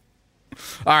table.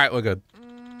 Alright, we're good.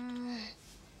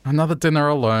 Another dinner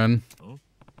alone.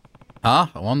 Huh?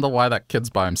 I wonder why that kid's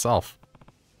by himself.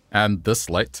 And this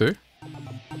late too?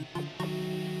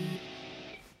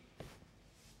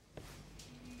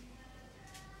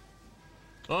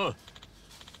 Oh.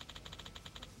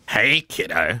 Hey,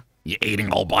 kiddo. You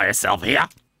eating all by yourself here?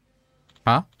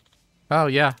 Huh? Oh,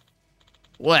 yeah.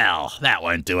 Well, that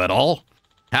won't do at all.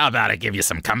 How about I give you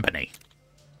some company?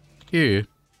 You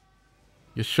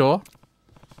sure?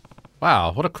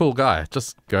 Wow, what a cool guy.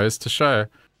 Just goes to show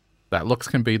that looks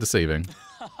can be deceiving.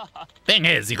 Thing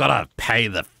is, you gotta pay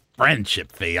the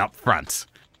friendship fee up front.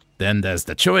 Then there's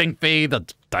the chewing fee, the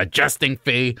digesting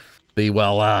fee,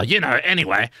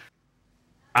 anyway.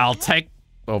 I'll take,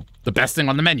 the best thing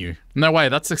on the menu. No way,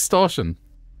 that's extortion.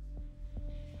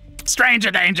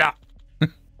 Stranger danger!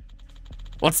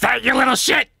 What's that, you little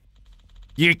shit?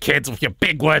 You kids with your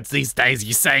big words these days,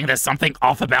 you saying there's something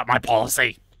off about my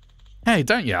policy. Hey,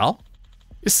 don't yell.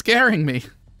 You're scaring me.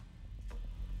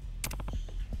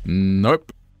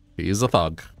 Nope. He's a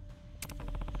thug.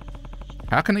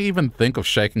 How can he even think of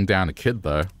shaking down a kid,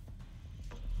 though?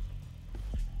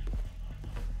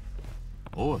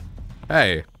 Oh.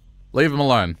 Hey, leave him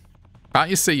alone. Can't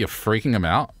you see you're freaking him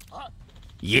out?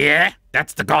 Yeah,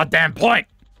 that's the goddamn point.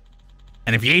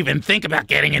 And if you even think about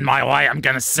getting in my way, I'm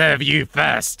gonna serve you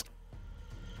first.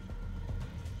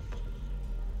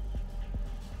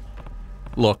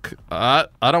 Look, I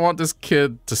don't want this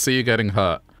kid to see you getting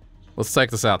hurt. Let's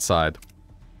take this outside.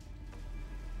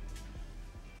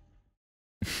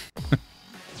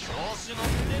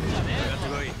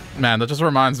 Man, that just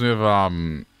reminds me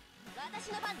of,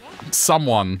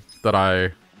 someone that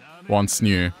I once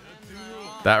knew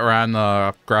that ran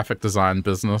a graphic design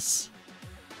business.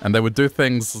 And they would do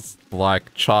things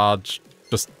like charge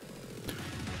just...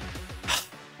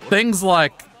 things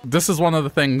like... This is one of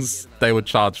the things they would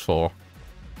charge for.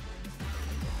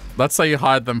 Let's say you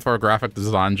hired them for a graphic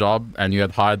design job and you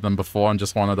had hired them before and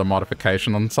just wanted a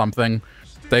modification on something.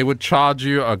 They would charge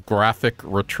you a graphic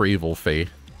retrieval fee.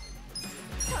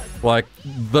 Like,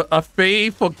 a fee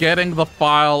for getting the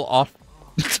file off,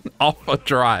 off a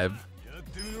drive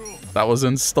that was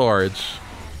in storage.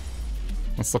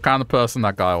 That's the kind of person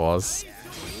that guy was.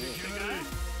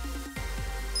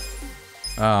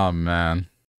 Oh, man.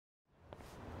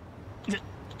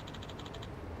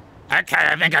 Okay,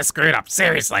 I think I screwed up.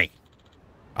 Seriously.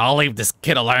 I'll leave this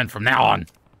kid alone from now on.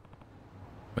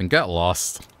 Then get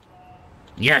lost.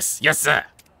 Yes, yes, sir.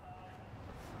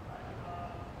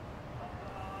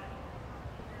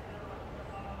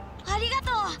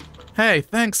 Hey,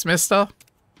 thanks, mister.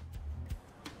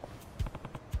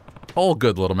 All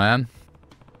good, little man.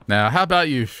 Now, how about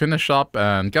you finish up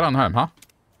and get on home, huh?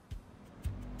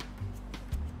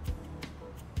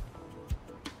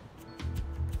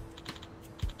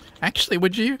 Actually,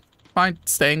 would you mind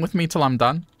staying with me till I'm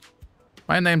done?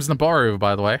 My name's Naboru,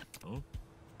 by the way.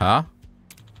 Huh?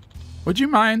 Would you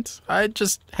mind? I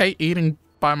just hate eating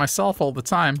by myself all the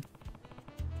time.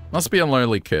 Must be a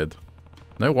lonely kid.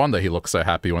 No wonder he looked so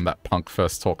happy when that punk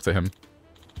first talked to him.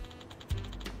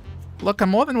 Look, I'm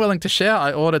more than willing to share.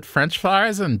 I ordered french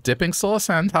fries and dipping sauce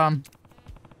and,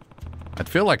 I'd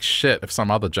feel like shit if some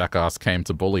other jackass came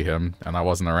to bully him and I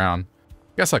wasn't around.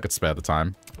 Guess I could spare the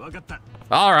time.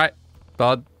 Alright,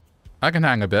 bud. I can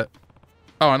hang a bit.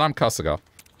 Oh, and I'm Kasuga.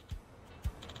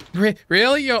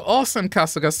 Really? You're awesome,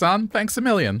 Kasuga-san. Thanks a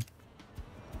million.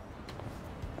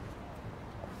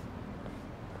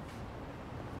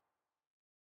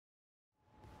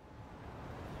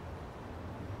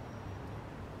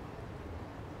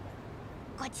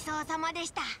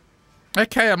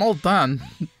 Okay, I'm all done.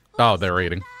 Oh, they're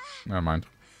eating. Never mind.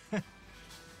 I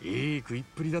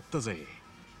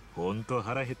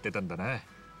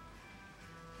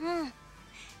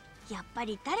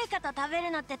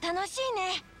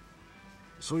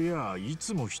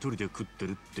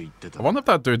wonder if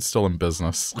that dude's still in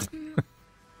business.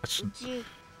 I should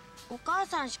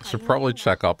probably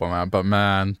check up on that, but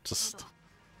man, just...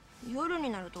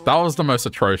 That was the most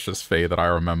atrocious fee that I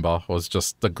remember, was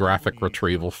just the graphic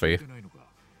retrieval fee.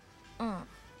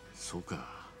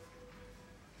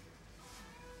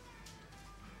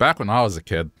 Back when I was a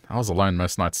kid, I was alone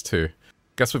most nights too.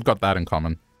 Guess we've got that in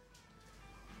common.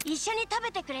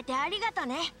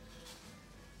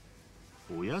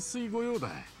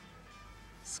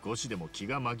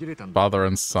 Father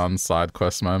and son side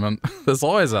quest moment. There's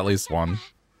always at least one.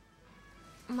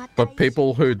 But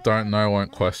people who don't know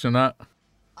won't question it.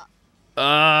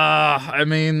 I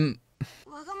mean...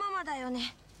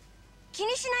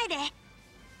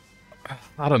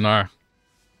 I don't know.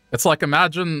 It's like,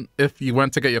 imagine if you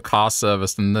went to get your car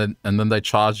serviced and then they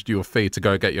charged you a fee to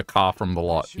go get your car from the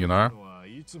lot, you know?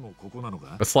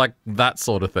 It's like that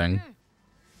sort of thing.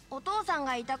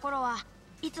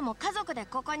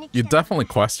 You definitely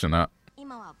question it.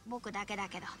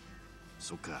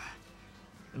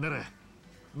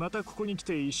 またここに来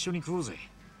て一緒に食おうぜ。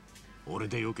俺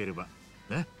でよければ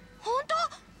ね。本当？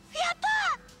やった！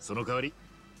その代わり、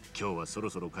今日はそろ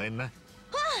そろ帰んな。うん。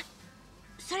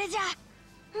それじゃあ、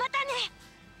またね。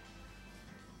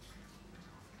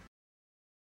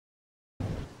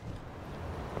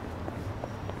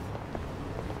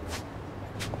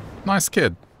Nice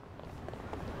kid.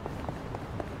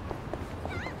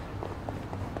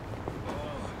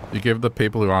 You give the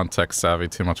people who aren't tech savvy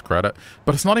too much credit.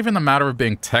 But it's not even a matter of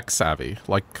being tech savvy.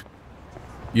 Like,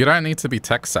 you don't need to be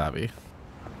tech savvy.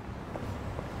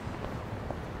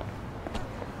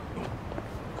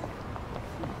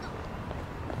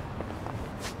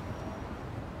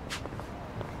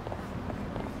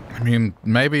 I mean,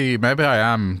 maybe I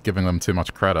am giving them too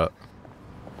much credit.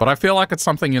 But I feel like it's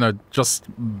something, you know, just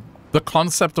the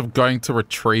concept of going to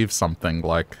retrieve something,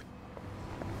 like,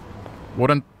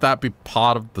 wouldn't that be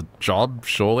part of the job,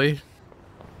 surely?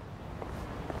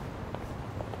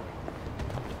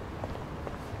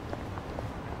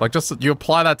 Like, just, you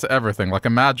apply that to everything. Like,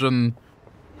 imagine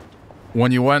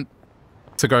when you went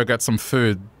to go get some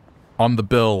food, on the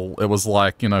bill, it was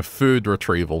like, you know, food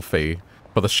retrieval fee.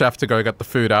 For the chef to go get the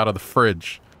food out of the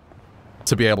fridge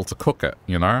to be able to cook it,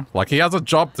 you know? Like, he has a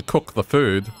job to cook the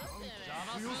food.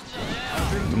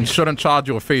 He shouldn't charge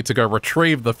you a fee to go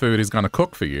retrieve the food he's going to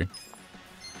cook for you.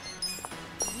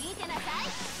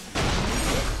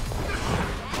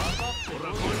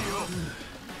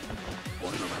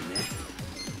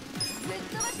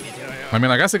 I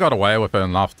mean, I guess he got away with it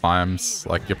enough times.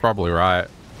 Like, you're probably right.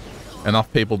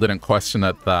 Enough people didn't question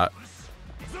it that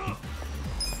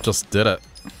just did it.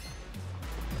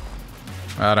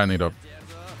 I don't need to...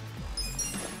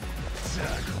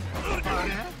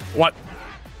 What?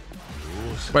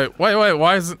 Wait,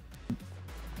 why is it...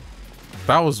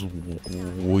 That was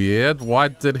weird. Why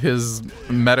did his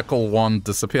medical wand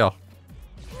disappear?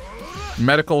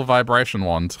 Medical vibration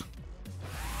wand.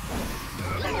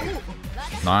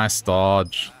 Nice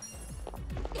dodge.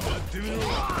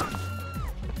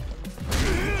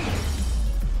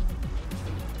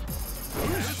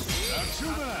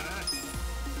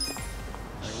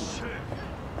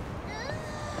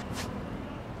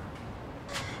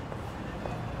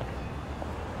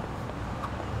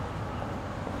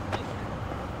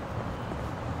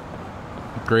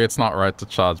 Agree it's not right to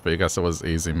charge, but I guess it was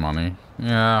easy money.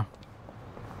 Yeah.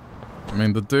 I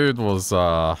mean, the dude was,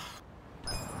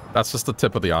 that's just the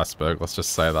tip of the iceberg, let's just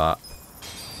say that.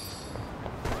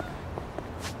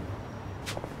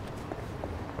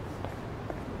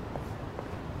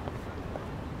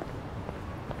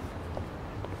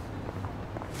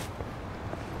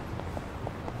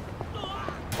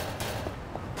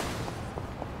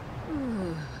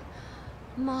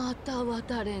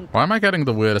 Why am I getting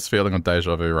the weirdest feeling of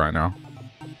deja vu right now?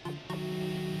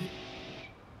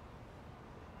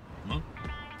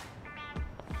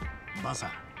 Basa,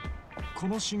 こ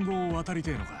の信号を渡り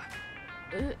てえのか?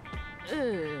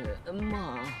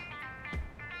 まあ。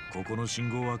ここの信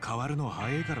号は変わるの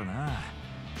早いからな。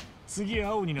次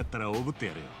青になったらおぶって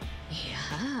やるよ。いや、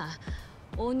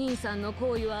お兄さんの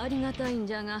行為はありがたいん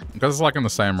じゃが。Because it's like in the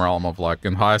same realm of like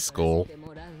in high school.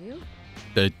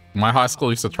 My high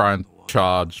school used to try and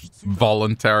charge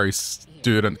voluntary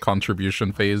student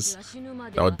contribution fees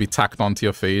that would be tacked onto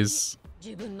your fees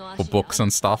for books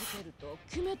and stuff.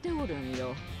 And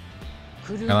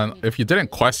then if you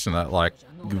didn't question it, like,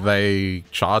 they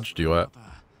charged you it.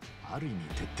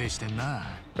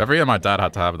 Every year my dad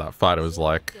had to have that fight. It was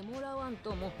like,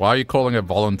 why are you calling it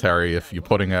voluntary if you're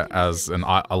putting it as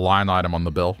a line item on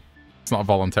the bill? It's not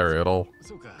voluntary at all.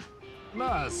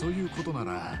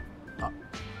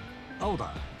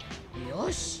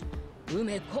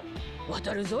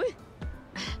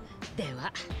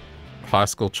 High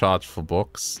school charge for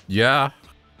books? Yeah.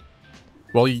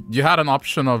 Well, you had an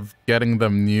option of getting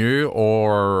them new,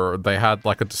 or they had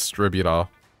like a distributor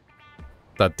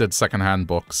that did secondhand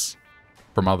books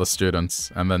from other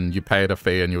students, and then you paid a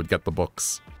fee and you would get the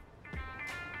books.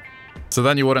 So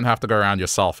then you wouldn't have to go around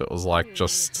yourself. It was like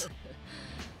just...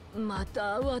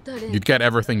 You'd get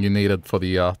everything you needed for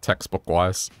the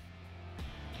textbook-wise.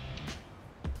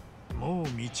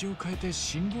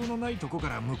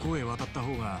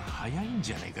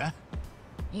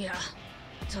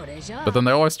 But then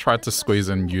they always tried to squeeze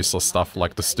in useless stuff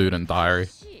like the student diary.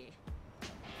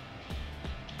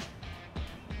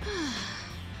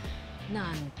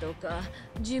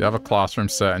 You have a classroom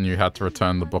set and you had to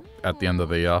return the book at the end of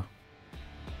the year.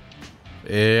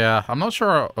 Yeah, I'm not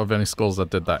sure of any schools that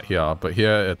did that here, but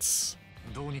here it's,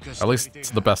 at least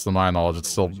to the best of my knowledge, it's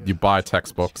still, you buy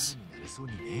textbooks.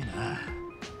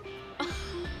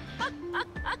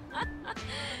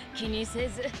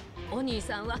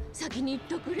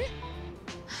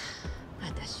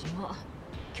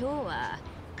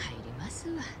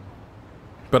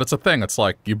 But it's a thing, it's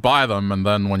like, you buy them and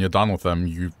then when you're done with them,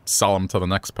 you sell them to the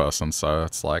next person, so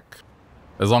it's like,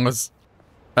 as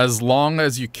long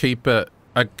as you keep it,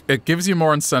 it gives you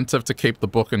more incentive to keep the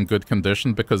book in good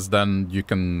condition because then you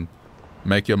can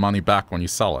make your money back when you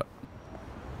sell it.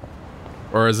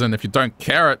 Whereas in if you don't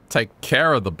take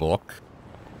care of the book,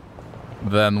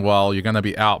 then, well, you're gonna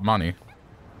be out money.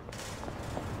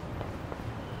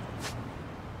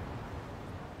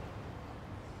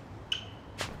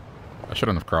 I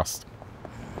shouldn't have crossed.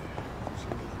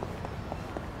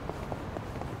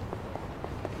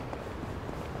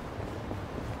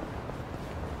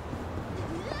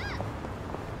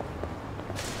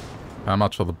 How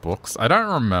much are the books? I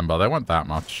don't remember. They weren't that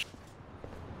much.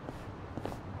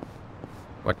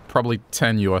 Like, probably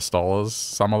 10 US dollars,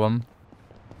 some of them.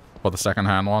 For the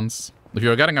second-hand ones. If you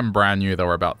were getting them brand new, they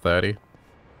were about 30.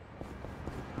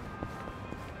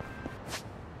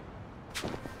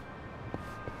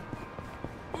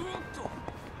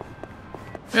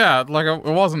 Yeah, like, it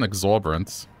wasn't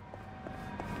exorbitant.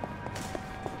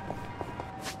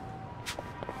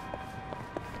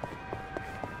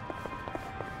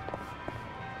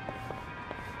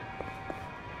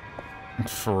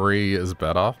 Free is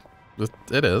better.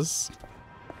 It is.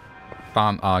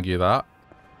 Can't argue that.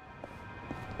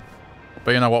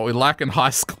 But you know what we lack in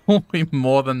high school, we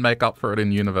more than make up for it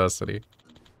in university.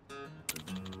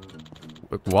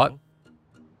 Look, what?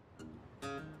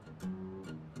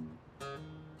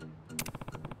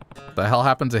 The hell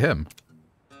happened to him?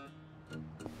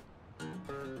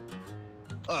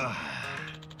 Ugh,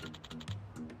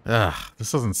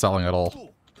 this isn't selling at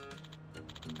all.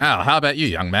 Oh, how about you,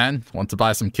 young man? Want to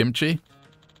buy some kimchi?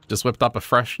 Just whipped up a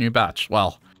fresh new batch.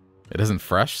 Well, it isn't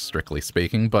fresh, strictly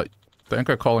speaking, but don't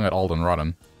go calling it old and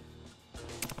rotten.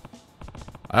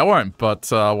 I won't, but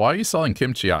why are you selling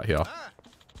kimchi out here?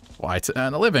 Why, to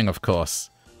earn a living, of course.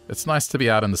 It's nice to be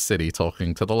out in the city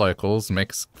talking to the locals,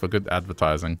 makes for good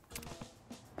advertising.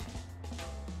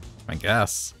 I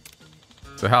guess.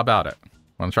 So how about it?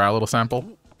 Want to try a little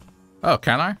sample? Oh,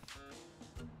 can I?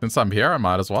 Since I'm here, I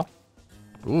might as well.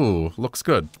 Ooh, looks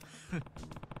good.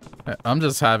 I'm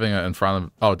just having it in front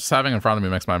of... Oh, just having it in front of me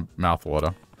makes my mouth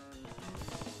water.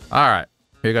 Alright,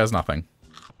 here goes nothing.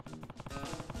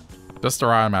 Just the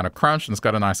right amount of crunch, and it's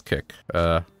got a nice kick.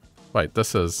 Wait,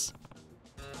 this is...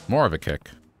 more of a kick.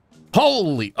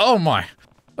 Holy... Oh my...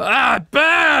 Ah, it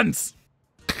burns!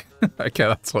 Okay,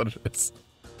 that's what it is.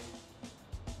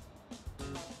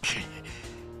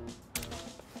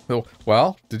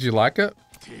 Well, did you like it?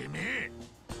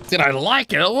 Did I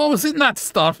like it? What was in that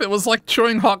stuff? It was like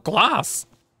chewing hot glass.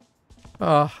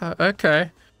 Oh,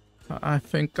 okay. I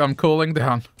think I'm cooling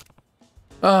down.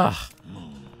 Ugh.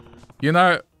 You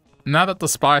know, now that the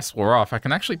spice wore off, I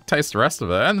can actually taste the rest of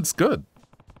it, and it's good.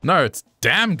 No, it's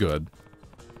damn good.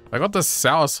 I got this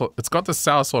sour, it's got this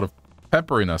sour sort of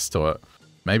pepperiness to it.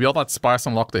 Maybe all that spice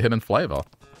unlocked a hidden flavor.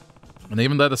 And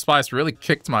even though the spice really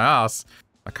kicked my ass,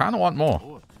 I kind of want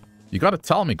more. You gotta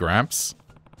tell me, Gramps.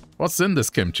 What's in this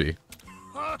kimchi?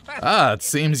 Ah, it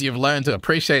seems you've learned to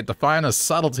appreciate the finer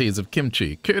subtleties of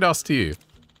kimchi. Kudos to you.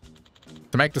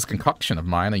 To make this concoction of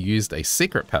mine, I used a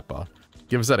secret pepper.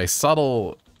 Gives it a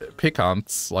subtle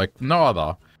piquance like no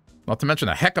other. Not to mention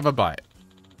a heck of a bite.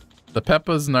 The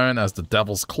pepper's known as the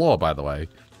Devil's Claw, by the way.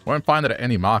 Won't find it at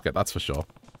any market, that's for sure.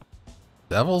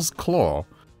 Devil's Claw?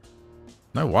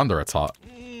 No wonder it's hot.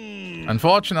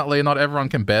 Unfortunately, not everyone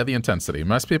can bear the intensity.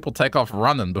 Most people take off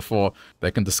running before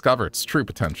they can discover its true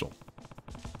potential.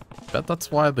 Bet that's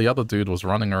why the other dude was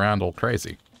running around all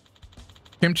crazy.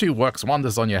 Kimchi works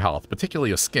wonders on your health,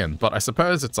 particularly your skin, but I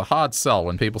suppose it's a hard sell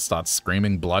when people start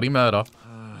screaming bloody murder.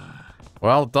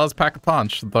 Well, it does pack a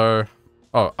punch, though...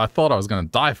 Oh, I thought I was gonna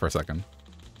die for a second.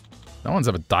 No one's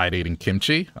ever died eating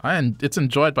kimchi, and it's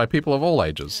enjoyed by people of all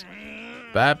ages.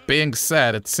 That being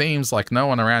said, it seems like no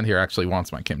one around here actually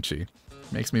wants my kimchi.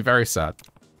 Makes me very sad.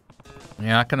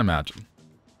 Yeah, I can imagine.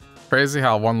 Crazy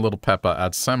how one little pepper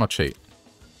adds so much heat.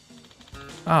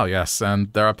 Oh yes,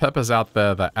 and there are peppers out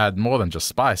there that add more than just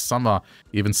spice. Some are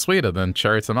even sweeter than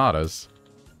cherry tomatoes.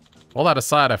 All that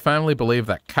aside, I firmly believe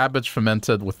that cabbage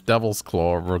fermented with Devil's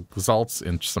Claw results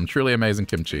in some truly amazing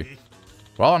kimchi.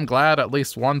 Well, I'm glad at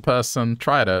least one person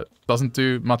tried it. Doesn't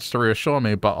do much to reassure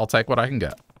me, but I'll take what I can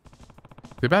get.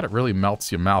 Too bad it really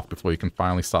melts your mouth before you can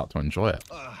finally start to enjoy it.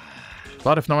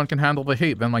 But if no one can handle the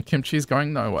heat, then my kimchi's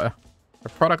going nowhere. A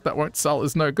product that won't sell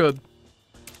is no good.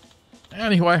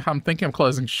 Anyway, I'm thinking of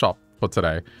closing shop for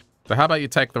today. So how about you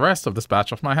take the rest of this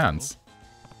batch off my hands?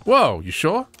 Whoa, you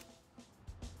sure?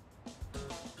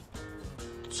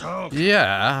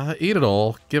 Yeah, eat it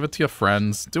all. Give it to your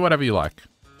friends. Do whatever you like.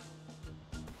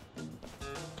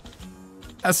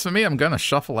 As for me, I'm gonna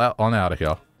shuffle on out of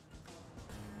here.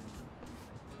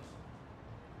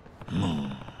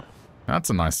 That's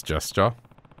a nice gesture,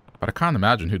 but I can't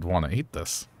imagine who'd want to eat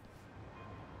this.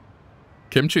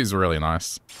 Kimchi's really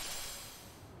nice.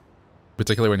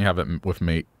 Particularly when you have it with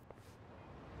meat.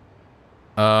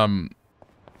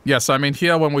 Yeah, so I mean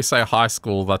here when we say high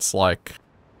school, that's like...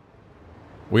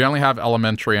 We only have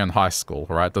elementary and high school,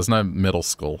 right? There's no middle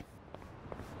school.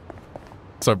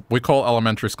 So we call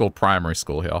elementary school primary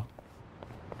school here.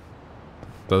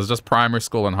 There's just primary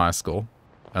school and high school.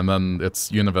 And then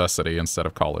it's university instead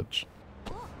of college.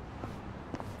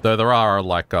 Though there are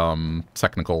like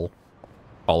technical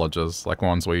colleges, like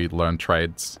ones where you learn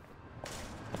trades.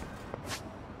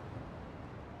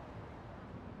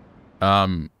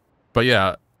 But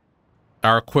yeah,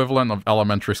 our equivalent of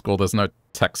elementary school, there's no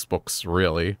textbooks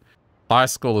really. High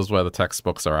school is where the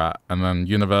textbooks are at, and then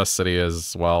university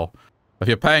is, well, if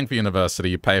you're paying for university,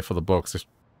 you pay for the books. If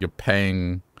you're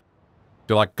paying, if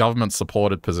you're like government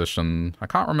supported position, I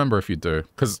can't remember if you do,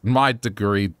 because my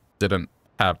degree didn't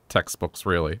have textbooks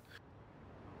really.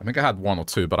 I think I had one or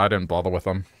two, but I didn't bother with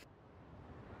them.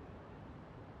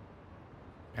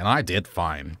 And I did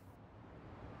fine.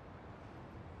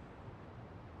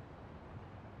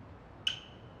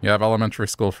 You have elementary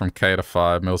school from K to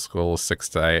 5, middle school 6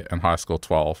 to 8, and high school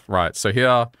 12. Right, so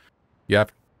here you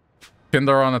have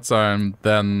kinder on its own,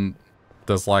 then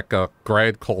there's like a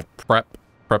grade called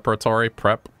preparatory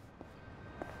prep.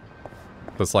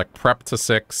 There's like prep to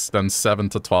 6, then 7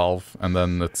 to 12, and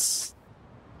then it's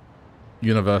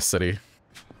university,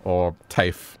 or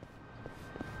TAFE,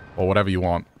 or whatever you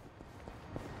want.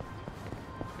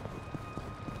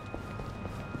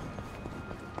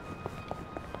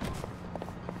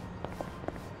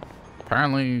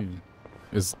 Apparently,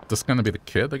 is this gonna be the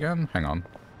kid again? Hang on.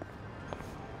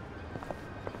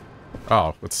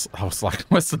 Oh, it's, I was like,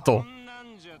 where's the door?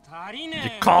 You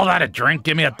call that a drink?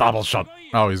 Give me a double shot.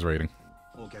 Oh, he's reading.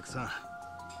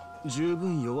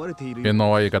 In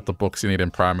Norway, you got the books you need in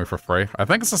primary for free. I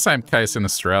think it's the same case in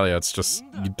Australia. It's just,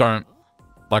 you don't,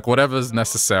 like, whatever's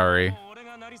necessary.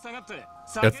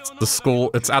 It's the school,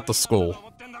 it's at the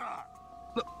school.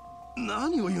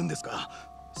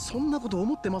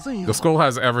 The school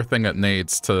has everything it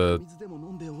needs to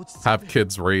have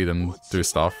kids read and do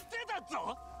stuff.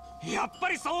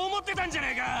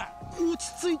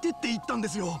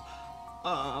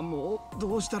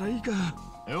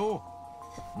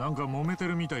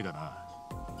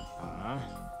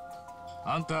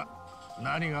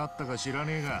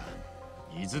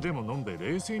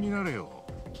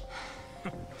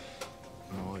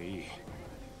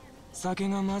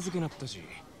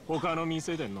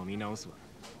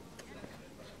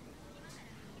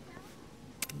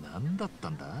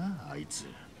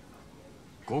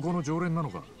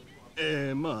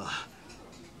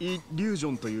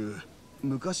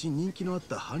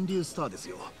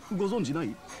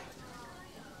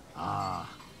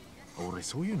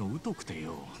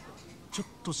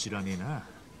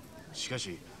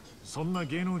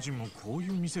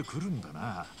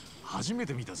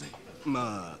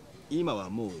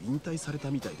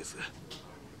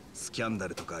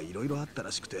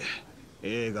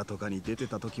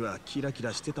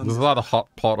 There's a lot of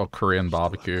hot pot or Korean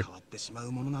barbecue. Or,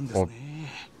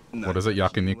 what is it,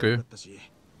 yakiniku?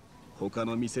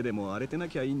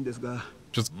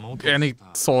 Just any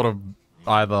sort of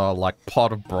either like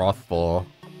pot of broth or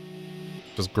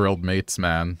just grilled meats,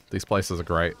 man. These places are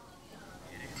great.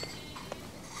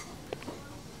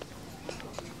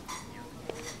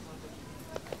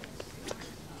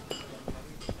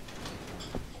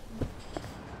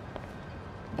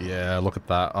 Yeah, look at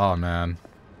that. Oh, man.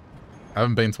 I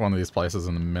haven't been to one of these places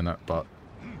in a minute, but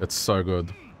it's so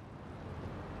good.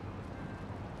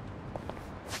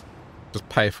 Just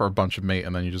pay for a bunch of meat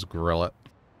and then you just grill it.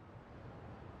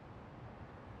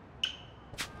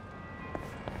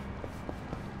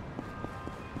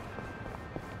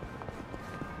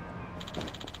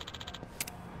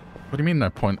 What do you mean no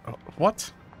point?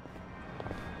 What?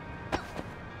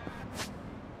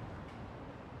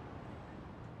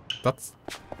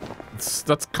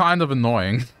 That's kind of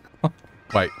annoying.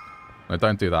 Wait, no,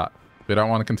 don't do that. We don't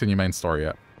want to continue main story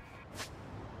yet.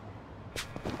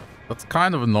 That's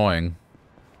kind of annoying.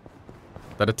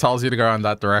 That it tells you to go in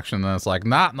that direction and it's like,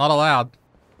 nah, not allowed.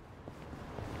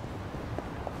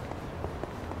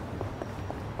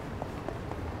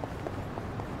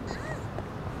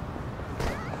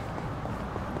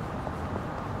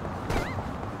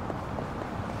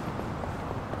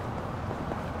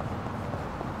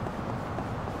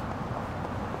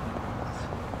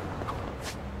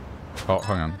 Oh,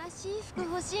 hang on.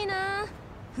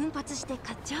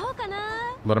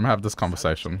 Let him have this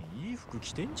conversation.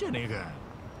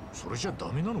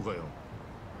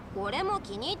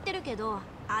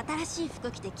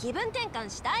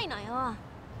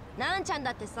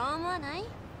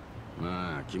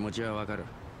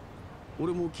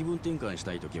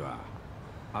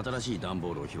 新しい段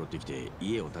ボールを拾ってきて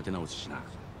家を建て直すしな。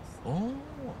おお、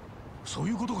そう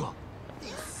いうことか。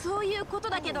そういうこと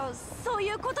だけど、そう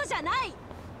いうことじゃない。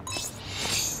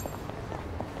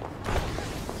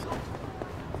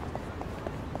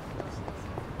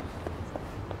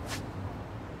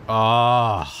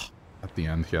Ah, at the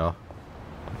end here.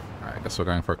 Alright, I guess we're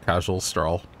going for a casual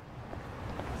stroll.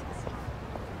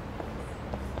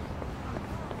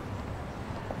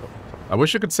 I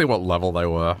wish you could see what level they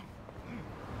were.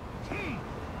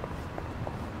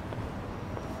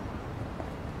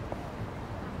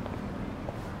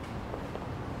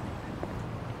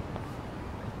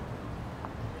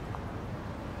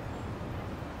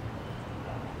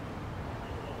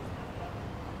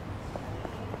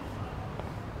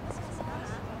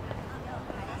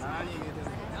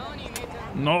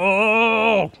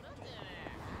 No!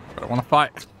 I don't want to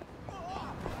fight.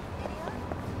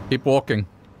 Keep walking.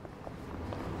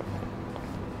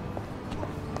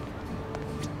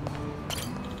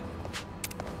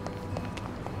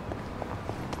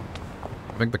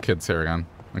 I think the kid's here again.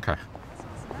 Okay.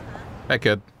 Hey,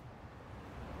 kid.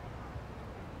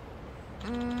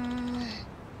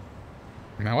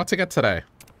 Now, what's he get today?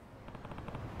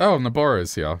 Oh,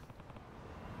 Noboru's here.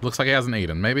 Looks like he hasn't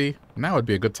eaten. Maybe now would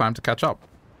be a good time to catch up.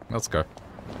 Let's go.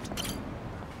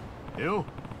 Yo.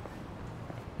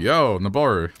 Yo,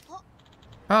 Noboru.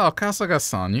 Oh,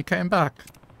 Kasuga-san, you came back.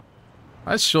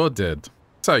 I sure did.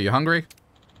 So, you hungry?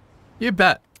 You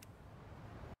bet.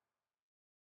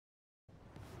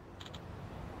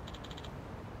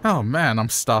 Oh man, I'm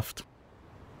stuffed.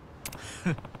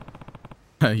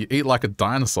 You eat like a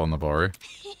dinosaur, Noboru.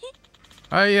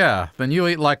 Oh yeah, then you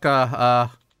eat like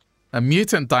a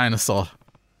mutant dinosaur.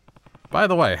 By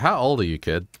the way, how old are you,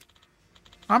 kid?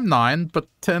 I'm 9, but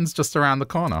 10's just around the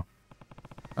corner.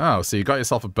 Oh, so you got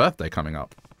yourself a birthday coming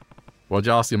up. What'd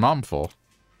you ask your mom for?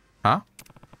 Huh?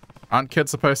 Aren't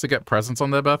kids supposed to get presents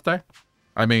on their birthday?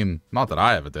 I mean, not that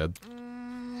I ever did.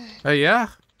 Hey, yeah?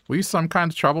 Were you some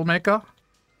kind of troublemaker?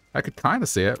 I could kind of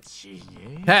see it.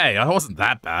 Hey, I wasn't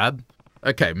that bad.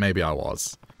 Okay, maybe I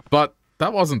was. But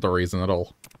that wasn't the reason at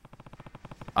all.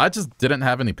 I just didn't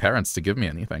have any parents to give me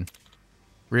anything.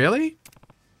 Really?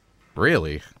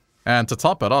 Really? And to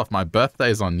top it off, my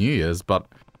birthday's on New Year's, but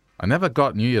I never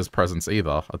got New Year's presents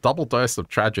either. A double dose of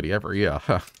tragedy every year.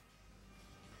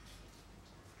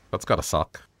 That's gotta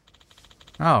suck.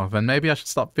 Oh, then maybe I should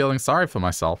stop feeling sorry for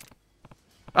myself.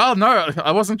 Oh, no,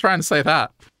 I wasn't trying to say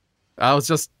that. I was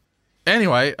just...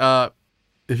 Anyway,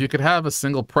 if you could have a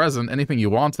single present, anything you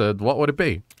wanted, what would it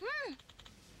be?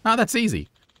 Oh, that's easy.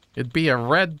 It'd be a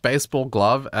red baseball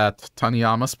glove at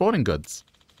Taniyama Sporting Goods.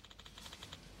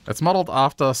 It's modeled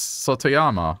after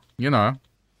Sotoyama, you know,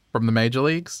 from the major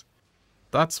leagues.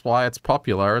 That's why it's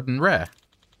popular and rare.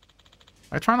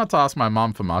 I try not to ask my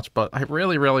mom for much, but I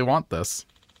really, really want this.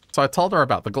 So I told her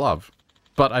about the glove.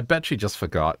 But I bet she just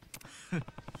forgot.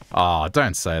 Aw,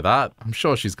 don't say that. I'm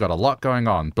sure she's got a lot going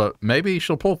on, but maybe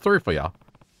she'll pull through for ya.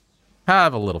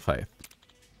 Have a little faith.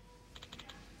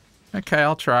 Okay,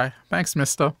 I'll try. Thanks,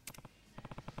 mister.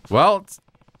 Well, it's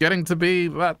getting to be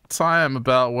that time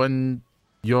about when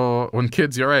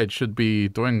kids your age should be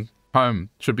doing home,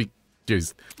 should be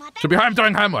home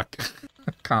doing homework.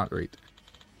 Can't read.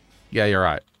 Yeah, you're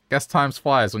right. Guess time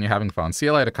flies when you're having fun. See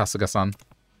you later, Kasuga-san.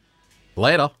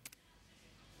 Later.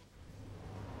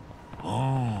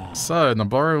 So,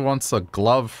 Noboru wants a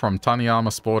glove from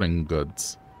Taniyama Sporting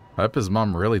Goods. I hope his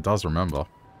mum really does remember.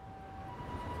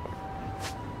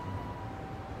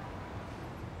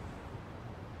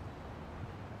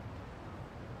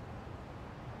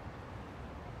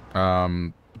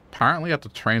 Apparently at the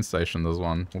train station there's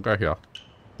one. We'll go here,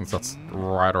 since that's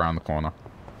right around the corner.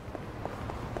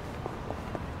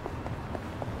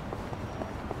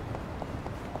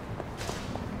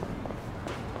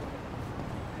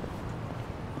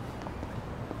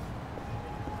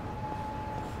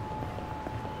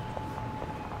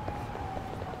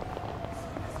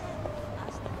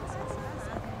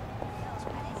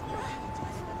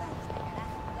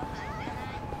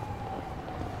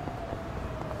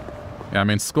 Yeah, I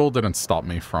mean, school didn't stop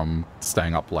me from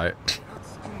staying up late.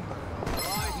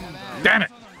 Damn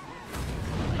it!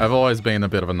 I've always been a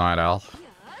bit of a night owl.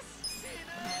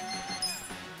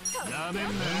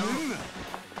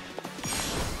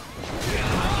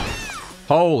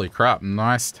 Holy crap,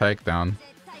 nice takedown.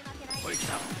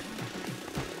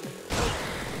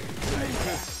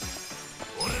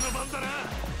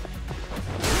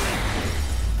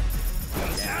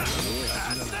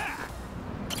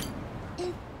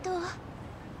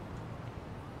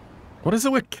 What is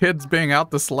it with kids being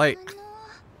out this late?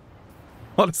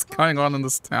 What is going on in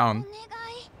this town?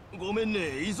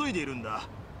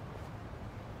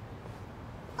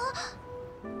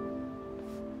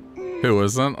 Who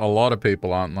isn't? A lot of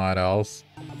people aren't night owls.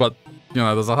 But, you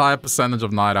know, there's a higher percentage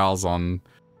of night owls on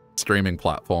streaming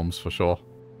platforms for sure.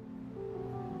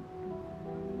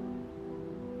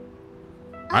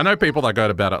 I know people that go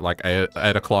to bed at like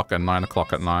 8 o'clock and 9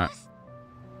 o'clock at night.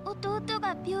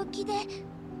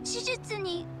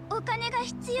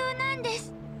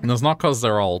 And it's not because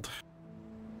they're old.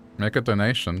 Make a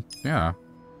donation. Yeah.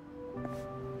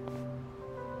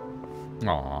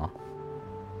 Aww.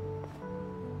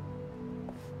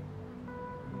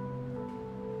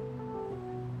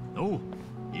 Oh,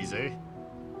 easy.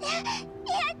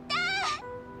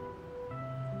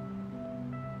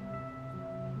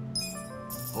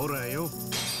 ほらよ。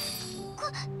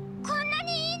こんな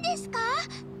にいいんですか？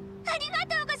ありが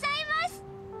とうございます。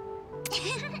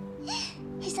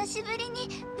久しぶり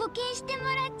に募金しても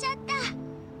らっちゃった。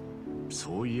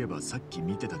そういえばさっき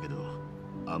見てたけど、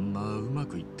あんまうま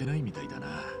くいってないみたいだな。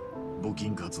募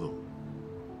金活動。は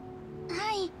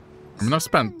い。I mean, I've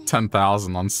spent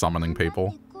 10,000 on summoning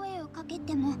people. 声をかけ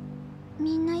ても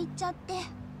みんな行っちゃって。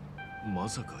ま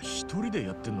さか一人で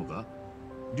やってんのか？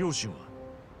両親は。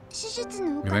 You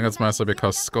think it's mostly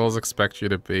because schools expect you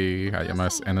to be at your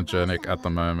most energetic at the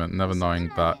moment, never knowing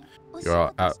that you're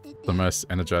at the most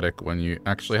energetic when you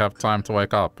actually have time to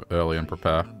wake up early and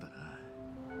prepare.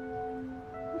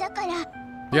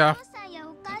 Yeah.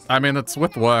 I mean, it's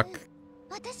with work.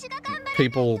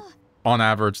 People, on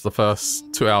average, the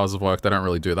first 2 hours of work, they don't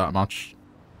really do that much.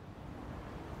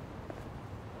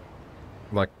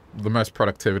 Like, the most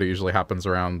productivity usually happens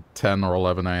around 10 or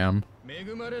 11 a.m.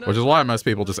 Which is why most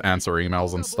people just answer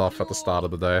emails and stuff at the start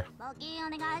of the day.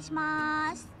 It's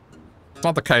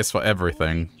not the case for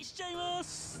everything.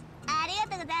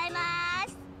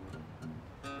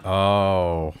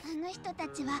 Oh.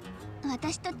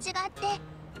 私と違って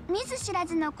見ず知ら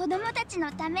ずの子供たち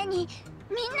のために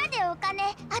みんなでお金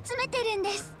集めてるん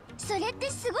です。それっ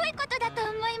てすごいことだと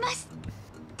思います。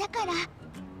だから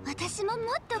私もも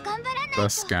っと頑張らないと。 They're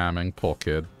scamming, poor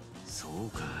kid. そう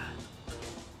か。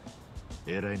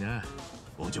偉いな、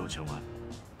お嬢ちゃんは。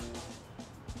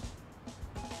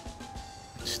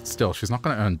 Still, she's not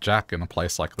going to earn jack in a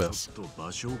place like this. ちょっと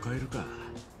場所を変えるか。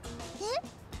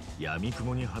闇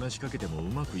雲に話しかけてもう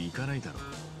まくいかないだろ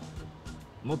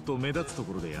う。もっと目立つと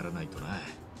ころでやらないとな。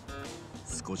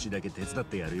少しだけ手伝っ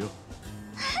てやるよ。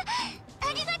あ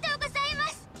りがとうございま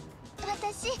す。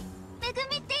私、めぐ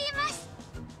みって言います。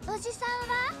おじさん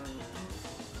は？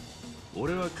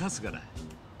俺は春日だ。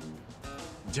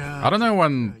 I don't know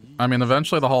when, I mean,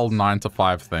 eventually the whole 9 to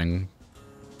 5 thing,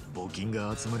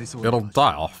 it'll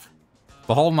die off.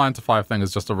 The whole 9 to 5 thing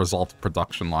is just a result of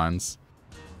production lines.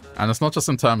 And it's not just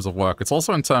in terms of work, it's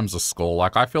also in terms of school.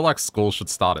 Like, I feel like school should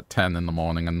start at 10 in the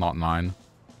morning and not 9.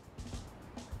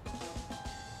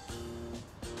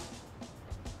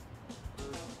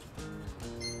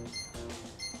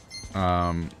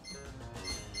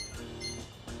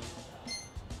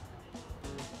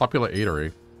 Popular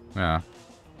eatery. Yeah.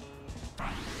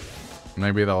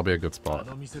 Maybe that'll be a good spot. I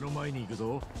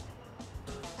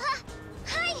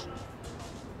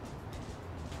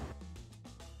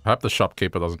hope the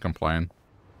shopkeeper doesn't complain.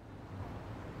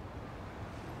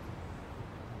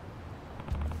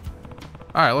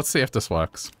 Alright, let's see if this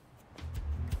works.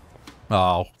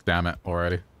 Oh, damn it,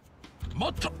 already.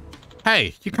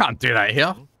 Hey, you can't do that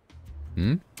here.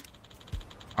 Hmm?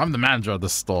 I'm the manager of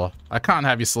this store. I can't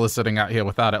have you soliciting out here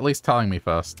without at least telling me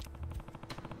first.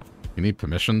 You need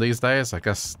permission these days? I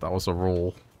guess that was a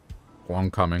rule long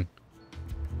coming.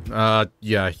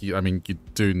 Yeah, I mean, you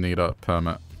do need a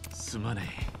permit.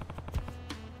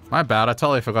 My bad, I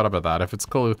totally forgot about that. If it's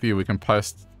cool with you, we can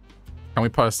post... Can we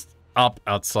post up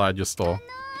outside your store?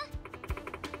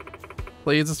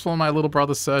 Please, it's for my little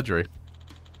brother's surgery.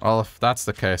 Well, if that's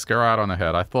the case, go right on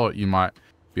ahead. I thought you might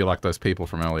be like those people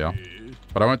from earlier.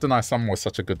 But I won't deny someone with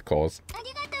such a good cause.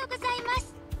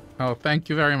 Oh, thank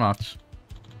you very much.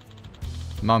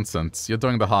 Nonsense. You're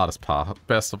doing the hardest part.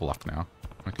 Best of luck now.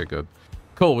 Okay, good.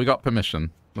 Cool, we got permission.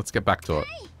 Let's get back to it.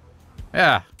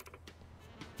 Yeah.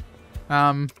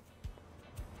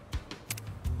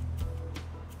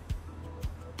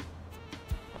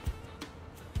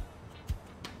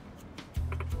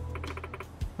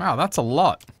 Wow, that's a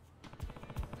lot.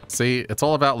 See, it's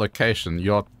all about location.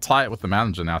 You're tight with the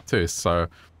manager now too, so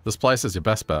this place is your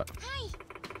best bet.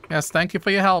 Yes, thank you for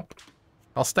your help.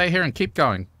 I'll stay here and keep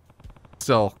going.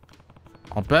 Still,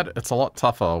 I'll bet it's a lot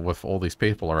tougher with all these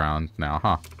people around now,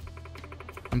 huh?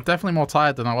 I'm definitely more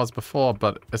tired than I was before,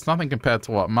 but it's nothing compared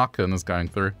to what Makun is going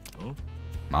through. Oh?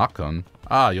 Makun?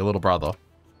 Ah, your little brother.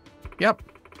 Yep,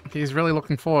 he's really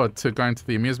looking forward to going to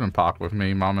the amusement park with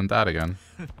me, Mom, and Dad again.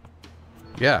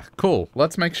 Yeah, cool.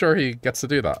 Let's make sure he gets to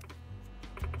do that.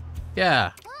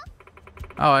 Yeah.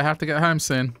 Oh, I have to get home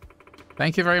soon.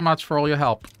 Thank you very much for all your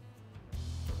help.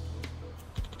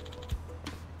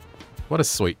 What a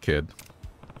sweet kid.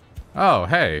 Oh,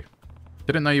 hey.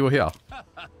 Didn't know you were here.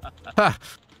 Ha!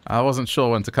 I wasn't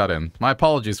sure when to cut in. My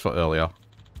apologies for earlier.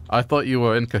 I thought you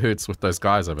were in cahoots with those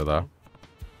guys over there.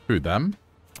 Who, them?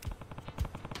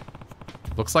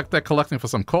 Looks like they're collecting for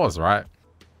some cause, right?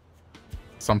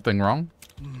 Something wrong?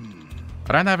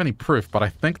 I don't have any proof, but I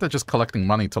think they're just collecting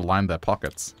money to line their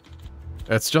pockets.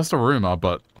 It's just a rumor,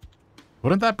 but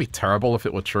wouldn't that be terrible if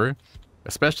it were true?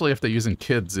 Especially if they're using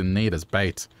kids in need as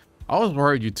bait. I was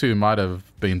worried you two might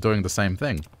have been doing the same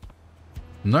thing.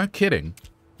 No kidding.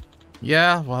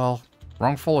 Yeah, well,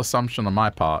 wrongful assumption on my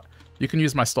part. You can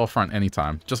use my storefront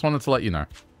anytime. Just wanted to let you know.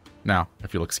 Now,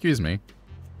 if you'll excuse me.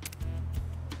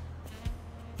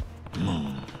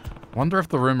 Wonder if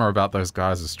the rumor about those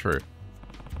guys is true.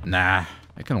 Nah,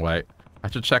 it can wait. I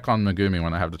should check on Megumi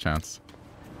when I have the chance.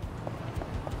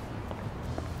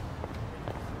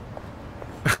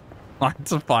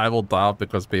 Identifiable dial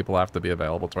because people have to be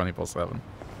available 24/7.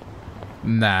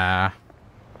 Nah.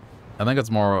 I think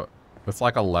it's more... It's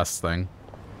like a less thing.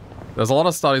 There's a lot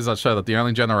of studies that show that the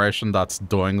only generation that's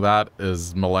doing that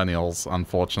is millennials,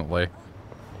 unfortunately.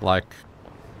 Like,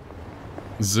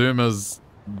 Zoomers,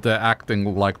 they're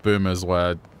acting like boomers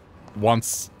where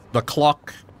once the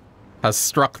clock has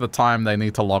struck the time they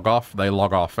need to log off, they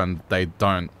log off and they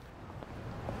don't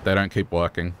keep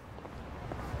working.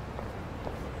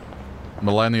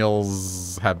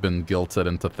 Millennials have been guilted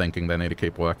into thinking they need to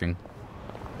keep working.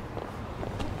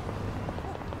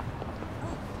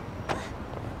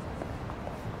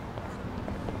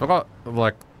 I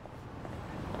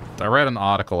read an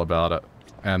article about it,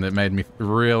 and it made me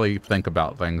really think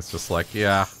about things, just like,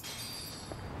 yeah.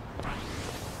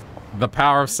 The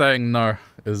power of saying no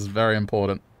is very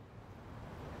important.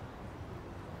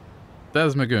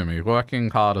 There's Megumi, working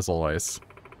hard as always.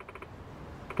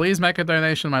 Please make a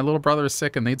donation. My little brother is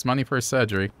sick and needs money for his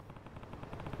surgery.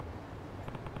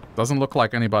 Doesn't look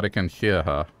like anybody can hear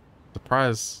her.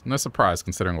 Surprise. No surprise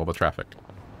considering all the traffic.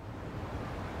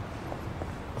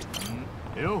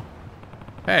 Yo.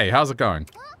 Hey, how's it going?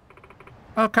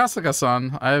 Oh,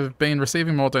 Kasuga-san, I've been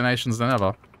receiving more donations than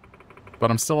ever, but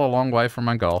I'm still a long way from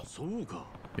my goal.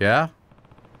 Yeah?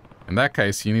 In that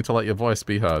case, you need to let your voice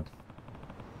be heard.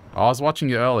 I was watching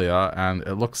you earlier, and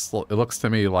it looks to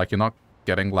me like you're not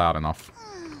getting loud enough.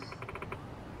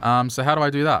 So how do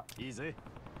I do that? Easy.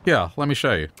 Here, let me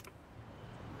show you.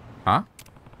 Huh?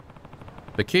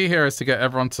 The key here is to get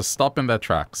everyone to stop in their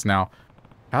tracks. Now,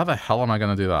 how the hell am I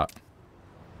gonna do that?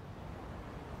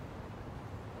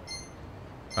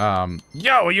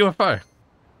 Yo, a UFO!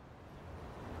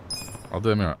 I'll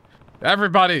do a minute.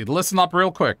 Everybody, listen up real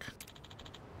quick.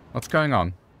 What's going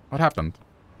on? What happened?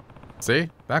 See?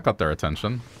 That got their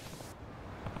attention.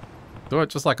 Do it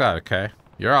just like that, okay?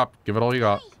 You're up. Give it all you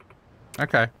got.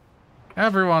 Okay.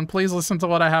 Everyone, please listen to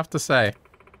what I have to say.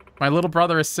 My little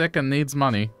brother is sick and needs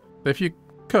money. If you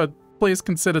could, please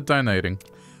consider donating.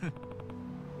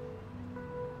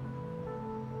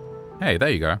 Hey, there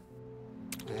you go.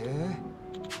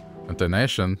 A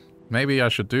donation? Maybe I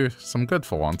should do some good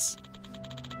for once.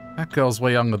 That girl's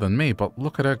way younger than me, but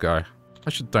look at her go. I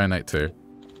should donate too.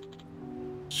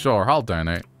 Sure, I'll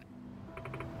donate.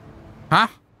 Huh?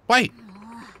 Wait!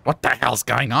 What the hell's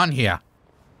going on here?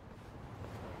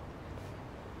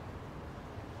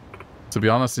 To be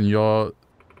honest, in your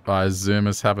eyes,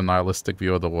 Zoomers have a nihilistic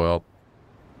view of the world.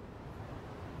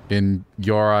 In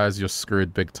your eyes, you're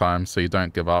screwed big time, so you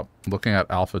don't give up. Looking at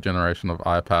alpha generation of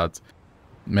iPads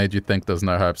made you think there's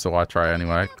no hope, so I try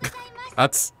anyway. I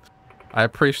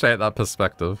appreciate that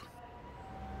perspective.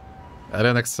 I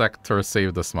didn't expect to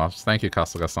receive this much. Thank you,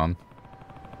 Kasuga-san.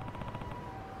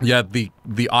 Yeah, the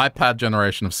iPad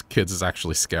generation of kids is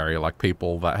actually scary. Like,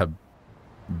 people that have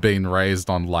been raised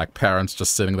on, like, parents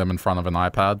just sitting them in front of an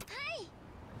iPad.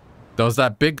 There was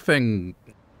that big thing...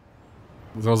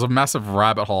 There was a massive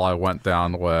rabbit hole I went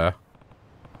down where,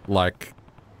 like,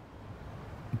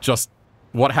 just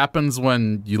what happens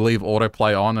when you leave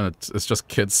autoplay on and it's just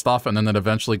kids stuff, and then it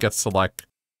eventually gets to, like,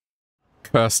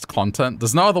 cursed content.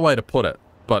 There's no other way to put it,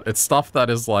 but it's stuff that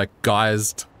is, like,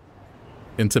 guised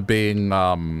into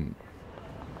being,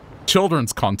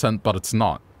 children's content, but it's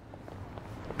not.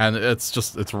 And it's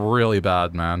just, it's really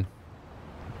bad, man.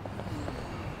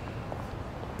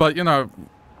 But, you know,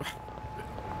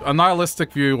 a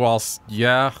nihilistic view, whilst,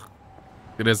 yeah,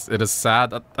 it is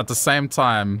sad, at the same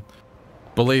time,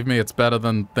 believe me, it's better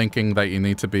than thinking that you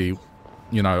need to be,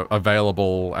 you know,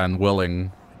 available and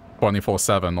willing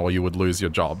 24/7 or you would lose your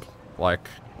job. Like,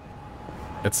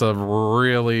 it's a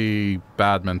really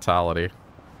bad mentality.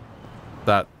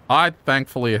 that I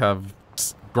thankfully have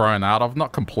grown out of.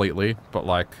 Not completely, but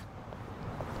like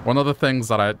one of the things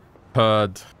that I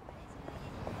heard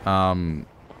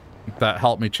that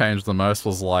helped me change the most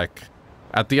was like,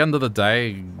 at the end of the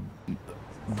day,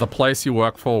 the place you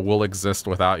work for will exist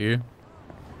without you.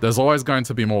 There's always going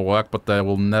to be more work, but there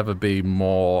will never be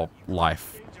more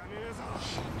life.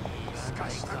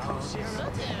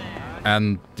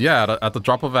 And yeah, at the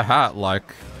drop of a hat,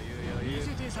 like,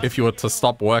 if you were to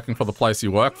stop working for the place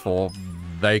you work for,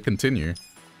 they continue.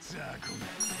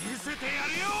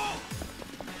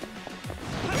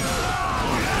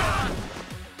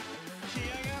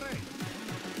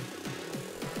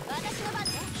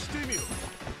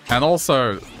 And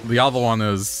also, the other one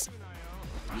is,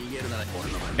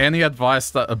 any advice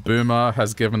that a boomer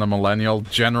has given a millennial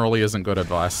generally isn't good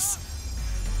advice.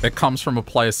 It comes from a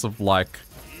place of, like,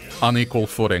 unequal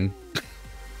footing.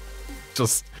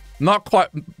 Just not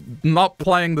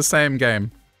playing the same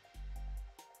game.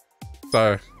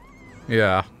 So,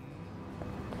 yeah.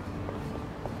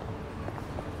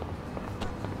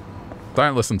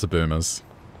 Don't listen to boomers,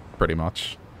 pretty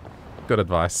much. Good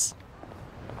advice.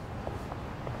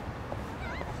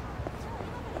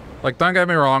 Like, don't get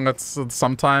me wrong, it's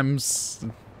sometimes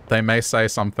they may say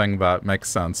something that makes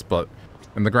sense, but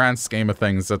in the grand scheme of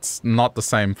things, it's not the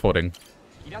same footing.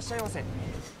 Yeah,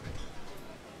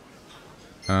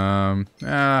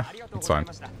 it's fine.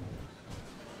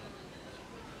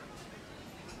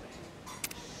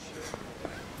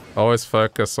 Always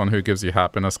focus on who gives you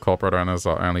happiness. Corporate owners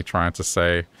are only trying to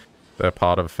say they're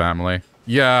part of a family.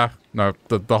 Yeah, no,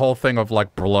 the whole thing of,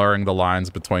 like, blurring the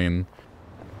lines between,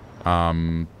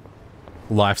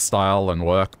 lifestyle and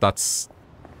work, that's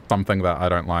something that I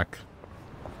don't like.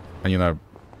 And, you know,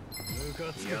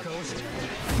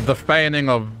 the feigning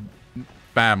of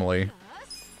family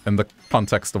in the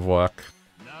context of work.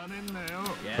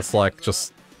 It's like,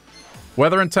 just,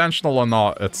 whether intentional or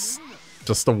not, it's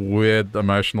just a weird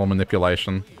emotional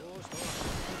manipulation.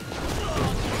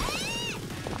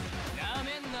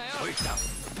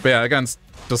 But yeah, again,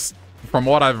 just from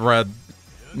what I've read,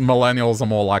 millennials are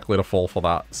more likely to fall for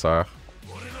that, so...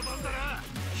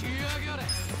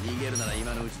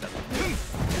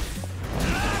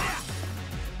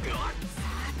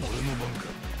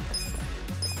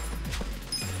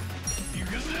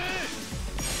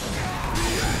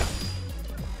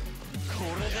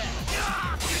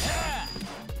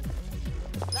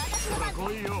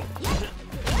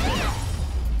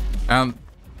 And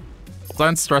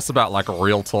don't stress about, like,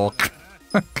 real talk,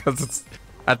 because it's,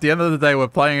 at the end of the day, we're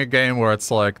playing a game where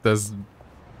it's like, there's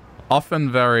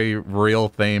often very real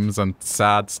themes and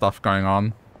sad stuff going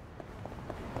on,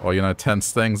 or, you know,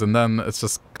 tense things, and then it's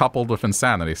just coupled with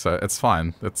insanity, so it's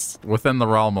fine. It's within the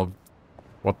realm of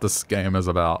what this game is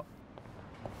about.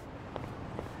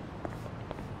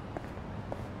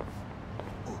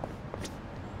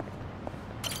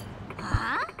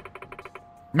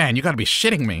 Man, you gotta be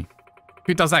shitting me.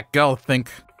 Who does that girl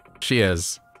think she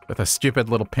is, with her stupid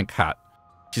little pink hat?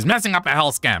 She's messing up a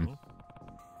hell scam.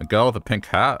 The girl with the pink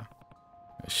hat?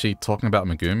 Is she talking about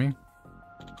Megumi?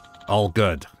 Oh,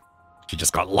 good. She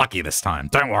just got lucky this time.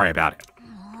 Don't worry about it.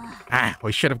 Ah,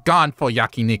 we should have gone for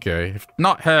yakiniku. If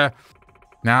not her,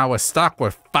 now we're stuck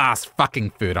with fast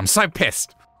fucking food. I'm so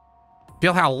pissed.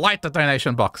 Feel how light the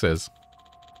donation box is.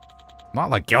 Not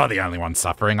like you're the only one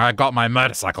suffering. I got my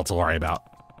motorcycle to worry about.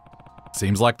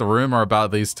 Seems like the rumor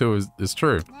about these two is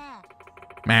true.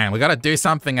 Man, we gotta do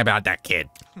something about that kid.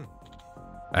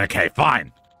 Okay,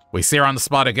 fine. We see her on the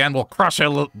spot again, we'll crush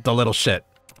her the little shit.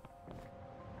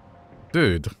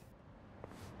 Dude.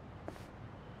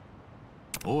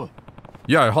 Oh.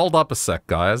 Yo, hold up a sec,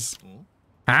 guys.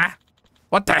 Huh?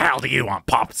 What the hell do you want,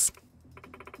 Pops?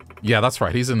 Yeah, that's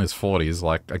right, he's in his 40s,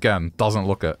 like, again, doesn't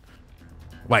look it.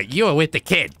 Wait, you were with the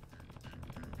kid?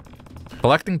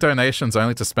 Collecting donations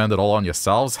only to spend it all on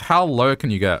yourselves? How low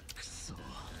can you get?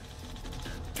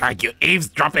 Are you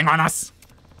eavesdropping on us?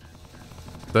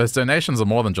 Those donations are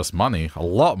more than just money, a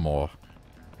lot more.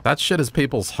 That shit is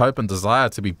people's hope and desire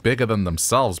to be bigger than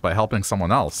themselves by helping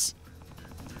someone else.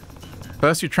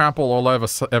 First you trample all over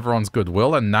everyone's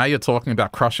goodwill, and now you're talking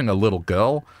about crushing a little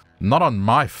girl? Not on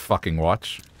my fucking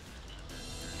watch.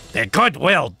 Their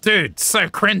goodwill, dude, so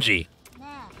cringy.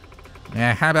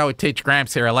 Yeah, how about we teach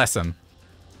Gramps here a lesson?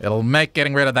 It'll make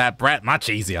getting rid of that brat much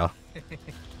easier.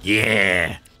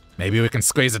 Yeah, maybe we can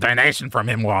squeeze a donation from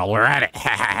him while we're at it.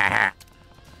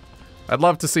 I'd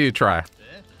love to see you try.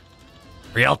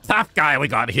 Real tough guy we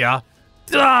got here.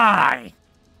 Die!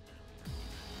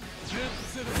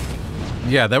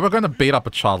 Yeah, they were going to beat up a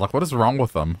child. Like, what is wrong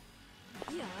with them?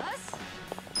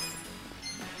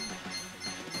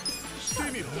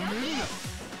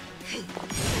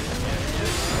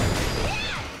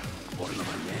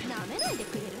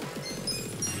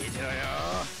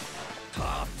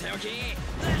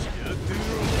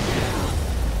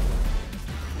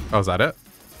 Oh, is that it?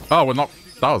 Oh, we're not...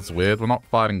 That was weird. We're not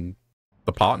fighting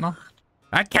the partner?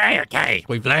 Okay.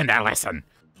 We've learned our lesson.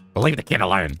 We'll leave the kid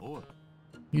alone.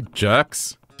 You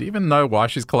jerks. Do you even know why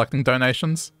she's collecting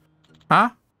donations?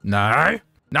 Huh? No?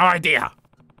 No idea.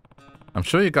 I'm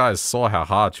sure you guys saw how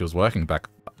hard she was working back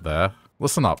there.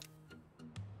 Listen up.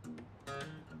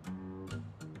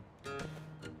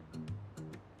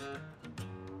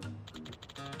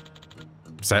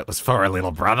 So it was for her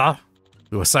little brother?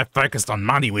 We were so focused on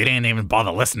money we didn't even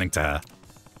bother listening to her.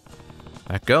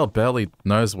 That girl barely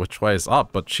knows which way is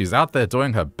up, but she's out there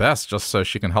doing her best just so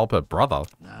she can help her brother.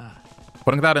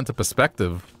 Putting that into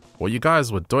perspective, what you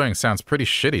guys were doing sounds pretty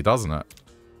shitty, doesn't it?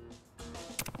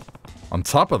 On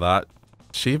top of that,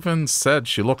 she even said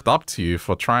she looked up to you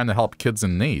for trying to help kids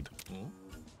in need.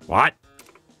 What?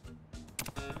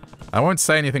 I won't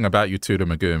say anything about you two to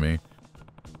Megumi.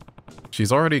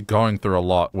 She's already going through a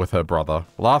lot with her brother.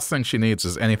 Last thing she needs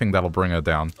is anything that'll bring her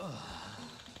down.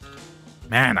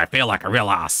 Man, I feel like a real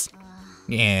ass.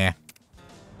 Yeah.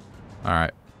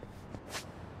 Alright.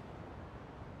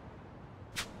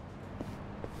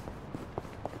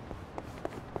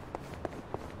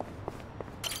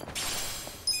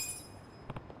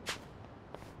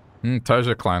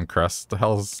 Toja Clan crest. The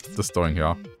hell's this doing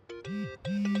here?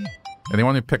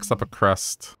 Anyone who picks up a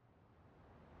crest.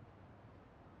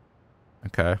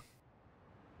 Okay.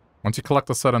 Once you collect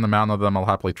a certain amount of them, I'll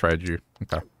happily trade you.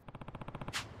 Okay.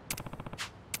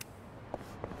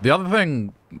 The other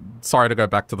thing, sorry to go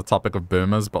back to the topic of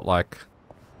boomers, but like,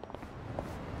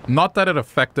 not that it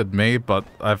affected me, but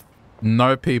I've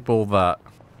know people that,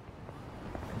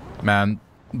 man,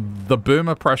 the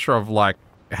boomer pressure of like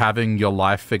having your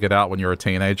life figured out when you're a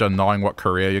teenager, knowing what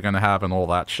career you're gonna have and all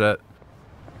that shit.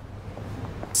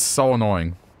 It's so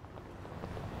annoying.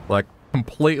 Like,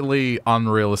 completely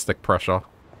unrealistic pressure.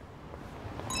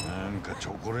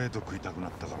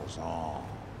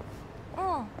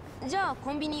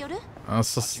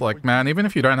 It's just like, man, even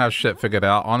if you don't have shit figured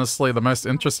out, honestly, the most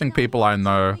interesting people I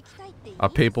know are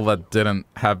people that didn't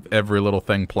have every little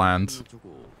thing planned.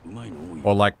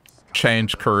 Or like,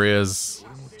 change careers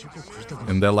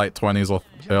in their late 20s or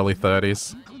early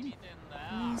 30s.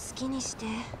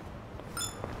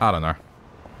 I don't know.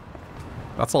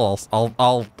 That's all.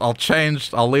 I'll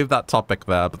change. I'll leave that topic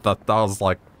there. But that was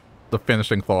like the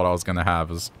finishing thought I was gonna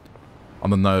have, is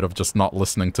on the note of just not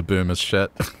listening to boomers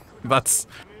shit. That's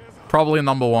probably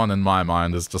number one in my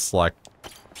mind, is just like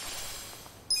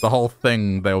the whole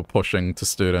thing they were pushing to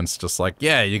students. Just like,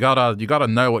 yeah, you gotta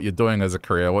know what you're doing as a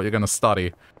career, what you're gonna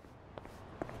study,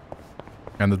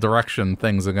 and the direction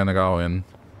things are gonna go in.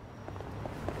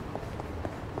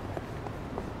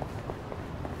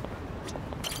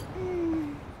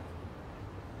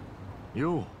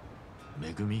 Yo,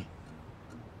 Megumi.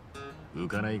 浮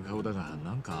かない顔だが、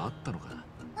なんかあったのかな。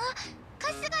あ、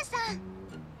春日さん。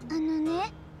あの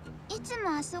ね、いつも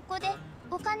あそこで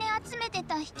お金集めて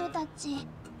た人たち。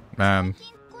Man,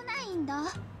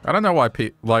 I don't know why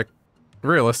like,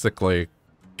 realistically,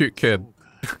 cute kid.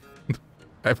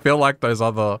 I feel like those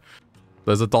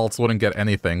adults wouldn't get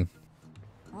anything.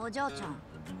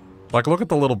 Like, look at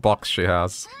the little box she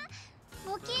has.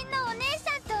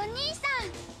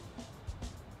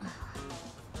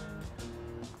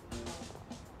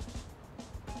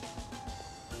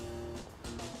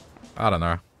 I don't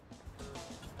know.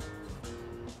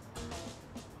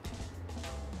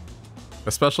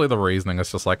 Especially the reasoning,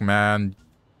 it's just like, man,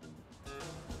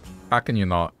 how can you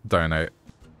not donate?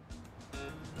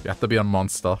 You have to be a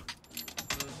monster.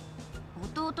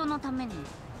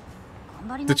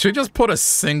 Did she just put a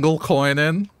single coin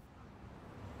in?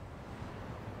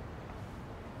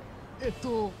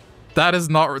 That is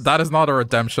not a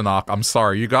redemption arc. I'm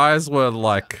sorry. You guys were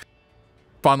like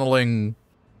funneling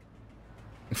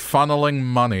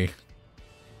money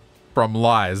from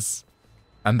lies,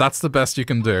 and that's the best you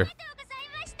can do.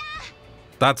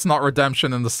 That's not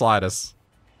redemption in the slightest.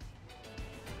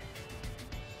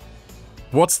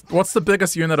 What's the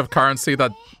biggest unit of currency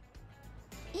that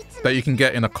you can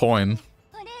get in a coin?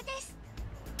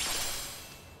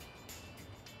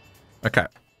 Okay.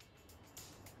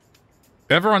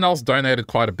 Everyone else donated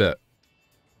quite a bit.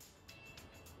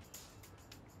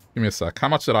 Give me a sec. How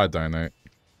much did I donate?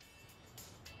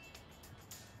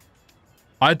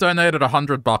 I donated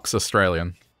 $100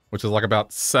 Australian, which is like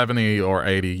about 70 or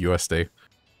 80 USD.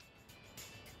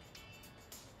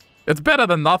 It's better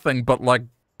than nothing, but like,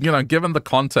 you know, given the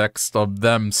context of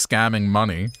them scamming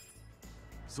money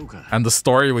and the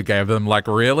story we gave them, like,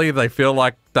 really? They feel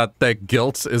like that their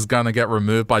guilt is gonna get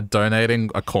removed by donating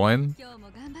a coin?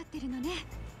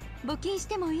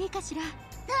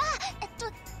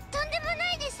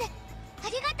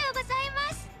 りがとうござい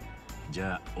ます。じ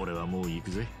ゃあ俺はもう行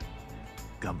くぜ。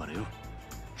頑張れよ。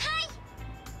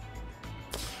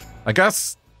 I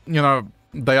guess, you know,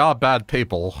 they are bad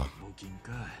people. 募金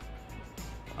か。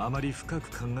あまり深く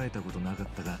考えたことなかっ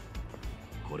たが、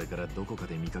これからどこか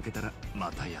で見かけたら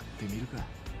またやってみるか。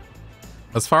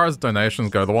 As far as donations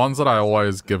go, the ones that I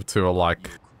always give to are like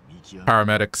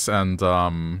paramedics and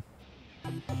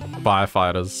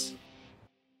firefighters.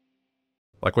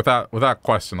 Like without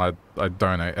question, I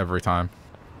donate every time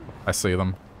I see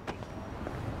them.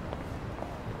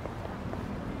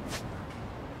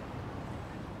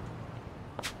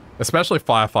 Especially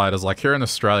firefighters, like here in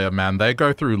Australia, man, they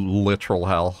go through literal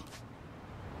hell.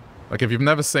 Like if you've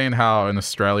never seen how an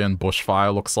Australian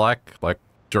bushfire looks like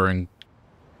during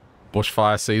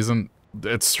bushfire season,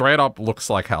 it straight up looks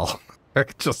like hell.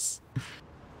 Like just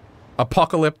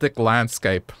apocalyptic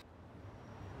landscape.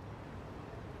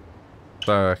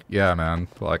 So yeah, man,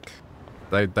 like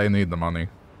they need the money.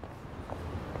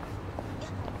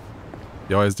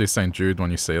 You always do St. Jude when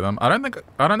you see them. I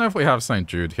don't know if we have St.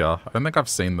 Jude here. I don't think I've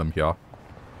seen them here.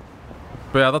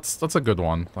 But yeah, that's a good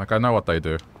one. Like I know what they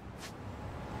do.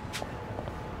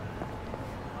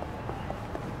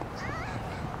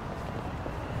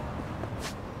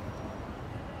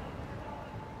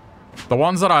 The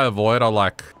ones that I avoid are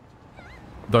like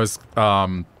those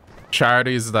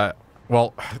charities that,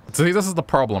 well, see, this is the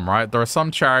problem, right? There are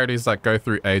some charities that go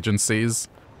through agencies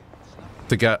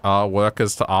to get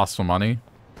workers to ask for money.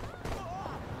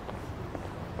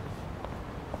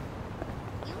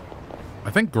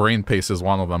 I think Greenpeace is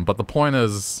one of them, but the point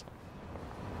is,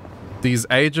 these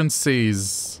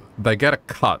agencies, they get a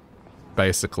cut,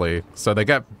 basically. So they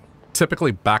get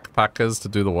typically backpackers to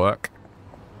do the work.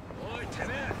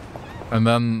 And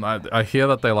then I hear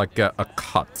that they like get a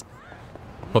cut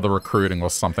for the recruiting or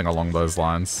something along those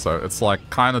lines. So it's like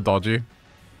kind of dodgy.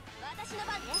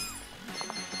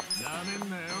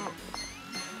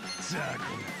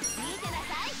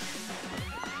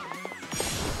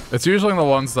 It's usually the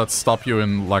ones that stop you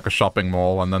in like a shopping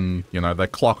mall and then, you know, they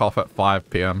clock off at 5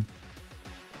 p.m.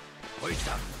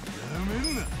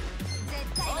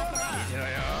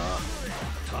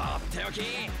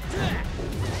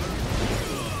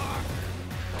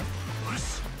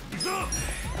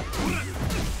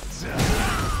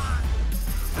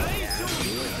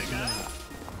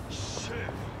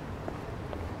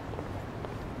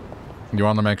 You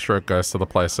want to make sure it goes to the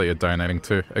place that you're donating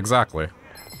to. Exactly.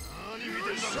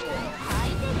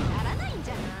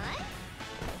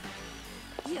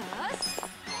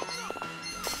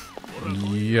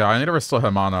 Yeah, I need to restore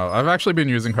her mana. I've actually been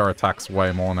using her attacks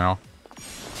way more now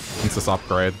since this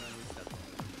upgrade.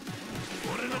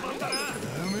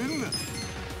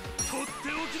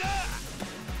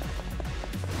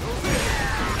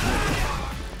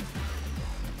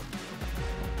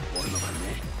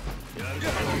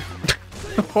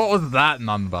 What was that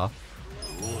number?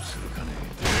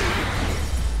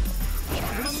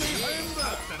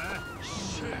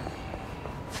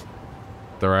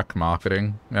 Direct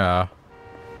marketing. Yeah.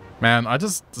 Man,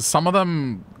 some of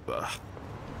them...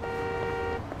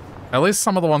 At least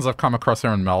some of the ones I've come across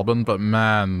here in Melbourne, but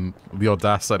man, the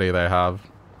audacity they have.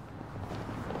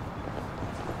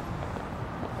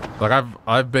 Like,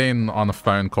 I've been on a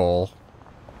phone call,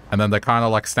 and then they kind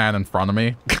of like stand in front of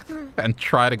me and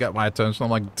try to get my attention. I'm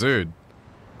like, dude,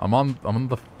 I'm on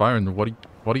the phone. What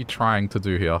are you trying to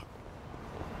do here?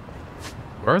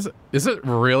 Where is it? Is it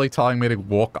really telling me to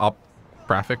walk up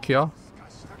traffic here?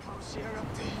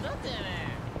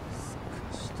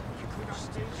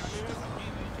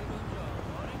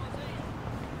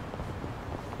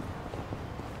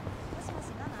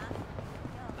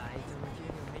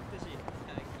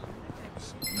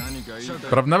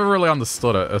 But I've never really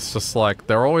understood it. It's just like,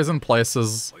 they're always in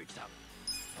places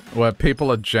where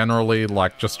people are generally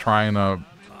like just trying to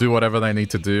do whatever they need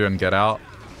to do and get out.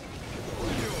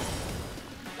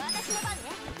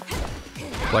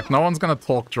 Like, no one's gonna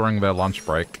talk during their lunch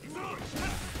break.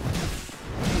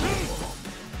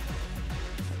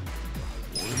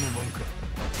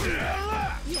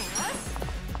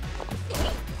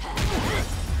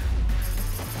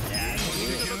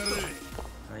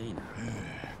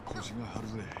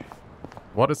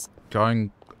 What is going...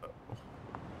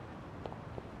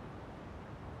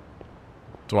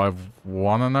 Do I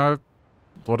want to know?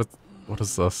 What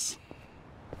is this?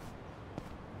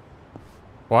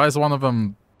 Why is one of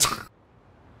them...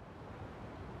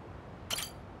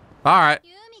 Alright.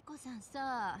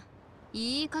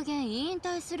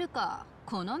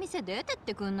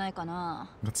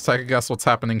 Let's take a guess what's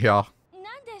happening here.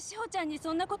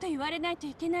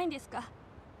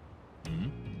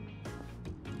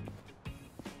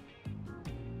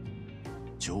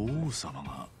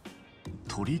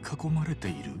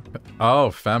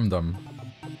 Oh, femdom.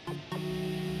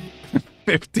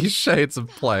 50 Shades of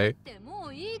Play. も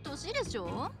ういい年でし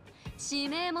ょ。指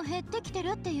名も減ってきて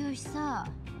るっていうしさ。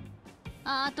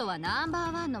あとはナンバ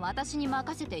ーワンの私に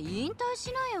任せて引退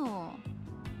しなよ。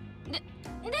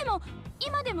でも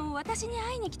今でも私に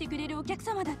会いに来てくれるお客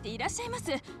様だっていらっしゃいま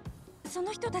す。そ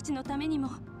の人たちのためにも。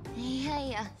いや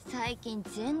いや、最近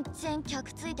全然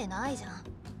客ついてないじゃん。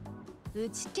う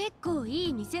ち結構い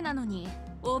い店なのに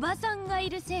おばさんがい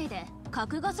るせいで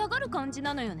格が下がる感じ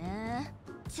なのよね。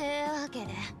つうわけ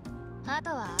で、あ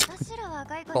とは私ら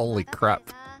若い子 Holy crap.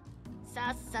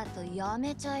 さっさとや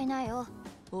めちゃいなよ。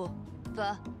お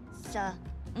ばさ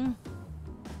ん。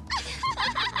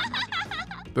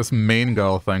This mean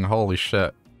girl thing, holy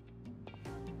shit.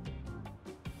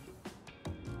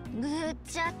 ぶっ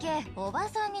ちゃけおば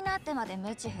さんになってまで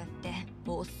ムチ振って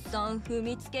おっさん踏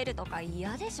みつけるとか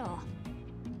嫌でしょ。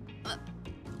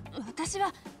私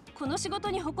はこの仕事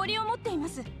に誇りを持っていま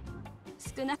す。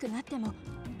少なくなっても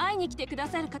会いに来てくだ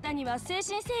さる方には誠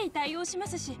心誠意対応しま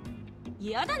すし、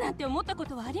嫌だなんて思ったこ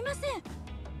とはありま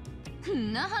せん。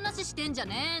んな話してんじゃ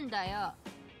ねえんだよ。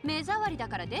目障りだ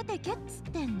から出てけっつっ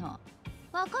てんの。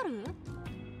わかる？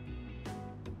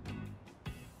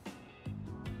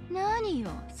何よ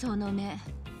その目。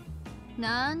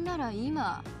なんなら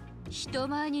今人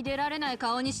前に出られない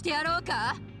顔にしてやろう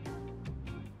か。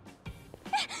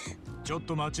ちょっ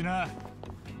と待ちな。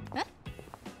え？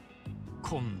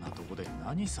こんなとこで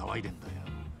何騒いでんだよ。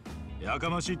やか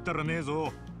ましいったらねえ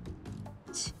ぞ。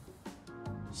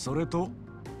それと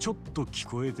ちょっと聞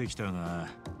こえてきたが、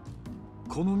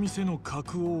この店の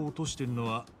格を落としてんの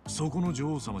はそこの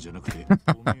女王様じゃなくて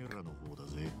おめえらの方だ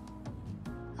ぜ。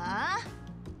ああ？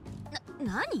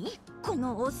何？こ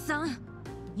のおっさん。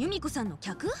由美子さんの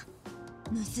客？盗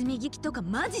み聞きとか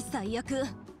マジ最悪。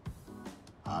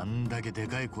あんだけで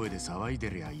かい声で騒いで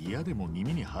りゃ嫌でも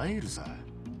耳に入るさ。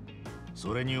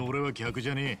それに俺は客じ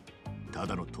ゃねえ。た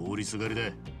だの通りすがりだ。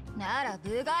なら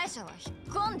部外者は引っ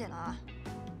込んでな。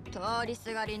通り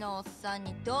すがりのおっさん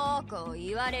にどうこう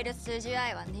言われる筋合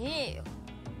いはねえよ。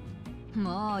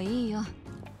もういいよ。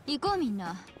行こうみん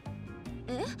な。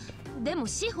え？でも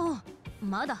志保、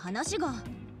まだ話が。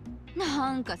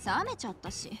なんか冷めちゃっ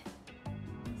たし。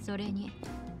それに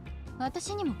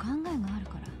私にも考えがある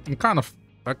から。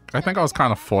I think I was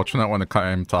kind of fortunate when it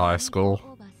came to high school.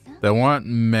 There weren't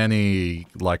many,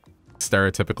 like,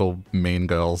 stereotypical mean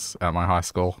girls at my high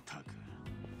school.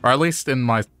 Or at least in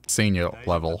my senior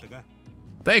level.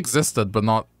 They existed, but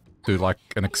not to, like,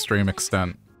 an extreme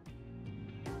extent.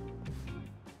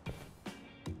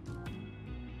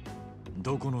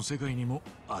 どこの世界にも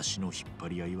足の引っ張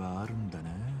り合いはあるんだな。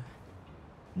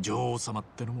女王様っ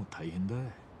てのも大変だ。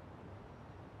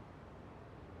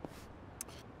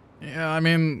Yeah, I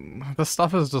mean, the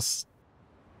stuff is just...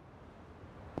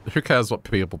 Who cares what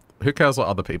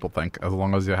other people think, as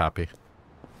long as you're happy.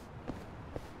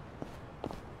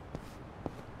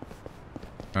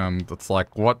 And it's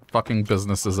like, what fucking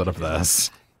business is it of theirs?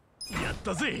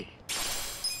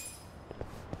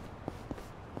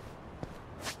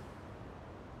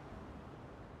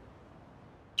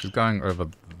 She's going over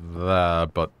there,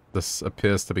 but this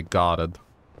appears to be guarded.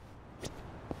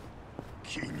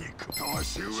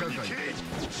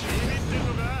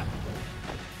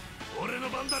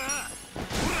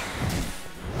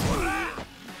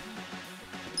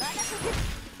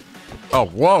 Oh,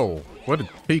 whoa! Where did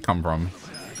he come from?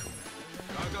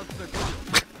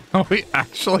 Are we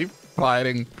actually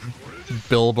fighting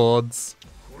billboards?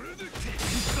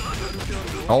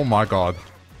 Oh my god.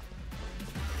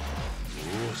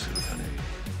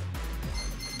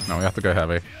 No, we have to go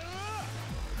heavy.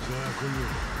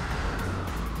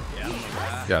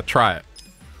 Yeah, try it.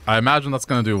 I imagine that's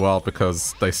gonna do well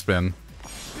because they spin.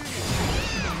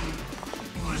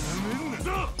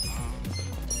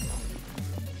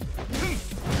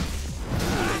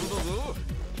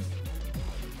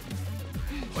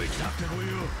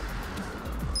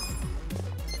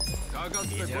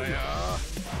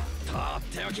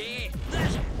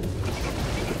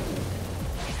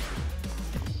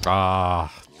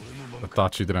 Ah, I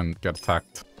thought you didn't get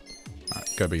attacked.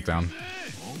 Alright, go beat down.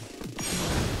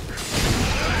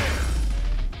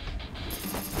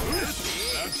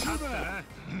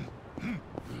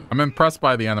 I'm impressed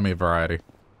by the enemy variety.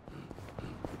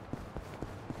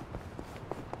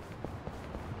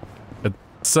 It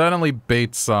certainly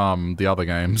beats the other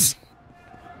games.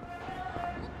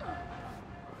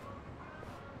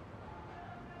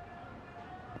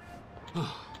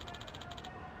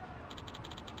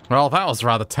 Well, that was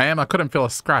rather tame. I couldn't feel a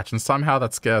scratch, and somehow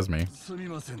that scares me.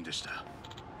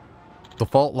 The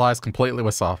fault lies completely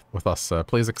with us, sir.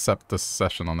 Please accept this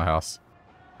session on the house.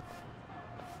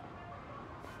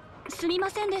 I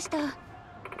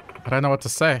don't know what to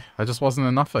say. I just wasn't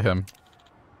enough for him.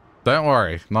 Don't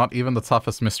worry. Not even the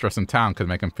toughest mistress in town could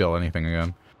make him feel anything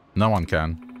again. No one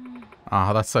can.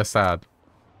 Ah, that's so sad.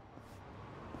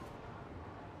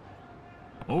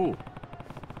 Oh.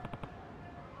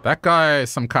 That guy is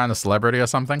some kind of celebrity or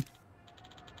something?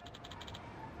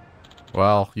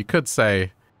 Well, you could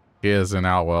say he is in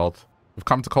our world. We've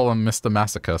come to call him Mr.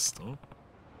 Masochist.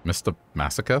 Mr.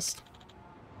 Masochist?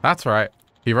 That's right.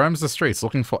 He roams the streets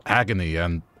looking for agony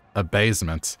and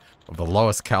abasement of the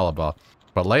lowest caliber.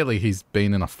 But lately he's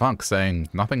been in a funk, saying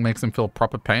nothing makes him feel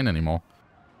proper pain anymore.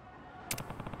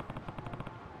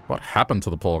 What happened to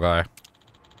the poor guy?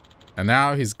 And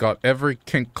now he's got every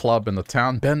kink club in the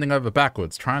town bending over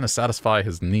backwards, trying to satisfy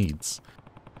his needs.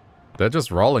 They're just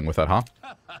rolling with it, huh?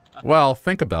 Well,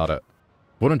 think about it.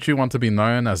 Wouldn't you want to be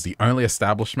known as the only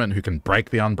establishment who can break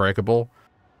the unbreakable?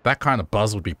 That kind of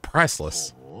buzz would be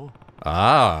priceless.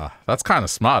 Ah, that's kind of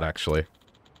smart, actually.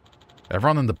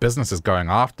 Everyone in the business is going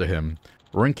after him.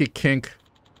 Rinky Kink,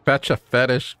 Fetch a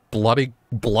Fetish, Bloody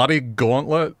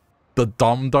Gauntlet, the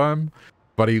Dom Dome,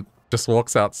 but he just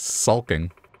walks out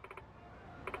sulking.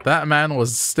 That man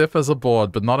was stiff as a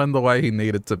board, but not in the way he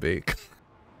needed to be.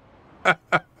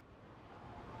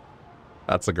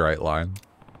 That's a great line.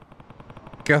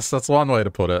 Guess that's one way to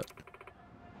put it.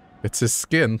 It's his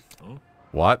skin.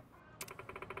 What?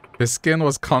 His skin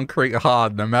was concrete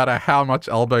hard, no matter how much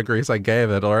elbow grease I gave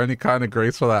it, or any kind of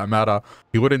grease for that matter.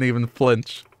 He wouldn't even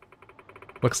flinch.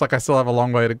 Looks like I still have a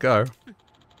long way to go.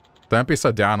 Don't be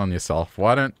so down on yourself.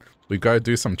 Why don't we go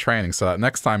do some training so that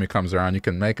next time he comes around you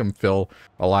can make him feel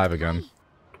alive again?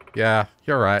 Yeah,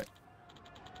 you're right.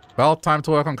 Well, time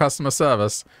to work on customer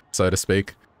service, so to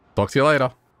speak. Talk to you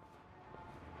later.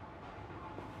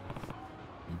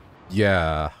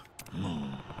 Yeah.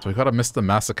 So we got a Mr.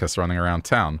 Masochist running around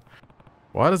town.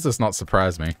 Why does this not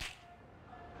surprise me?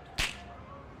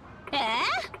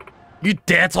 You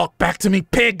dare talk back to me,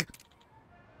 pig!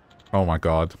 Oh my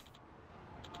god.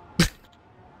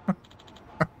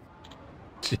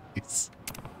 Jeez.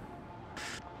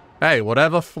 Hey,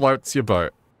 whatever floats your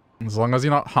boat. As long as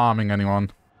you're not harming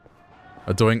anyone.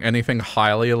 Or doing anything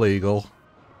highly illegal.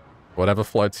 Whatever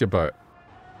floats your boat.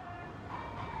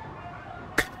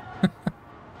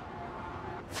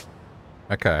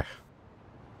 Okay.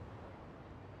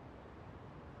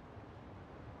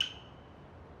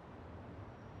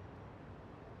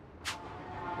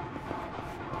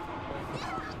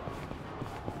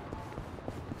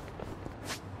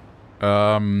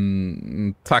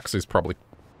 Taxi's probably...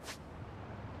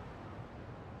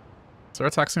 Is there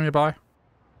a taxi nearby?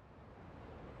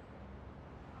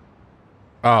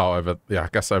 Oh, over... Yeah, I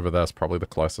guess over there's probably the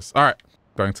closest. Alright,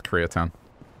 going to Koreatown.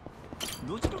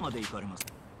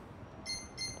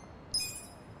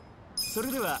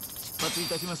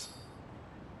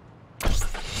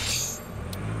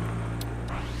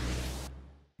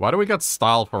 Why do we get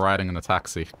style for riding in a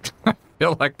taxi? I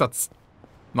feel like that's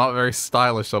not very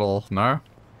stylish at all, no?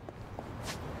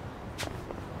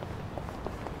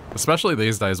 Especially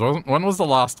these days. When was the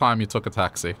last time you took a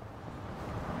taxi?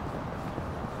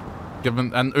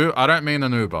 I don't mean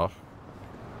an Uber.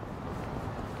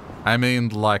 I mean,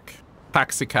 like,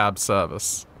 taxi cab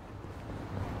service.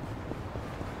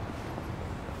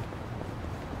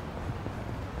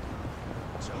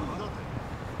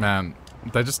 Man,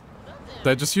 they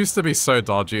just used to be so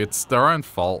dodgy. It's their own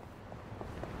fault.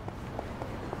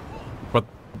 But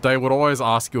they would always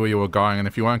ask you where you were going, and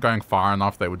if you weren't going far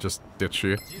enough, they would just ditch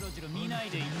you.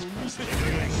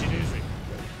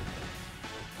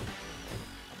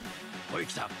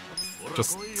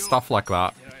 Just stuff like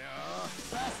that.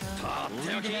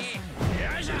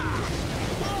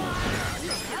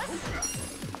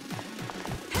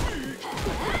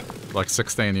 Like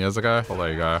 16 years ago? Well,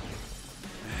 there you go.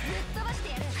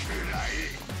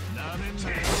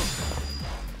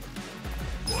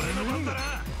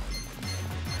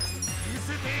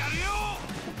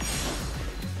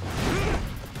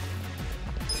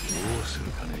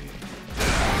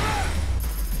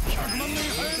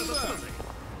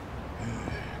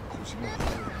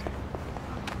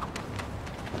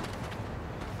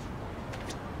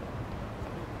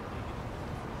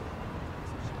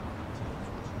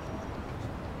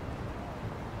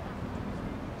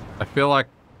 I feel like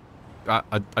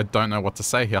I don't know what to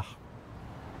say here.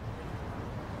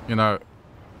 You know,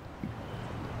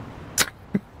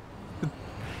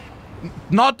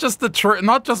 not just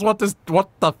what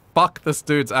the fuck this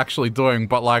dude's actually doing,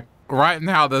 but like right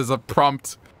now there's a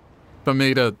prompt for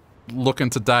me to look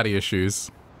into daddy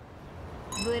issues.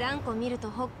 ブランコ見ると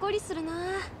ほっこりするな。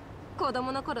子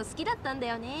供の頃好きだったんだ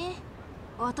よね。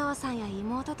お父さんや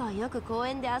妹とよく公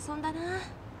園で遊んだな。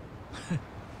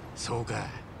そうか。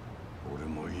俺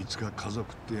もいつか家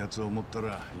族ってやつを持った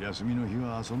ら休みの日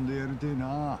は遊んでやりてえ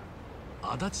な。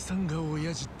足立さんが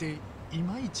親父ってい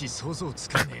まいち想像つ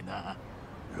かねえな。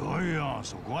いやいや、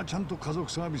そこはちゃんと家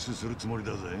族サービスするつもり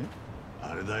だぜ。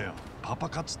あれだよ、パパ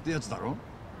活ってやつだろ。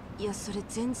いや、それ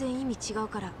全然意味違う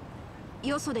から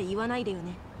よそで言わないでよ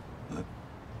ね。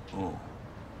おう、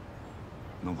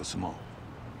なんかすまん。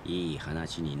いい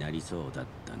話になりそうだっ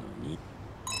たのに。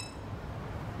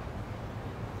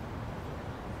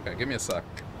Okay, give me a sec.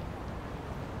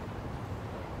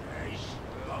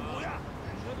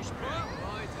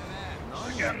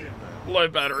 Low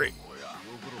battery.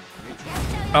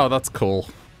 Oh, that's cool.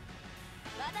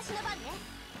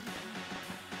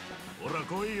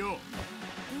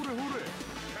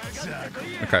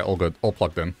 Okay, all good. All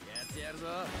plugged in.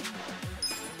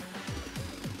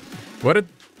 Where did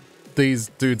these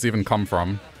dudes even come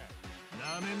from?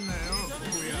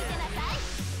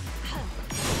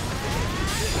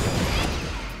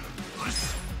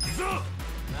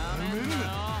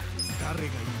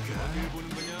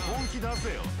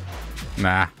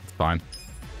 Nah, it's fine.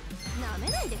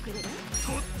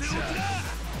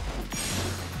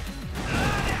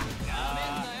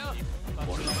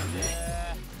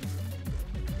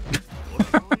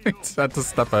 I just had to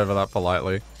step over that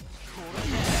politely.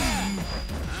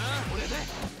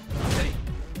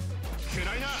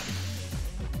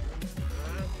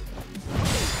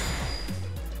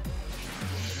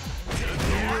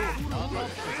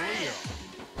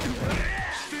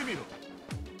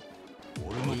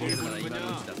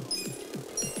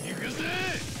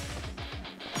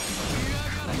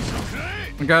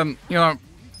 Again, you know,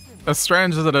 as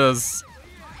strange as it is,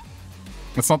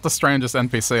 it's not the strangest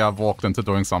NPC I've walked into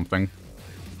doing something.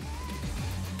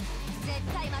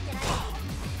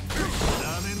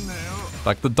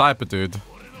 Like the diaper dude.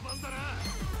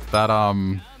 That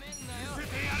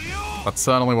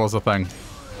certainly was a thing.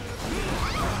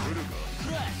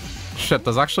 Shit,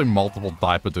 there's actually multiple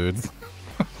diaper dudes.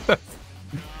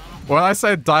 When I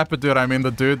say diaper dude, I mean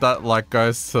the dude that like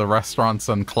goes to restaurants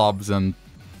and clubs and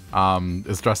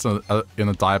is dressed in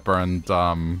a diaper and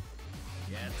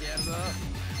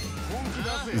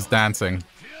is dancing.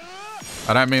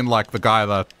 I don't mean like the guy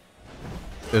that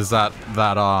is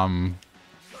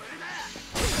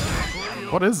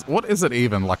what is it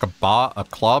even? Like a bar, a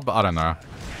club? I don't know.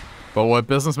 But where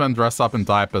businessmen dress up in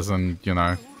diapers and, you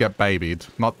know, get babied.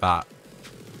 Not that.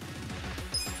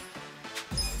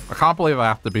 I can't believe I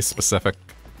have to be specific.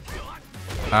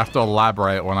 I have to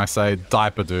elaborate when I say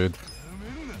diaper dude.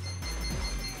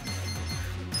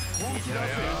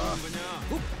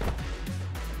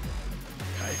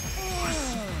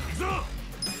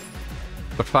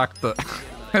 The fact that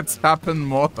it's happened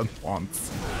more than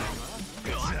once.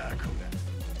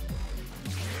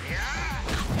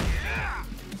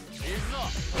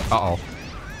 Uh-oh.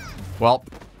 Well.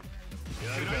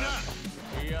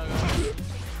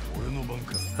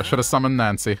 I should have summoned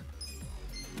Nancy.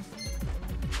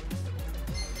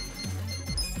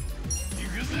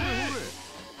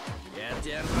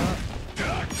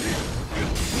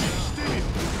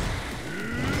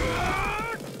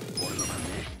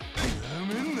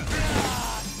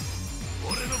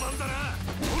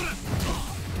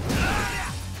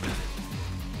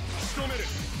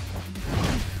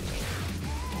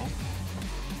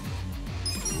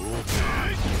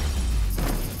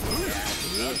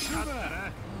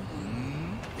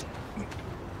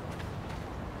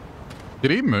 Did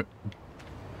he move?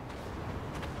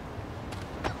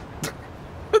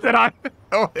 Did I?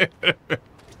 Oh,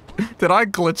 did I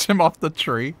glitch him off the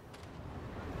tree?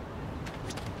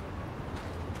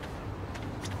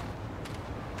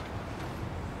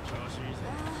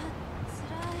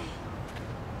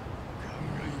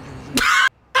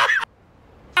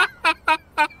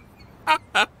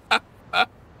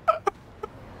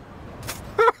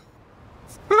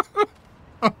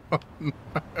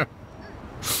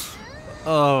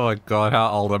 Oh my god,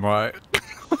 how old am I?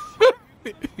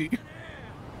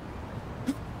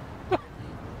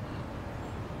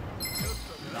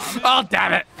 Oh,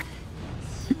 damn it!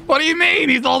 What do you mean?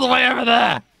 He's all the way over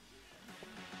there!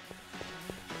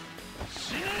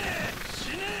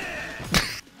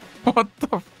 What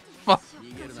the fuck?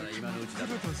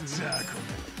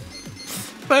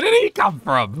 Where did he come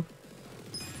from?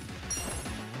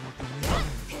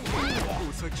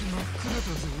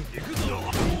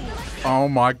 Oh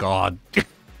my god.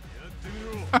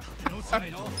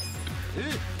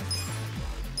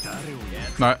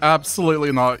 No,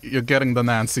 absolutely not. You're getting the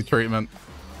Nancy treatment.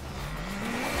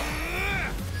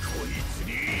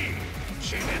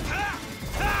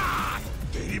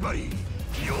 I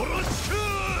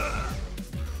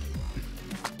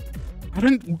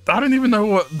don't even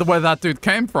know where that dude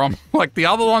came from. Like, the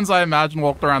other ones I imagine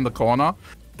walked around the corner,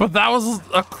 but that was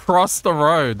across the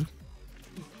road.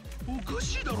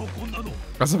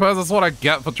 I suppose that's what I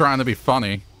get for trying to be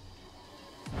funny.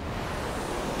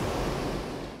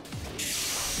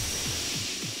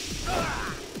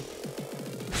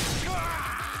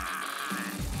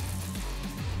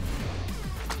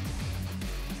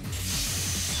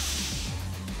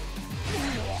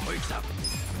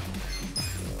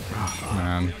 Oh,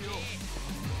 man.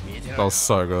 That was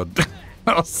so good.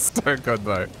 That was so good,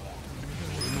 though.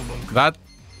 That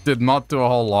did not do a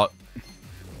whole lot.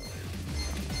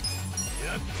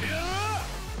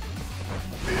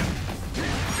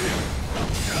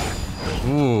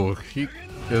 Ooh, he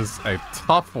is a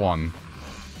tough one.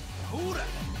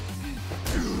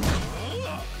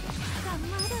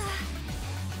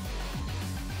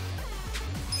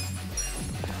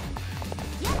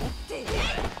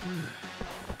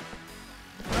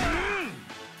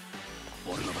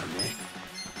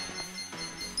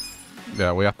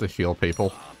 Yeah, we have to heal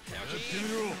people.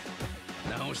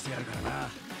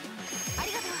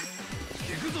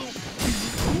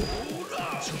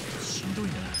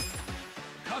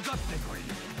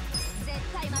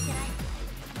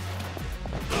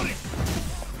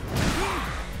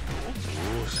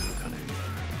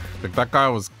 Like, that guy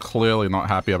was clearly not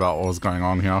happy about what was going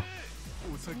on here.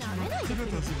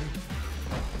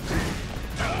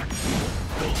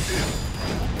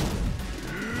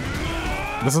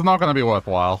 This is not going to be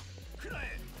worthwhile.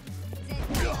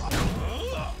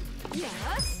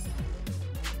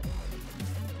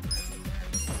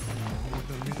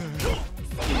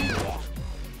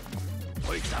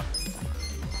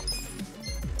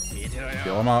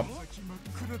 Heal him up.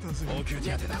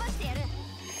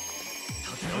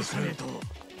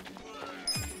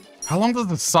 How long does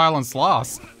the silence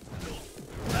last?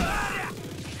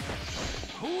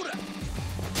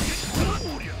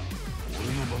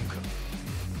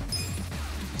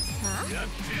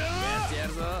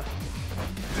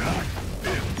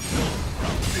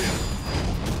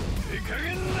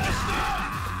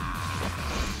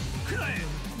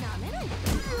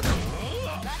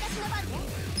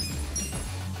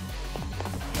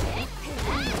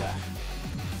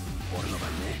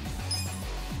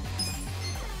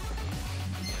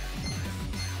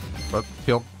 But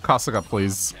heal Kasuga,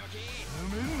 please.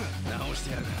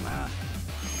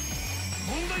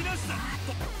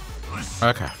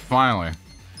 Okay, finally.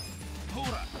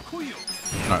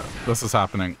 No, this is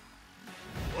happening.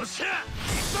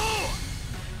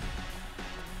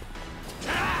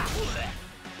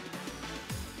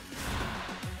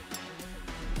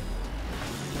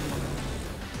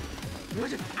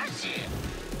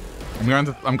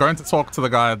 I'm going to talk to the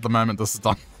guy at the moment this is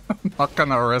done. I'm not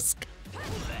gonna risk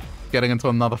getting into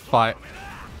another fight.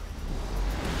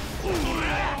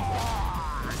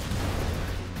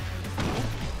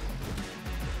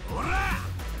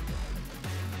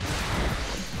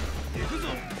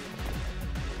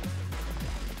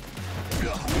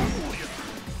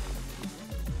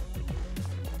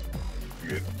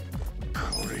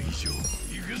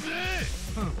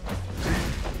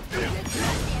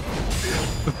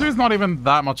 This dude's not even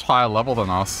that much higher level than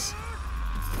us.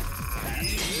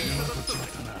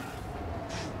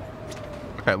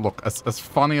 Okay, look, as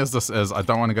funny as this is, I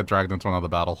don't want to get dragged into another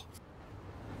battle.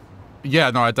 Yeah,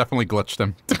 no, I definitely glitched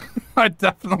him. I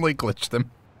definitely glitched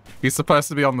him. He's supposed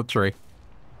to be on the tree.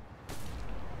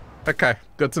 Okay,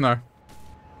 good to know.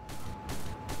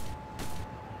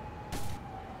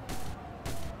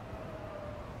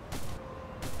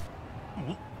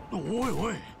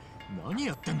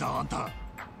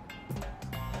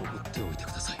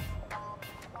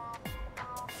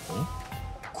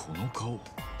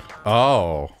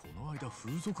 Oh.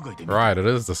 Right, it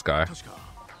is this guy.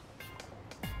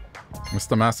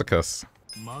 Mr. Masochist.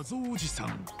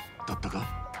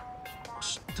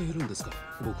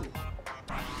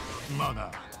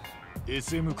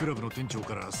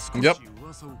 Yep.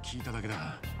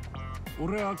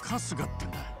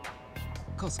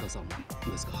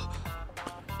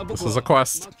 This is a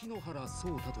quest.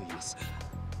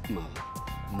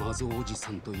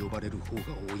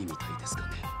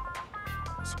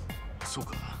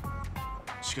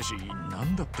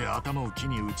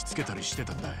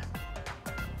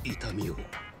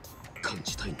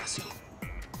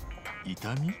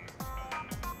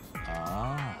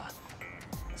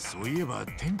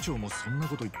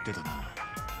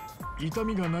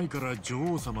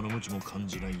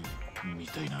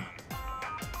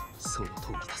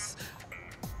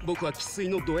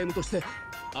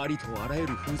 ありとあらゆ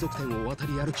る風俗店を渡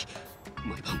り歩き、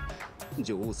毎晩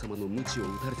女王様の鞭を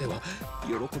打たれては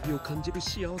喜びを感じる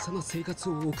幸せな生活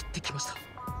を送ってきました。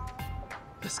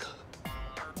ですが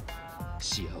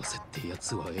幸せってや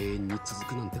つは永遠に続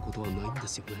くなんてことはないんで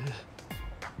すよね。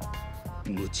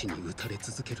鞭に打たれ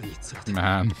続けるにつれて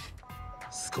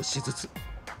少しずつ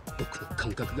僕の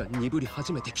感覚が鈍り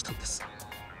始めてきたんです。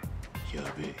や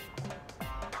べえ、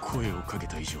声をかけ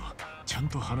た以上ちゃん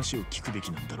と話を聞くべ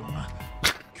きなんだろうな。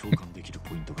共感できる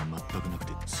ポイントが全くなく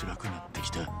て辛くなって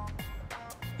きた。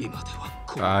今では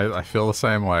こう I feel the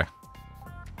same way.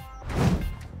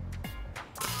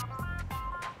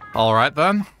 All right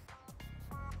then.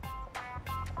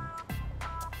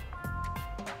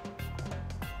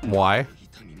 Why?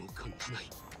 痛みも感じない。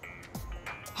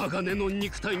鋼の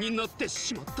肉体になって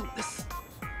しまったんです。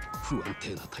不安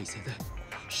定な体勢で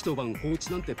一晩放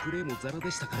置なんてプレーもザラで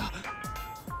したから、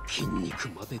筋肉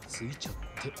までついちゃっ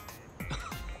て。いや、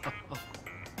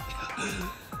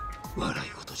笑い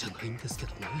事じゃないんですけ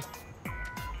どね。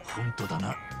本当だ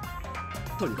な。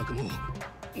とにかくもう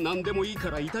何でもいい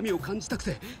から痛みを感じたく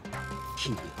て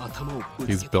木に頭をぶつけ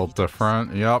て。 He's built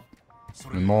different. Yep.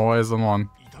 In more ways than one.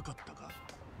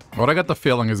 But I get the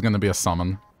feeling he's gonna be a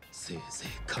summon.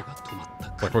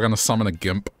 Like we're gonna summon a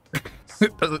gimp.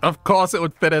 Of course it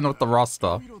would fit in with the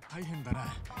roster.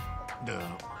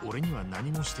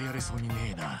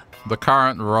 The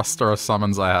current roster of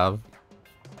summons I have.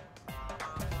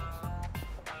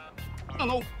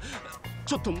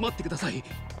 ちょっと待ってください。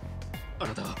あ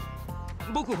なた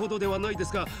僕ほどではないで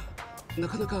すが、な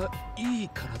かなかいい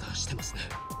体してますね。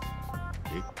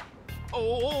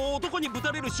男にぶ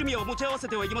たれる趣味は持ち合わせ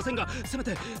てはいませんが、せめ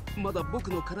てまだ僕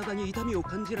の体に痛みを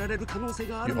感じられる可能性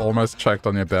がある。 You almost checked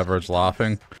on your beverage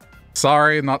laughing.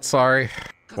 Sorry, not sorry.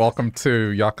 Welcome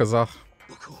to Yakuza.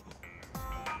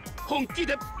 本気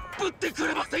でぶってく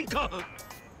れませんか？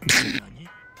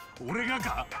俺が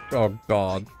か？ Oh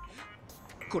god.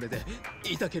 これで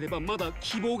痛ければまだ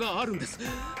希望があるんです。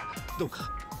どうか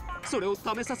それを試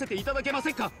させていただけま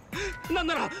せんか？なん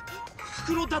なら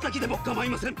袋叩きでも構い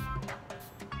ません。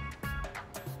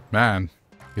 Man,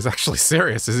 he's actually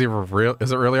serious. Is he real?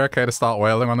 Is it really okay to start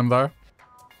wailing on him though?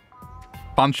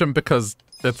 Punch him because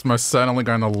it's most certainly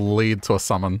going to lead to a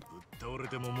summon. 倒れ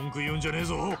ても文句言うんじゃねえ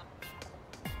ぞ。よ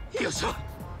っしゃ。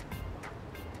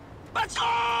バチコ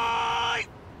ーイ。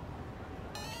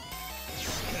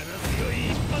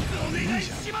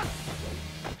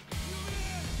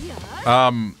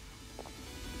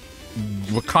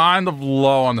 We're kind of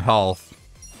low on health.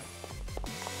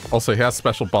 Also, he has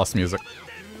special boss music.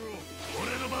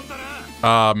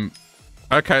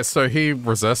 Okay, so he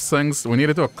resists things. We need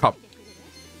to do a cup.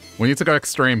 We need to go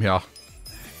extreme here.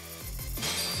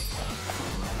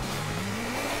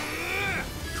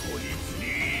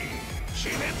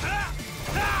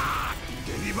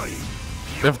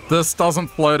 If this doesn't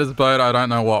float his boat, I don't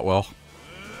know what will.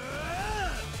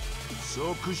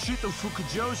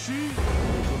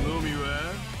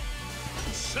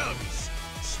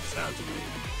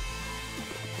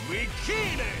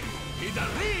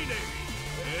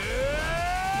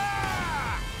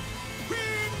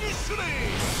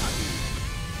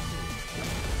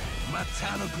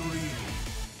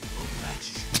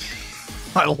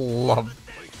 I love...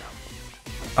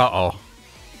 Uh-oh.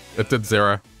 It did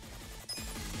 0.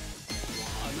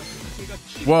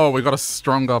 Whoa, we got a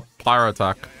stronger pyro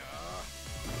attack.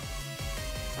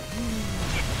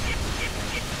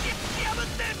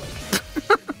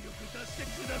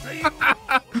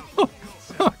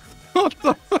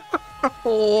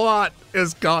 What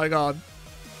is going on?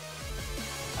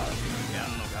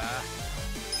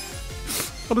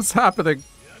 What is happening?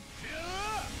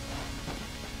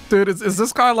 Dude, is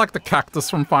this guy like the cactus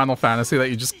from Final Fantasy that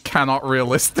you just cannot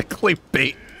realistically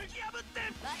beat?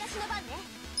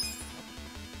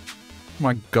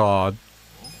 My god.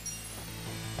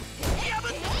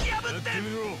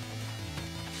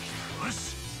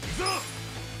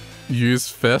 Use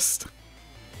fist?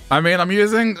 I mean, I'm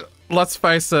using, let's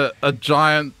face it, a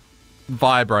giant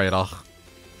vibrator.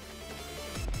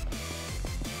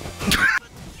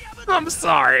 I'm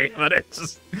sorry, but it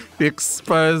just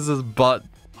exposes butt.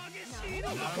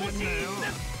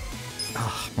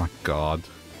 Oh my god.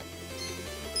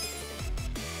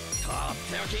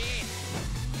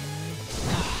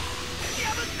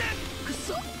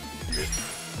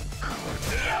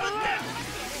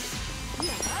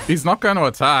 He's not going to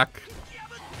attack.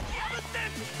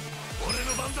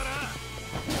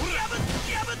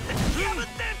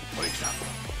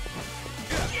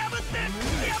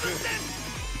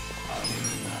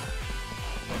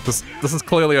 This is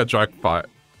clearly a joke fight.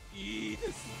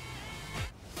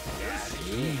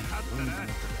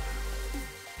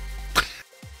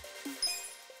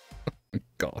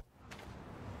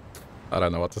 I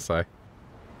don't know what to say.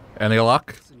 Any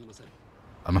luck?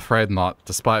 I'm afraid not.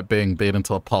 Despite being beaten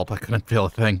to a pulp, I couldn't feel a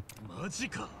thing.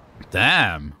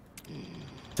 Damn.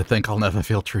 To think I'll never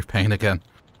feel true pain again.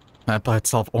 That by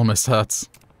itself almost hurts.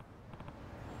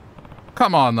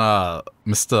 Come on,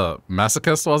 Mr.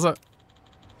 Masochist, was it?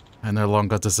 I no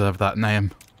longer deserve that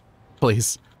name.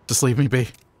 Please, just leave me be.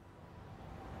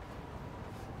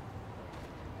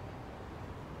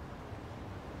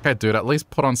 Okay, dude, at least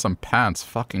put on some pants.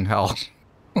 Fucking hell.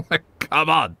 Like, come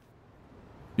on.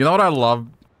 You know what I love?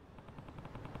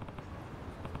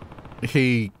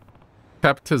 He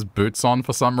kept his boots on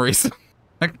for some reason.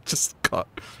 Like, just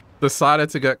decided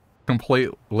to get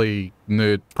completely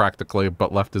nude, practically,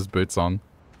 but left his boots on.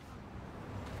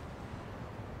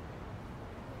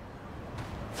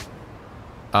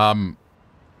 Well,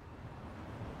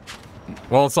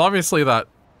 it's obviously that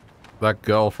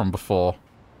girl from before.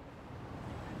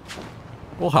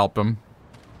 We'll help him.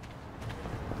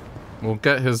 We'll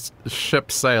get his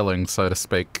ship sailing, so to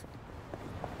speak.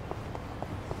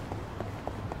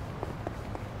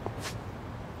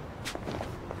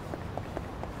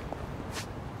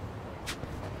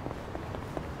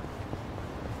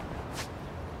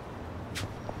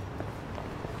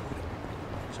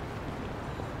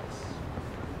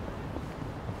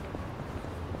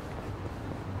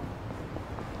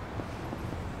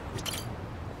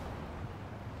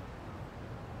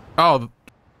 Oh,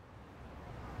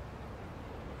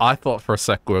 I thought for a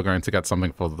sec we were going to get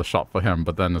something for the shop for him,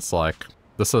 but then it's like,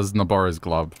 this is Noboru's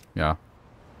glove, yeah.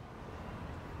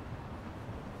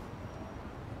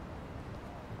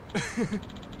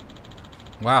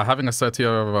 Wow, having a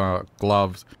Sotio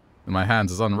glove in my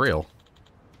hands is unreal.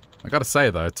 I gotta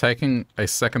say though, taking the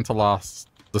second to last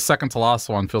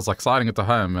one feels like sliding into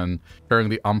home and hearing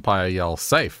the umpire yell,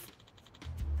 "Safe!"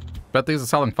 Bet these are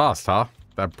selling fast, huh?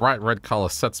 That bright red color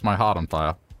sets my heart on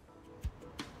fire.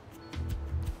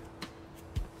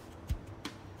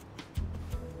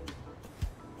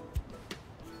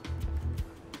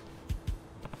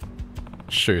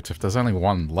 Shoot, if there's only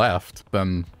one left,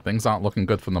 then things aren't looking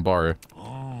good for Noboru.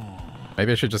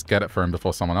 Maybe I should just get it for him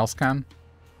before someone else can?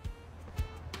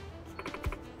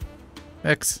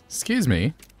 Excuse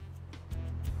me?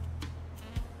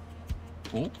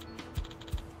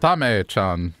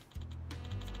 Tame-chan.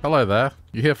 Hello there.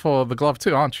 You're here for the glove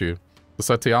too, aren't you? The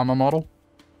Sotiyama model?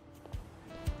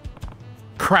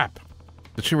 Crap!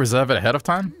 Did she reserve it ahead of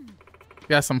time?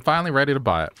 Yes, I'm finally ready to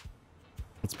buy it.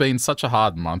 It's been such a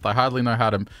hard month, I hardly know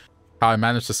how I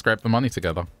managed to scrape the money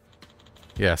together.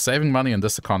 Yeah, saving money in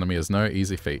this economy is no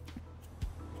easy feat.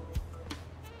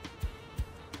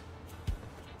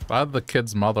 Either the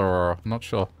kid's mother or... I'm not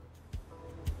sure.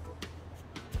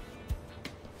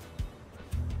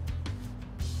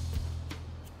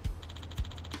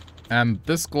 And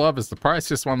this glove is the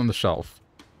priciest one on the shelf.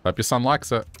 Hope your son likes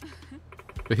it.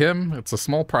 For him, it's a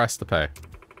small price to pay.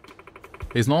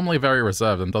 He's normally very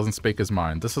reserved and doesn't speak his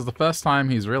mind. This is the first time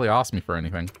he's really asked me for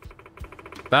anything.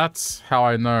 That's how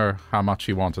I know how much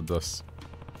he wanted this.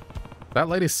 That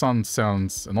lady's son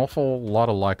sounds an awful lot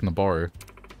alike Noboru.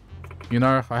 You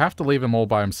know, I have to leave him all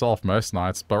by himself most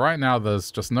nights, but right now there's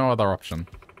just no other option.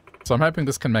 So I'm hoping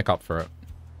this can make up for it.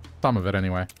 Some of it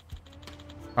anyway.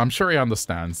 I'm sure he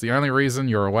understands. The only reason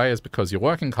you're away is because you're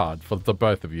working hard for the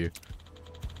both of you.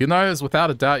 He knows without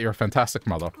a doubt you're a fantastic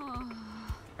mother.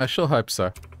 I sure hope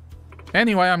so.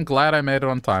 Anyway, I'm glad I made it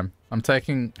on time. I'm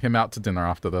taking him out to dinner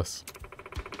after this.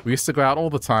 We used to go out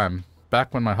all the time,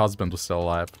 back when my husband was still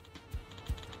alive.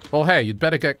 Well, hey, you'd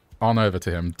better get on over to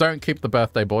him. Don't keep the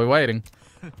birthday boy waiting.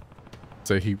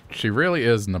 So she really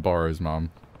is Noboru's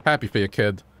mom. Happy for your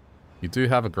kid. You do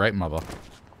have a great mother.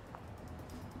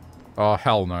 Oh,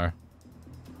 hell no.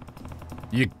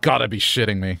 You gotta be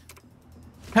shitting me.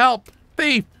 Help!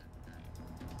 Thief!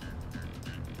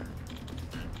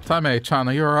 Tame-chan,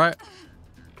 are you alright?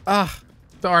 Ah,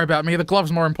 don't worry about me. The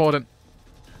glove's more important.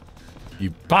 You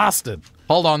bastard!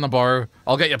 Hold on, Noboru.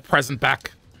 I'll get your present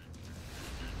back.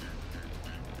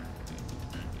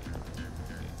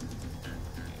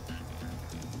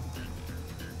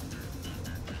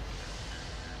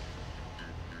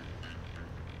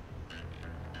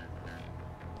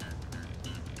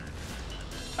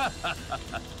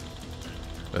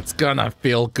 It's gonna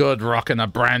feel good rocking a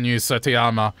brand new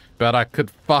Sotiyama. Bet I could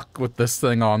fuck with this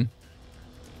thing on.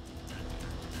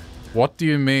 What do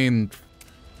you mean?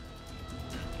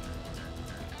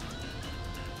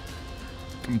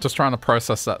 I'm just trying to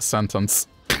process that sentence.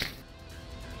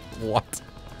 What?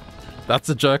 That's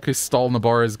the jerk who stole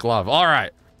Noboru's glove.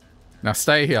 Alright. Now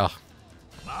stay here.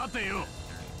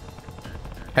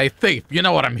 Hey thief, you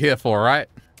know what I'm here for, right?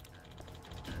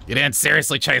 You didn't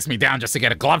seriously chase me down just to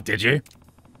get a glove, did you?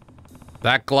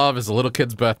 That glove is a little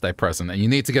kid's birthday present, and you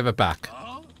need to give it back.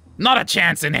 Not a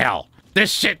chance in hell.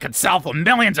 This shit could sell for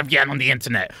millions of yen on the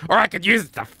internet, or I could use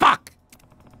it to fuck.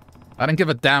 I don't give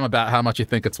a damn about how much you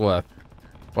think it's worth.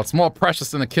 What's more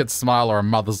precious than a kid's smile or a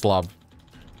mother's love?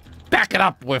 Back it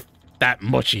up with that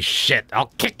mushy shit.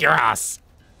 I'll kick your ass.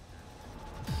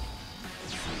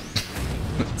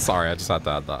 Sorry, I just had to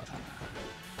add that.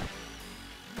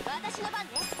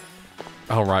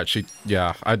 Oh, right,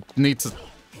 yeah, I need to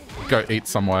go eat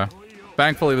somewhere.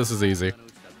 Thankfully, this is easy.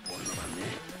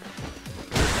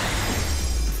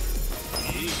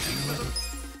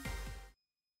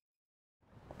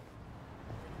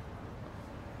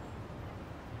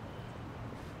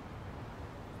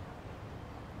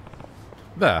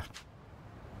 There.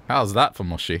 How's that for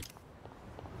mushy?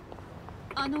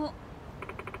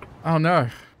 Oh no.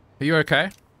 Are you okay?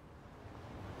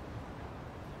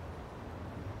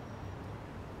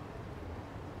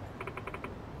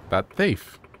 That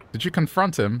thief. Did you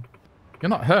confront him? You're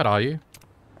not hurt, are you?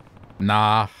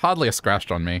 Nah, hardly a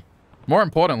scratch on me. More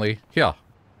importantly, here.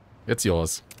 It's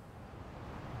yours.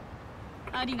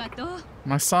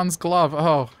 My son's glove.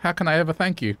 Oh, how can I ever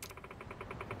thank you?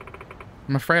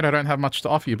 I'm afraid I don't have much to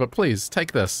offer you, but please,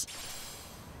 take this.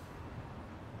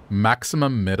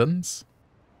 Maximum middens?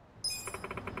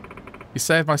 You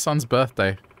saved my son's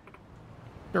birthday.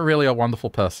 You're really a wonderful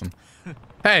person.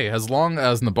 Hey, as long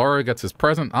as Noboru gets his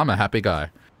present, I'm a happy guy.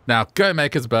 Now, go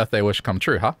make his birthday wish come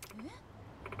true, huh?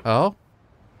 Oh?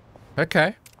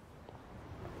 Okay.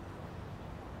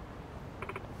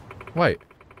 Wait,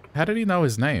 how did he know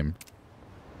his name?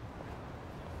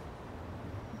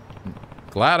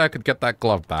 Glad I could get that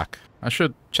glove back. I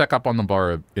should check up on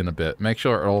Noboru in a bit. Make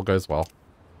sure it all goes well.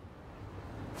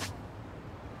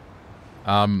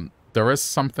 There is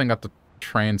something at the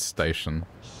train station.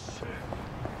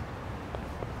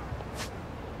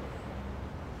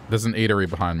 There's an eatery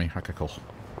behind me. Okay, cool.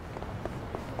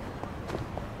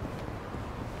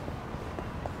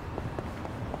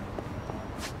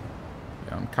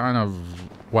 Yeah, I'm kind of...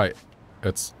 Wait,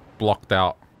 it's blocked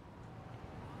out.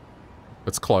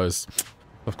 It's closed.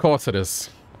 Of course it is.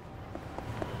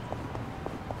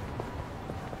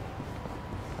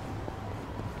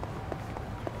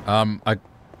 Oh,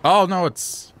 no,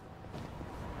 it's...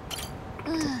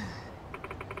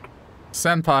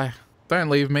 Senpai, don't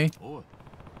leave me.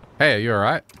 Hey, are you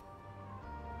alright?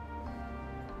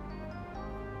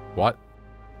 What?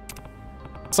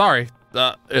 Sorry,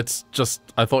 it's just,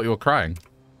 I thought you were crying.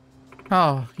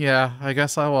 Oh, yeah, I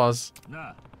guess I was.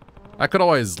 I could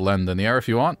always lend an ear if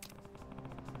you want.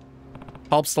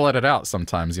 Helps to let it out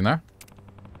sometimes, you know?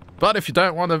 But if you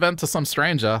don't want to vent to some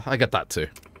stranger, I get that too.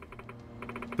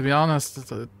 To be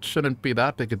honest, it shouldn't be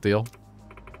that big a deal.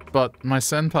 But my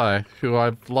senpai, who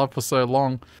I've loved for so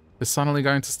long, is suddenly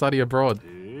going to study abroad.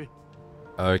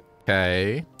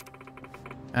 Okay.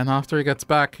 And after he gets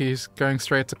back, he's going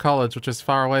straight to college, which is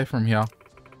far away from here.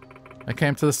 I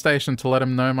came to the station to let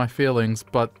him know my feelings,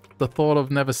 but the thought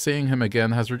of never seeing him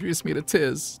again has reduced me to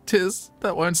tears. Tears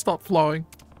that won't stop flowing.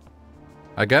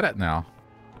 I get it now.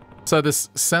 So this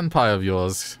senpai of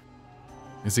yours,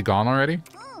 is he gone already?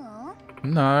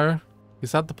 No,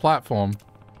 he's at the platform.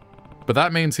 But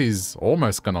that means he's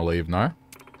almost gonna leave, no?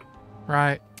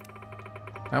 Right.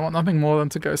 I want nothing more than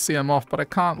to go see him off, but I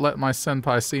can't let my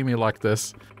senpai see me like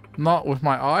this. Not with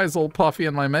my eyes all puffy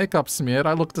and my makeup smeared.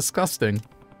 I look disgusting.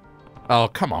 Oh,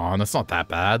 come on, it's not that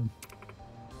bad.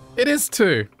 It is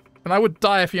too. And I would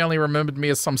die if he only remembered me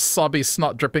as some sobby,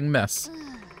 snot-dripping mess.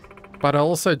 But I'll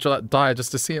also die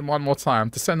just to see him one more time,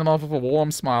 to send him off with a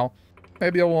warm smile.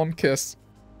 Maybe a warm kiss.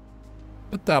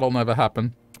 But that'll never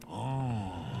happen.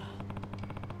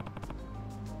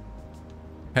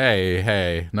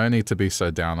 Hey, no need to be so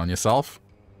down on yourself.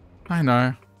 I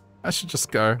know. I should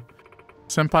just go.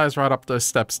 Senpai's right up those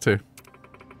steps too.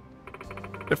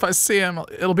 If I see him,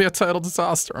 it'll be a total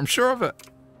disaster. I'm sure of it.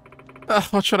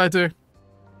 What should I do?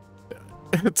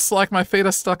 It's like my feet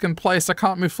are stuck in place. I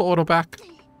can't move forward or back.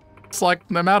 It's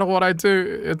like no matter what I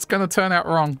do, it's gonna turn out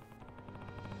wrong.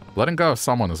 Letting go of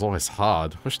someone is always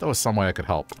hard. Wish there was some way I could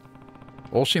help.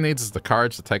 All she needs is the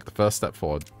courage to take the first step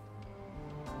forward.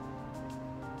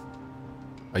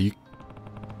 Are you...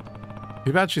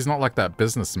 Too bad she's not like that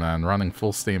businessman running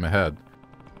full steam ahead.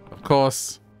 Of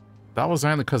course, that was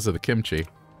only because of the kimchi.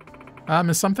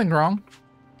 Is something wrong?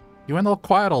 You went all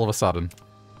quiet all of a sudden.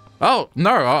 Oh,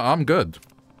 no, I'm good.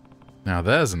 Now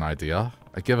there's an idea.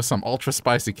 I give her some ultra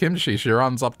spicy kimchi, she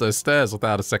runs up those stairs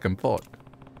without a second thought.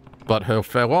 But her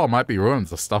farewell might be ruined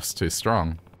if the stuff's too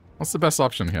strong. What's the best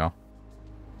option here?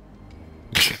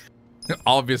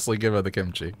 Obviously give her the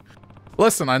kimchi.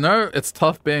 Listen, I know it's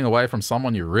tough being away from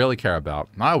someone you really care about.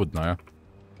 I would know.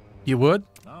 You would?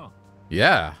 Oh.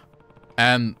 Yeah.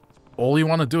 And all you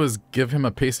want to do is give him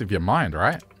a piece of your mind,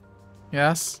 right?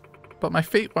 Yes. But my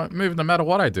feet won't move no matter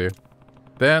what I do.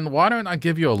 Then why don't I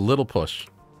give you a little push?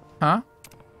 Huh?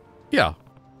 Yeah.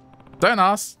 Don't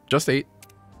ask, just eat.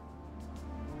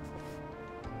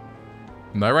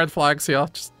 No red flags here,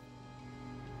 just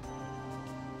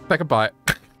take a bite.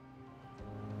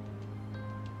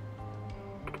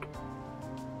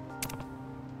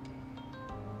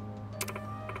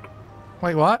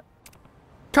 Wait, what?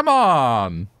 Come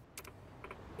on!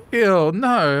 Ew,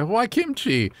 no, why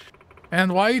kimchi?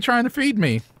 And why are you trying to feed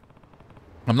me?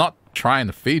 I'm not trying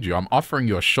to feed you, I'm offering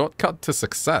you a shortcut to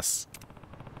success.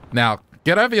 Now,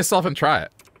 get over yourself and try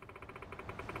it.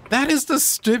 That is the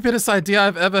stupidest idea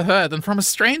I've ever heard, and from a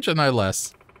stranger, no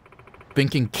less.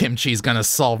 Thinking kimchi's gonna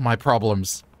solve my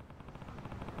problems.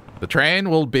 The train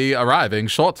will be arriving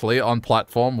shortly on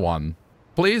platform 1.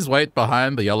 Please wait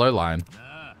behind the yellow line.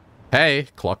 Hey,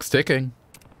 clock's ticking.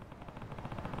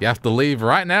 You have to leave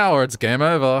right now or it's game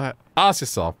over. Ask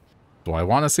yourself, do I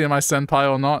want to see my senpai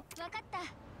or not?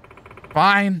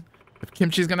 Fine. If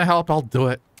kimchi's gonna help, I'll do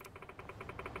it.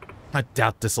 I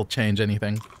doubt this'll change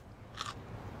anything.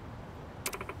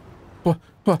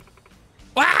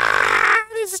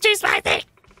 This is too spicy!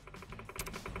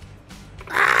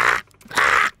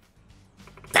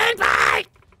 Stand by!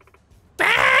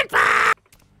 Stand by!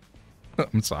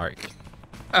 I'm sorry.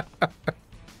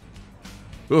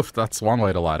 Oof, that's one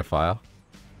way to light a fire.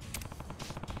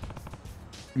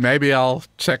 Maybe I'll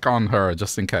check on her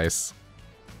just in case.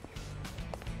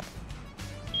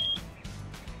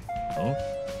 Oh?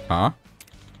 Huh?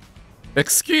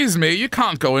 Excuse me, you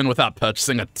can't go in without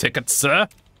purchasing a ticket, sir.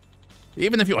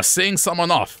 Even if you are seeing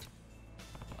someone off.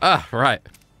 Ah, right.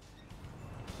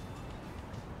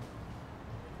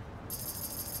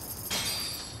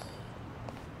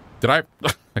 Did I?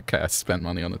 Okay, I spent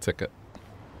money on a ticket.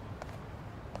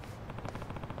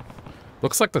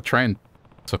 Looks like the train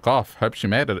took off. Hope she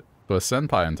made it to a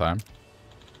senpai in time.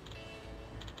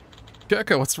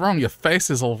 Gurko, what's wrong? Your face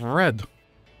is all red.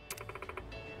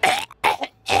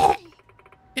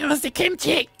 It was the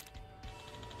kimchi.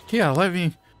 Here, let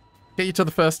me get you to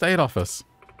the first aid office.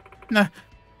 No,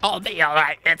 I'll be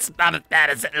alright. It's not as bad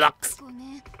as it looks.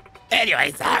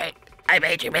 Anyway, sorry. I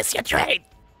made you miss your train.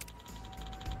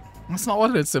 that's not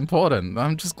what it's important.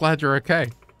 I'm just glad you're okay.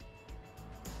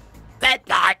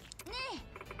 Senpai!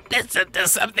 Listen to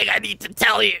something I need to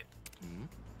tell you.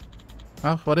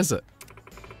 Oh, what is it?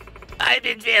 I've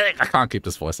been feeling... I can't keep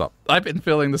this voice up. I've been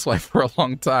feeling this way for a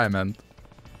long time, and...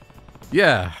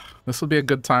 yeah, this would be a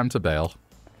good time to bail.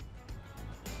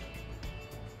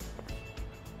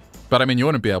 But I mean, you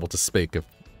wouldn't be able to speak if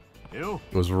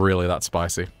it was really that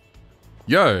spicy.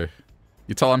 Yo,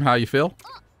 you tell him how you feel?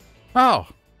 Oh.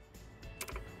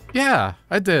 Yeah,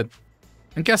 I did.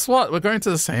 And guess what? We're going to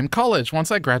the same college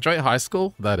once I graduate high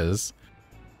school, that is.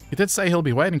 He did say he'll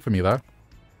be waiting for me, though.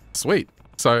 Sweet.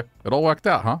 So, it all worked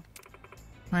out, huh?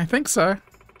 I think so.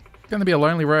 It's gonna be a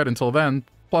lonely road until then.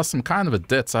 Plus, I'm kind of a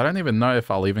ditz. I don't even know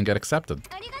if I'll even get accepted.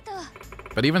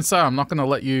 But even so, I'm not gonna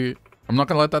let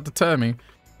that deter me.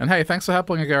 And hey, thanks for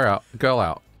helping a girl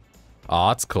out. Aw,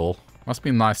 that's cool. Must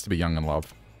be nice to be young in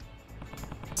love.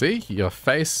 See? Your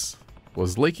face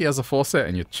was leaky as a faucet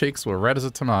and your cheeks were red as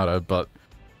a tomato, but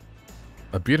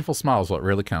a beautiful smile is what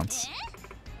really counts.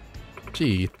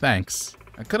 Gee, thanks.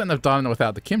 I couldn't have done it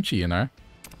without the kimchi, you know?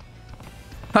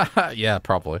 Haha, yeah,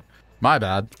 probably. My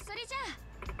bad.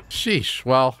 Sheesh,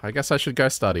 well, I guess I should go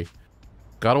study.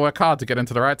 Gotta work hard to get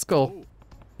into the right school.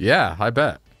 Yeah, I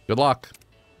bet. Good luck.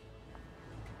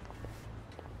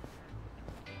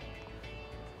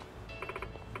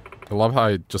 I love how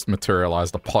he just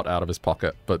materialized a pot out of his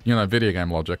pocket, but, you know, video game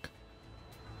logic.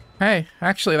 Hey,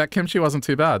 actually, that kimchi wasn't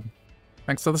too bad.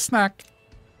 Thanks for the snack.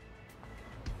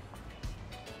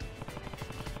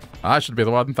 I should be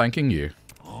the one thanking you.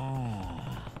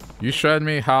 You showed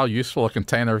me how useful a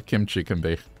container of kimchi can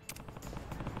be.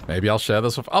 Maybe I'll share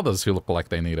this with others who look like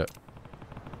they need it.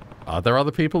 Are there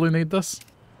other people who need this?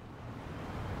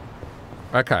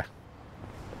 Okay.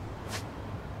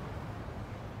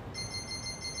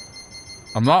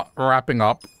 I'm not wrapping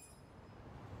up,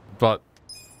 but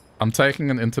I'm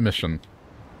taking an intermission.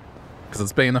 Because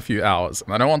it's been a few hours,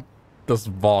 and I don't want this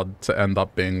VOD to end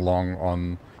up being long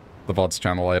on the VOD's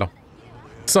channel later.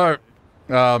 So,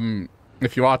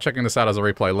 if you are checking this out as a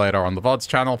replay later on the VOD's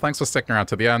channel, thanks for sticking around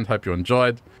to the end. Hope you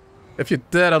enjoyed. If you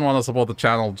did and want to support the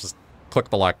channel, just click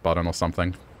the like button or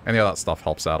something. Any of that stuff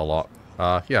helps out a lot.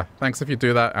 Yeah, thanks if you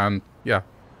do that, and yeah,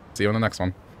 see you in the next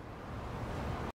one.